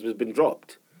Hernandez has been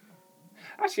dropped.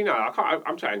 Actually, no, I can't.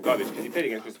 I'm trying garbage because he played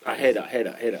against Crystal I Palace. hear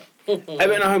that.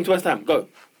 Everton at home to West Ham. Go.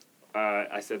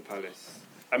 I said Palace.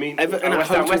 I mean, Everton at West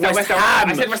home Ham. to West Ham. West West Ham. Ham.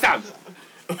 I said West Ham.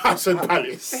 I said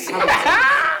Palace.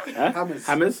 Hammers.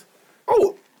 Hammers.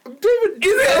 Oh, David.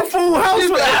 Is it a full house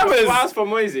for Hammers? House for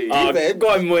Moisey. Go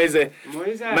on, Moise.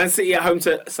 Moisey. Man City at home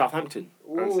to Southampton.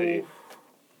 Man City.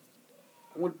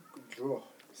 Would draw.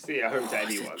 City at home to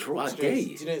anyone. Draw Do day.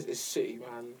 you know it's City,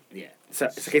 man? Yeah. So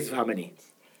it's a case of how many.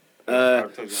 I'll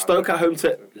tell you how Stoke at home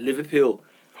to Liverpool.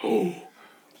 Oh,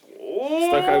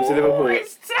 Stoke home to Liverpool.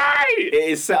 It's tight. It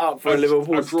is set up for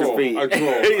Liverpool a draw, defeat. a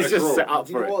draw, It's a just draw. set up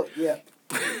Do you for know it. what? Yeah.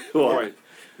 What? Right.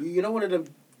 You know, one of them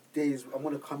days I'm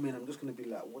gonna come in. I'm just gonna be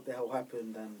like, what the hell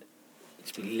happened? And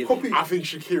It's been Liverpool. copy, I think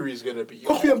Shaqiri's gonna be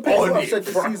copy and paste what on I've said it,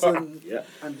 this bro. season, Yeah.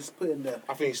 and just put in there.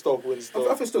 I think Stoke wins.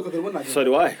 I think Stoke are gonna win that game. So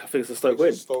do I. I think it's a Stoke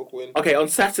win. Stoke win. Okay, on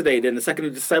Saturday, then the 2nd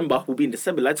of December, we'll be in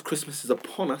December, lads. Christmas is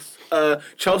upon us.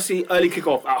 Chelsea early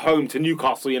kickoff at home to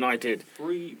Newcastle United.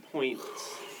 3 points.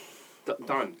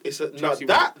 Done. It's a, no, Chelsea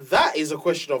that is a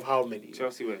question of how many.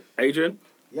 Chelsea win. Adrian,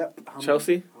 Yep. How many?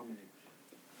 Chelsea? How many?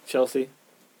 Chelsea,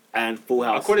 and full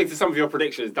house. According to some of your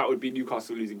predictions, that would be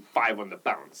Newcastle losing 5 on the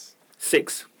bounce.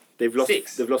 6. They've lost.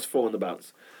 6. They've lost 4 on the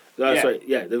bounce. Yeah. Sorry,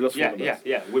 yeah, they've lost 4 Yeah, on the yeah, bounce.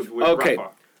 yeah. With Okay.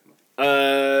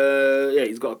 Rafa. Yeah,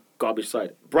 he's got a garbage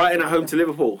side. Brighton at home to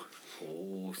Liverpool.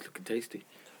 Oh, it's looking tasty.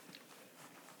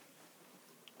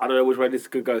 I don't know which way this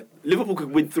could go. Liverpool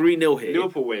could win 3-0 here.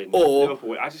 Liverpool win. Or Liverpool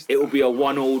win. it will be a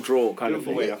 1-all draw kind of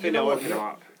Liverpool thing. win. I think they're working them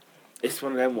up. It's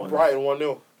one of them ones. Brighton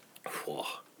 1-0. Whoa,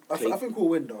 I think we'll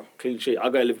win though. clean sheet. I'll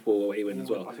go Liverpool away win as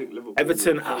well. I think Liverpool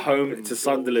Everton will at home open to doors.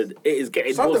 Sunderland. It is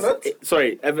getting Sunderland?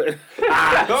 sorry, Everton.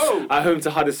 Go! At home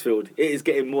to Huddersfield. It is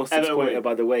getting more Everton 6-pointer win.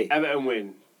 by the way. Everton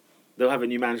win. They'll have a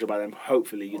new manager by then,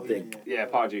 hopefully, you'd Oh, think. yeah. Yeah,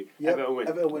 Pardew. Yep. Everton win.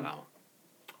 Everton win. Wow.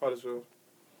 Huddersfield.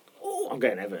 Oh, I'm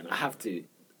going Everton. I have to.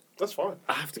 That's fine.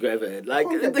 I have to go Everton. Like,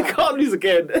 Oh, they can't lose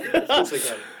again. Of course they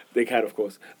can. They can, of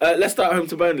course. Let's start home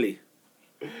to Burnley.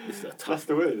 This is a tough. That's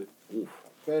the win.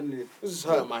 Burnley. This is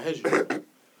hurting my head. You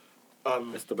know.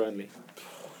 Leicester Burnley.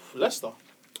 Leicester.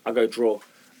 I'll go draw.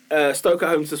 Stoke at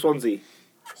home to Swansea.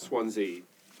 Swansea.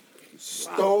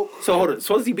 Stoke. So hold on.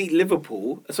 Swansea beat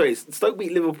Liverpool. Sorry, Stoke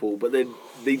beat Liverpool, but then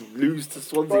they lose to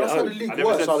Swansea Bro, at that's how the home. league I never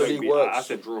works. said how the Stoke league beat- works. I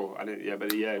said draw. I didn't,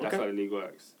 but yeah, that's Okay. how the league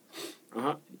works. What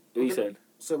are you saying?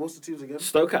 So what's the teams again?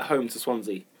 Stoke at home to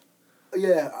Swansea.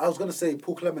 Yeah, I was gonna say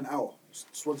Paul Clement out.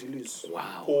 Swansea lose.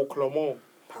 Wow. Paul Clement.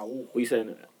 Powell. What are you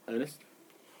saying, Ernest?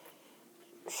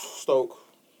 Stoke.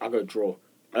 I'll go draw.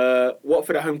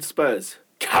 Watford at home to Spurs.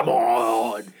 Come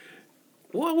on.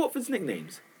 What are Watford's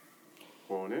nicknames?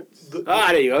 Hornets.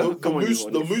 There you go. The, Come on, you Moose,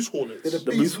 the Hornets. Moose Hornets. They're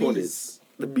The bees Moose knees. Hornets.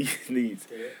 The beast needs.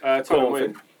 Tottenham on,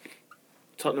 win.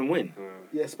 Tottenham win.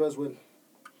 Yeah, Spurs win.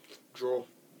 Draw.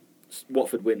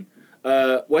 Watford win.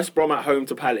 West Brom at home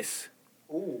to Palace.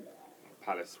 Ooh.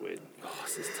 Palace win. Oh,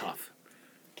 this is tough.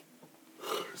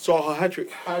 Saha hat-trick.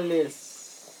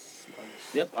 Palace.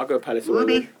 Yep, I'll go Palace.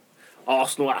 Ruby.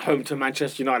 Arsenal at home to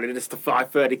Manchester United. It's the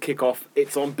 5:30 kickoff.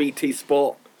 It's on BT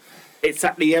Sport. It's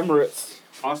at the Emirates.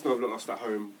 Arsenal have not lost at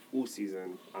home all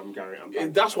season. I'm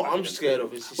guaranteed. That's what I'm scared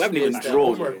of. Is We haven't even Spurs down.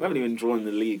 drawn. We haven't even drawn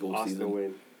the league all Arsenal season.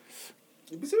 win.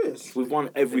 You be serious? We've won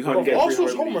every Bro, home game.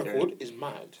 Arsenal's home home league record is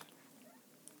mad.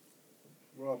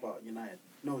 What about United?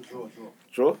 No, draw.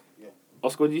 Draw? Yeah.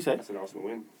 Oscar, what did you say? I said Arsenal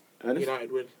win. Ernest?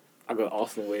 United win. I got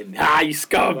Arsenal win. You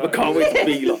scum! I can't wait to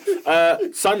beat you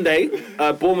lot. Sunday,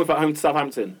 Bournemouth at home to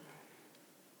Southampton.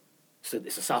 So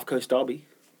it's a South Coast derby.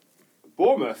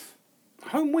 Bournemouth.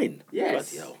 Home win.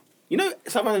 Yes. Bloody hell. You know,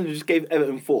 Southampton just gave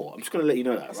Everton 4. I'm just going to let you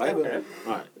know that, That's right? Everton.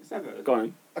 Alright, It's Everton. go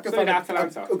on. I can So find in a,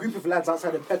 Atalanta. a group of lads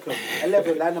outside of Peckham.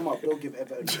 11, line them up. Don't give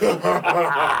Everton.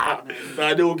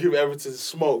 Nah, they will give Everton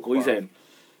smoke. What are you bro. saying?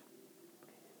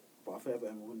 But I think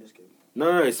Everton will win this game.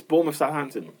 No, it's Bournemouth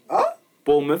Southampton. Huh?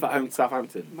 Bournemouth at home to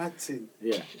Southampton. Mad team.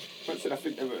 Yeah. I said I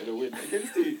think Everton will win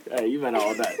against you. Hey, you man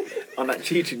are on that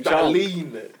cheating That charm.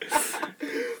 lean.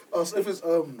 Oh, so if it's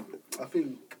I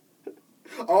think.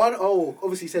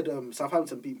 Obviously he said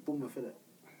Southampton beat Bournemouth, innit?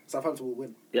 Southampton will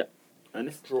win.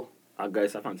 Ernest? Draw. I'll go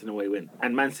Southampton away win.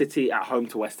 And Man City at home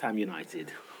to West Ham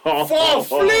United. For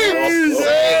flips! What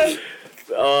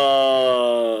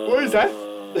is that?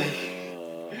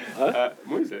 Huh?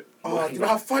 What is it? Oh, do you know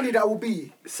how funny that will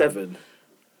be? 7.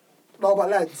 No, but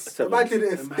lads, Seven. imagine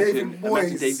if David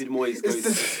Moyes. David Moyes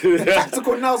It's goes. the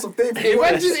tactical nous of David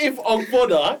Imagine Moyes. if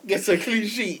Ogbonna gets a clean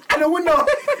sheet. And a winner.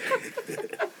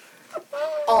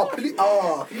 please.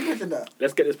 Oh, can you imagine that?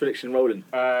 Let's get this prediction rolling.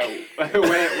 Where?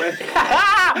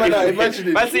 Imagine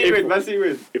it. Man City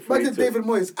win. If we Imagine need to. David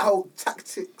Moyes out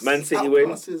tactics. Man City out win.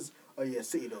 passes. Oh yeah,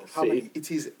 City though. How City. many?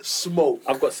 It is smoke.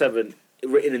 I've got 7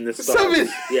 written in the stars. 7?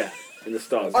 Yeah, in the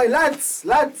stars. Oi,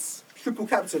 lads. Triple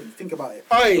captain. Think about it.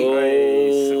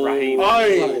 Oh.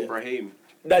 Raheem.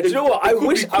 Now, do you know what? I could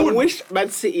wish be good.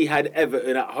 Man City had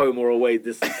Everton at home or away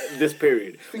this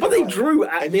period. But they about it. drew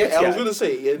at And the yeah, I was Etihad. gonna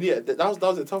say, that was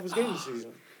the toughest game this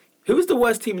season. Who is the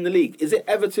worst team in the league? Is it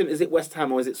Everton, is it West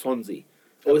Ham, or is it Swansea?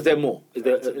 Or is there more? Is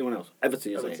there anyone else?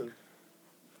 Everton, you're saying?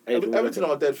 Everton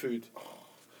are dead food.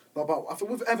 But I think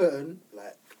with Everton,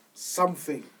 like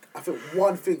something. I think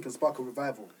one thing can spark a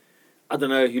revival. I don't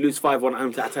know. You lose 5-1 at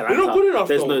home to Atalanta. They're not good enough.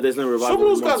 There's though. no revival. Some of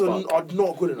those in guys one spot. are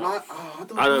not good enough.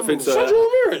 I don't think so. Sergio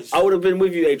Ramirez. I would have been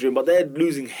with you, Adrian, but they're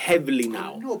losing heavily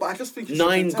now. No, but I just think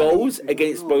 9 goals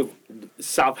against both Like, take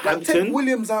Southampton.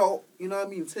 Williams out. You know what I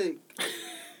mean? Take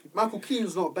Michael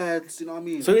Keane's not bad. You know what I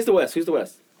mean? So who's the worst?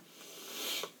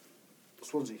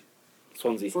 Swansea.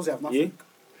 Swansea. Swansea have nothing. You?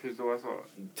 Who's the worst one?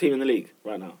 Team in the league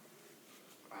right now.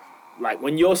 Like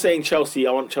when you're saying Chelsea,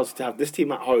 I want Chelsea to have this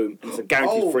team at home and it's a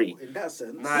guaranteed free. In that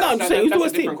sense. No, I'm just saying, who's the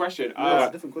worst team? Different question. Yeah, it's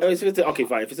a different Oh, question. okay,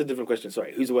 fine. If it's a different question,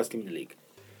 sorry. Who's the worst team in the league?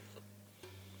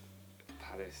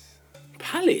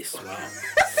 Palace. Wow.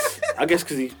 I guess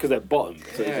because they're bottom. So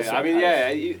it's just Yeah, like I mean,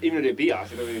 Palace. even though they beat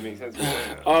us, it doesn't really make sense.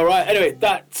 All right. Anyway,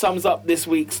 that sums up this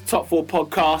week's Top 4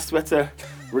 podcast. We had to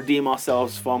redeem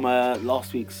ourselves from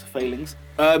last week's failings.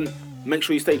 Make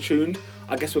sure you stay tuned.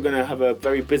 I guess we're going to have a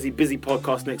very busy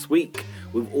podcast next week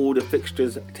with all the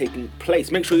fixtures taking place.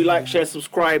 Make sure you like, share,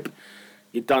 subscribe.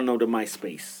 You done know the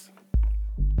MySpace.